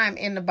time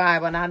in the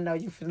Bible, and I know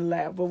you finna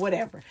laugh, but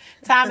whatever.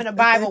 Time in the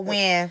Bible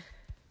when,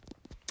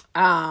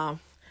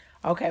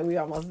 okay, we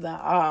almost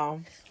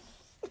done.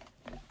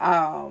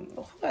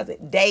 who was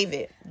it?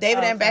 David and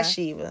Okay.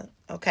 Bathsheba.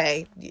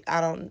 Okay,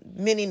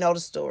 many know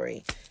the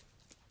story.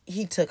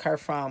 He took her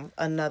from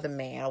another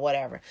man or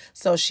whatever.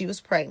 So she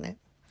was pregnant,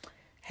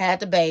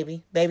 had the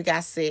baby. Baby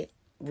got sick,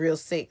 real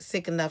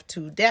sick enough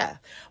to death.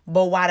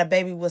 But while the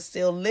baby was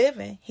still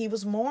living, he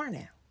was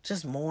mourning,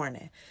 just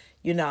mourning,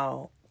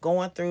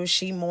 going through,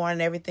 she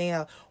mourning, everything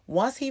else.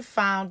 Once he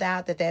found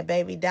out that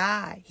baby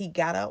died, he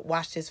got up,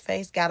 washed his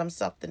face, got him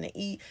something to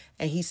eat,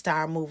 and he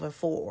started moving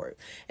forward.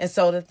 And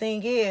so the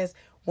thing is,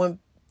 when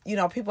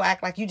people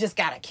act like you just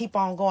got to keep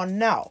on going.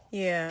 No.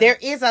 Yeah. There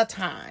is a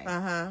time.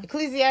 Uh-huh.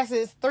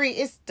 Ecclesiastes 3,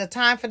 it's the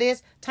time for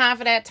this, time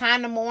for that,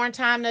 time to mourn,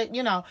 time to,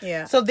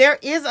 Yeah. So there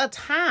is a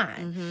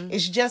time.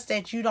 It's just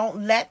that you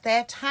don't let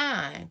that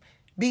time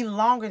be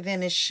longer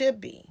than it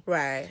should be.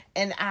 Right.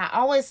 And I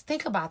always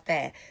think about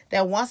that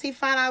once he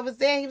found out I was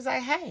there, he was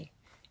like, hey,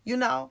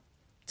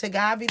 to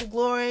God be the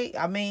glory.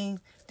 I mean,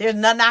 there's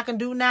nothing I can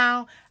do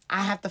now.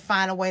 I have to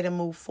find a way to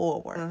move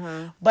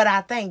forward. But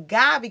I thank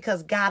God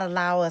because God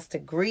allow us to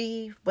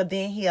grieve, but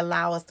then he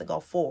allow us to go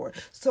forward.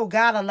 So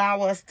God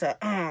allow us to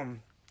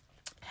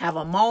have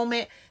a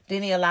moment,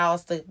 then he allow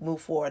us to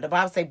move forward. The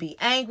Bible say be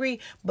angry,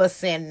 but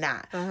sin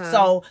not.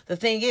 So the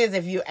thing is,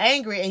 if you're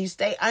angry and you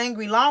stay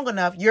angry long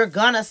enough, you're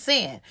gonna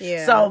sin.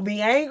 Yeah. So be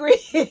angry,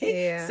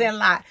 Yeah. sin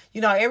not.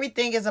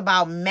 Everything is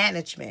about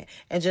management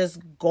and just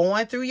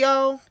going through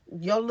your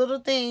little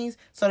things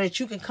so that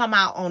you can come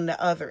out on the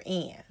other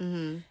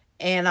end.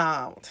 And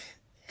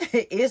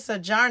it's a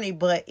journey,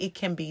 but it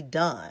can be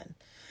done.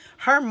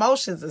 Her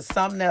emotions is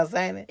something else,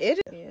 ain't it? It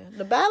is. Yeah.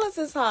 The balance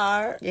is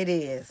hard. It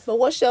is. But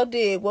what's your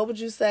dig? What would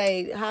you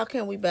say? How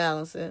can we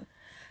balance it?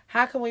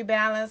 How can we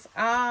balance?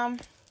 All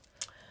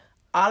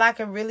I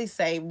can really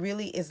say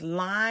is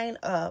line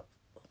up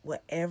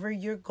whatever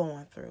you're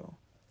going through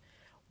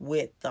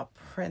with the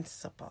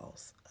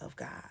principles of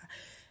God.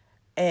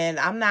 And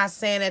I'm not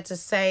saying it to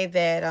say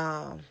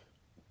that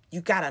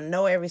you got to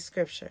know every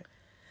scripture.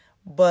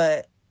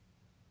 But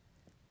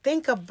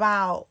think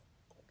about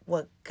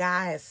what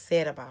God has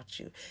said about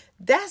you.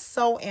 That's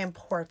so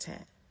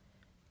important.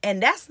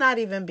 And that's not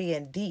even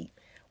being deep.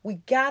 We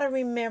got to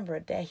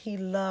remember that he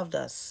loved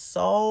us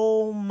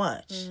so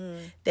much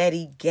that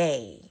he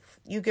gave.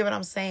 You get what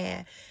I'm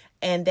saying?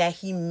 And that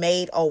he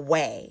made a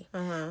way.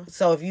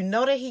 So if you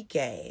know that he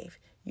gave,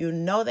 you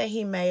know that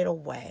he made a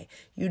way,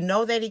 you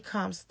know that he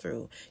comes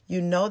through, you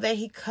know that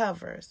he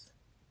covers.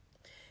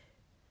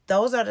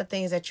 Those are the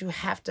things that you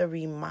have to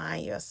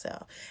remind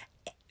yourself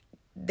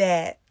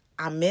that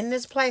I'm in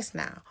this place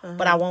now,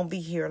 but I won't be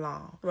here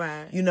long.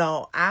 Right.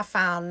 I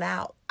find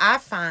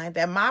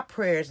that my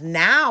prayers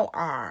now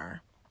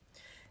are,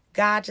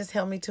 God, just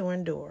help me to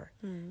endure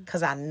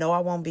because I know I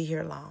won't be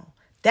here long.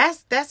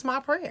 That's my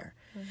prayer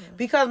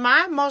because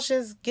my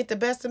emotions get the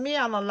best of me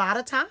on a lot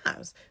of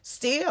times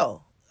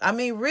still. I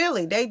mean,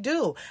 really, they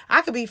do.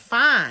 I could be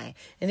fine.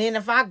 And then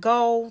if I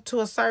go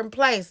to a certain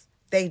place,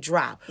 they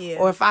drop. Yeah.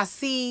 Or if I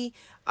see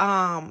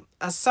a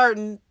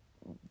certain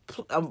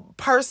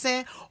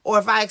person, or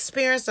if I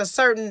experience a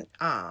certain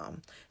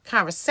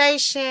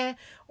conversation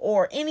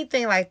or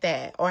anything like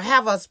that, or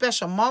have a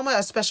special moment,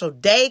 a special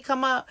day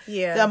come up,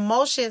 the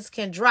emotions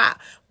can drop.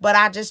 But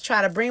I just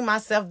try to bring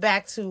myself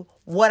back to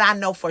what I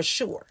know for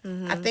sure.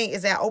 I think,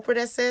 is that Oprah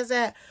that says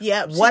that?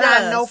 Yep. What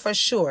I know for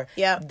sure.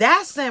 Yep.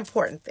 That's the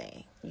important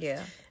thing.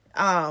 Yeah.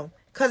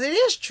 Because it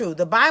is true.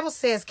 The Bible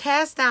says,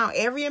 cast down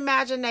every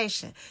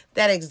imagination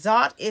that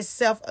exalts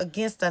itself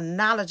against the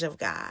knowledge of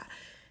God.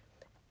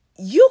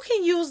 You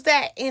can use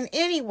that in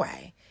any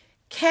way.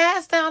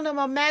 Cast down them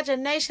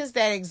imaginations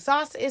that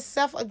exalts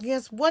itself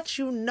against what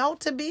you know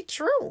to be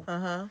true.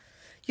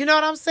 You know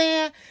what I'm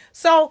saying?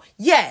 So,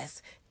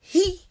 yes,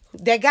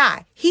 that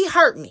guy, he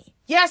hurt me.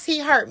 Yes, he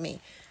hurt me.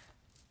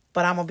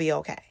 But I'm going to be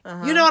okay.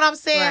 You know what I'm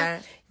saying?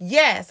 Right.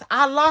 Yes,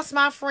 I lost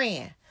my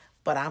friend,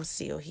 but I'm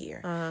still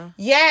here.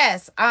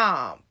 Yes,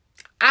 I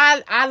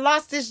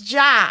lost this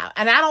job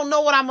and I don't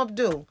know what I'm going to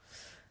do.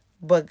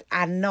 But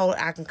I know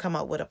I can come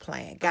up with a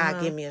plan.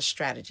 God, give me a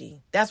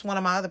strategy. That's one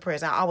of my other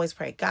prayers. I always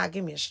pray, God,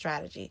 give me a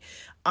strategy.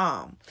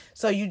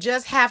 So you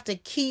just have to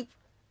keep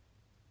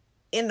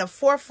in the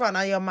forefront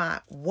of your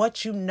mind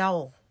what you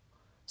know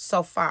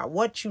so far,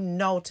 what you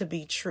know to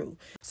be true.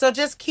 So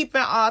just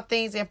keeping all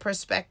things in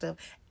perspective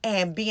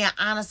and being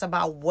honest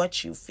about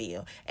what you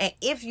feel. And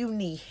if you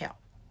need help,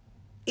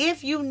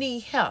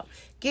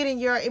 getting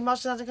your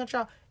emotions under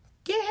control,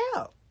 get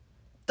help.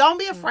 Don't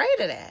be afraid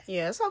of that.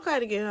 Yeah, it's okay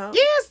to get help.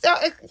 Yes,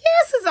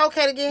 it's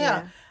okay to get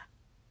help. Yeah.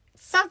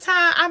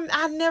 Sometimes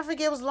I never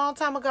forget, it was a long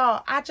time ago.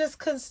 I just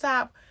couldn't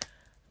stop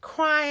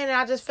crying and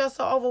I just felt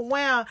so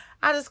overwhelmed.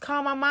 I just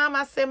called my mom.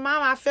 I said,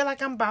 Mom, I feel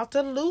like I'm about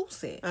to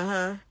lose it.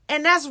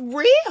 And that's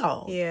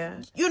real.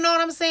 Yeah. You know what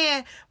I'm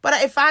saying?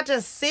 But if I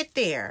just sit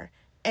there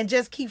and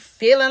just keep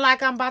feeling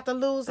like I'm about to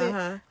lose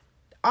it,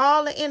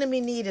 all the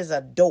enemy need is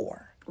a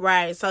door.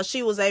 Right. So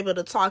she was able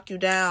to talk you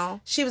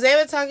down. She was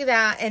able to talk you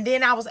down, and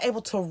then I was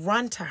able to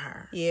run to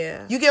her.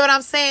 Yeah. You get what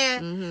I'm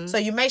saying? So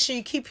you make sure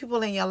you keep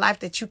people in your life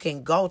that you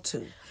can go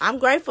to. I'm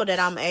grateful that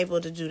I'm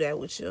able to do that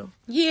with you.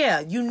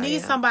 Yeah, you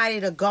need somebody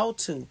to go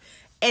to.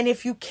 And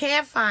if you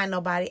can't find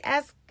nobody,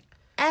 ask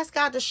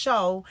God to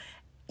show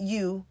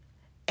you.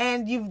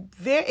 And it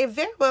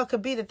very well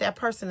could be that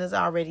person is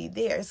already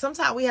there.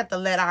 Sometimes we have to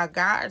let our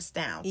guards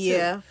down, too.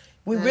 Yeah.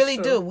 We really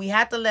do. We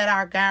have to let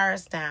our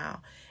guards down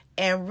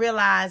and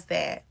realize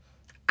that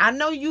I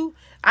know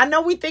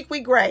we think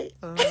we great.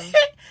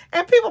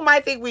 And people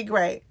might think we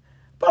great.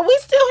 But we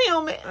still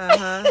human.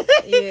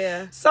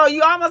 Yeah. So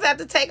you almost have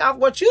to take off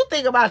what you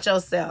think about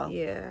yourself.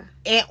 Yeah.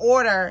 In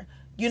order,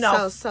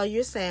 So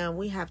you're saying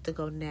we have to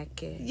go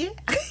naked. Yeah.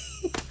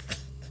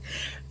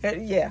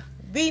 Yeah.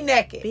 Be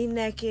naked. Be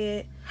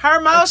naked. Her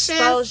emotions.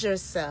 Expose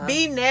yourself.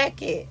 Be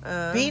naked.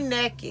 Be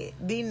naked.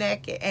 Be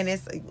naked. And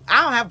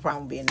I don't have a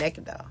problem being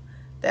naked though.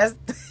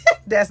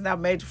 That's not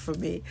major for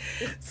me.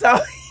 So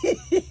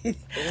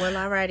well,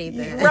 alrighty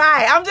then.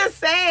 Right. I'm just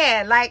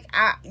saying, like,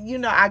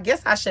 I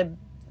guess I should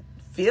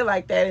feel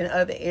like that in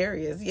other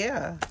areas.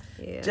 Yeah.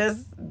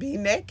 Just be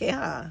naked,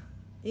 huh?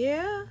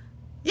 Yeah.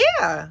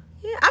 Yeah.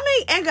 Yeah. I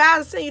mean, and God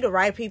will send you the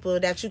right people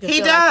that you can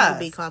feel like you can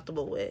be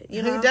comfortable with.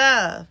 You know? He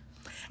does.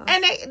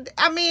 And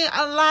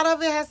a lot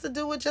of it has to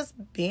do with just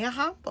being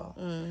humble.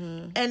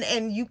 Mm-hmm.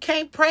 And you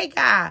can't pray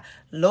God,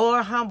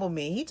 Lord, humble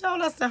me. He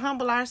told us to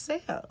humble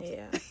ourselves.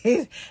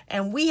 Yeah.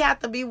 And we have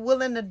to be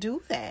willing to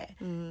do that.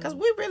 Because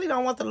we really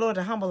don't want the Lord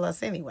to humble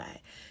us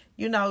anyway.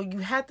 You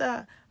have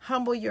to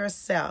humble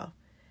yourself.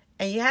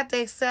 And you have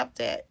to accept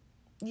that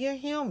you're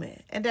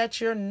human and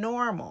that you're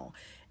normal.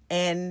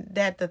 And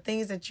that the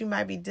things that you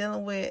might be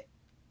dealing with,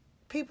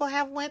 people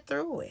have went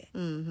through it.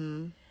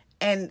 Mm-hmm.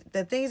 And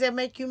the things that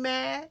make you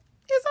mad,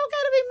 it's okay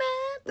to be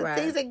mad.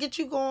 The things that get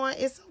you going,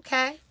 it's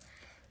okay.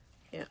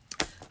 Yeah.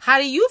 How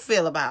do you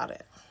feel about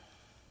it?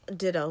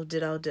 Ditto.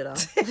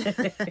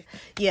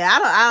 Yeah,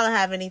 I don't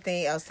have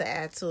anything else to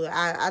add to it.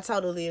 I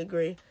totally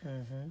agree.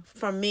 Mm-hmm.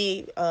 For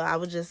me, I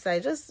would just say,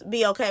 just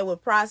be okay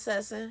with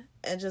processing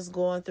and just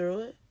going through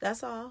it.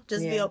 That's all.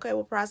 Just be okay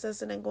with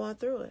processing and going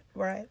through it.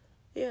 Right.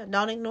 Yeah,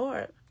 don't ignore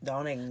it.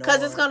 Don't ignore it.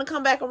 Because it's going to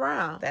come back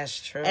around. That's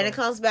true. And it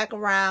comes back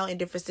around in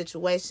different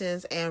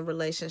situations and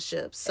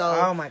relationships. So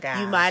oh my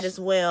gosh, you might as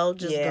well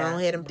just go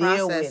ahead and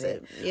process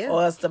it. Yeah.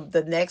 Or it's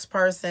the next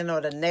person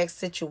or the next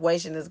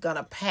situation is going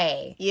to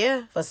pay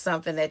for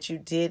something that you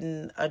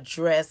didn't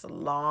address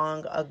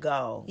long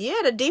ago. Yeah,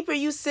 the deeper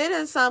you sit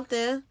in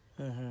something,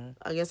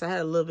 I guess I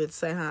had a little bit to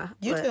say, huh?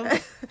 You do.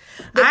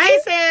 I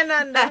ain't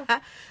saying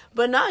nothing.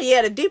 But no,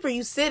 the deeper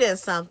you sit in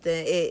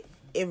something,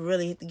 it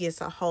really gets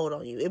a hold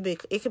on you.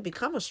 It could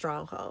become a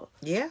stronghold.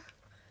 Yeah.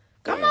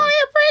 Come on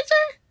here,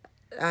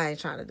 preacher. I ain't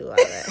trying to do all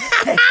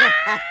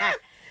that.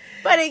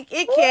 But it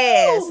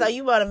can. So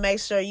you want to make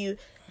sure you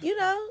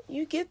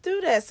get through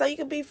that so you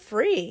can be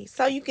free.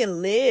 So you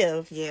can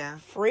live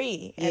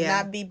free and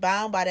not be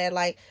bound by that.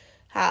 Like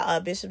how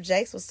Bishop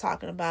Jakes was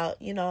talking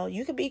about,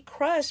 you can be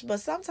crushed,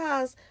 but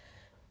sometimes,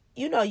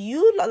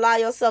 you allow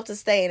yourself to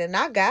stay in it,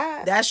 not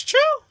God. That's true.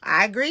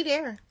 I agree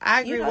there.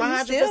 I agree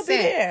 100%. Still be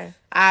there.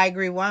 I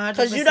agree 100%.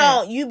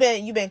 Because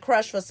you've been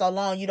crushed for so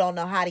long, you don't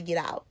know how to get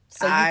out.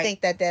 So you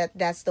think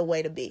that's the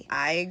way to be.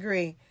 I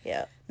agree.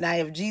 Yeah. Now,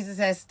 if Jesus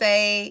had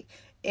stayed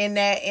in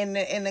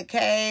the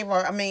cave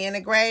in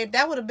the grave,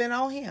 that would have been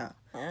on him,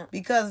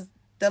 because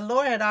the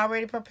Lord had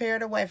already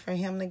prepared a way for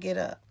him to get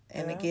up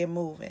and to get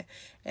moving,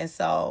 and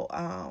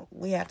so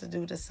we have to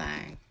do the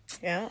same.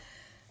 Yeah.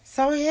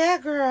 So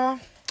girl.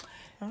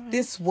 Right.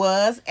 This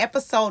was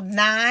episode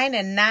 9,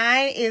 and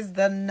 9 is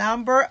the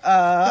number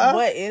of...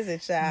 What is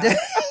it, child?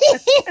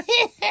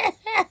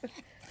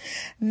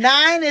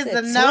 9 is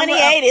the number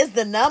 28 is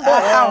the number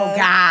oh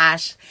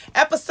gosh.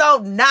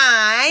 Episode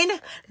 9.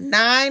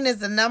 9 is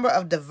the number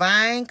of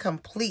divine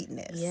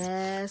completeness.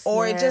 Yes.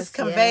 Or it just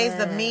conveys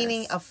the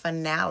meaning of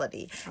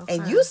finality. Okay.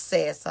 And you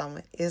said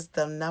something is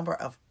the number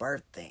of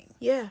birthing.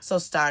 Yeah. So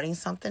starting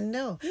something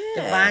new.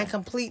 Yeah. Divine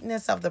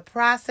completeness of the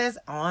process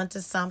on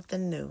to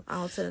something new.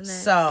 On to the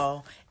next.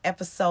 So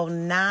episode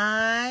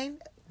 9,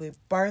 we're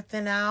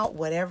birthing out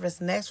whatever's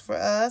next for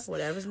us.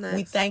 Whatever's next.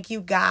 We thank you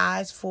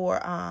guys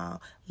for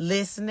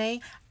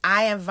listening.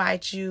 I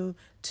invite you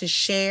to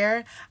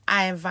share.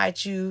 I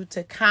invite you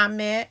to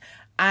comment.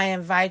 I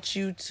invite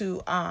you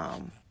to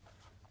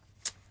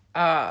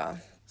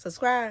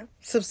subscribe.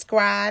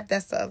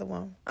 That's the other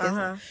one.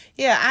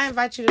 Yeah, I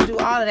invite you to do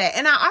all of that.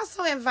 And I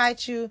also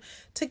invite you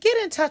to get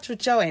in touch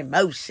with your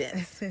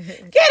emotions.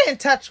 Get in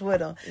touch with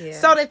them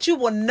so that you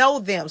will know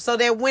them. So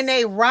that when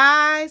they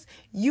rise,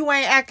 you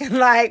ain't acting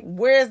like,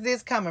 where's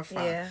this coming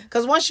from?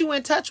 Because once you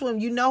in touch with them,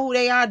 you know who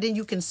they are, then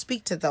you can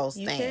speak to those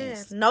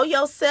things. Can. Know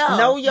yourself.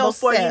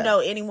 Before you know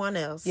anyone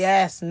else.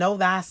 Yes, know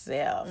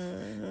thyself.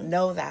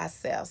 Know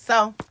thyself.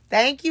 So,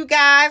 thank you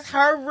guys.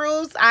 Her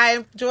Roots.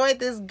 I enjoyed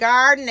this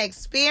garden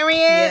experience.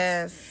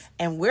 Yes.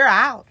 And we're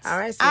out. All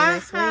right, see you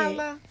next week.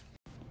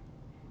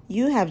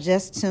 You have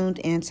just tuned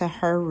into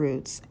Her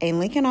Roots, a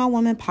Lincoln All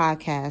Women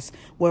podcast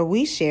where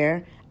we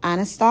share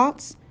honest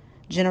thoughts,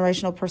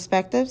 generational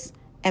perspectives,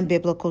 and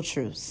biblical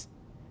truths.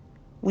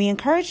 We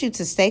encourage you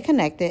to stay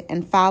connected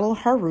and follow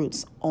Her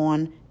Roots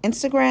on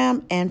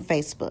Instagram and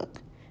Facebook.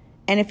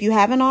 And if you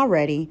haven't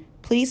already,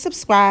 please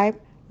subscribe,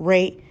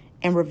 rate,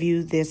 and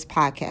review this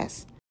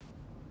podcast.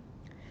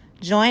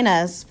 Join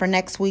us for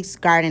next week's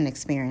garden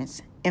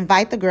experience.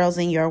 Invite the girls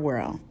in your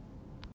world.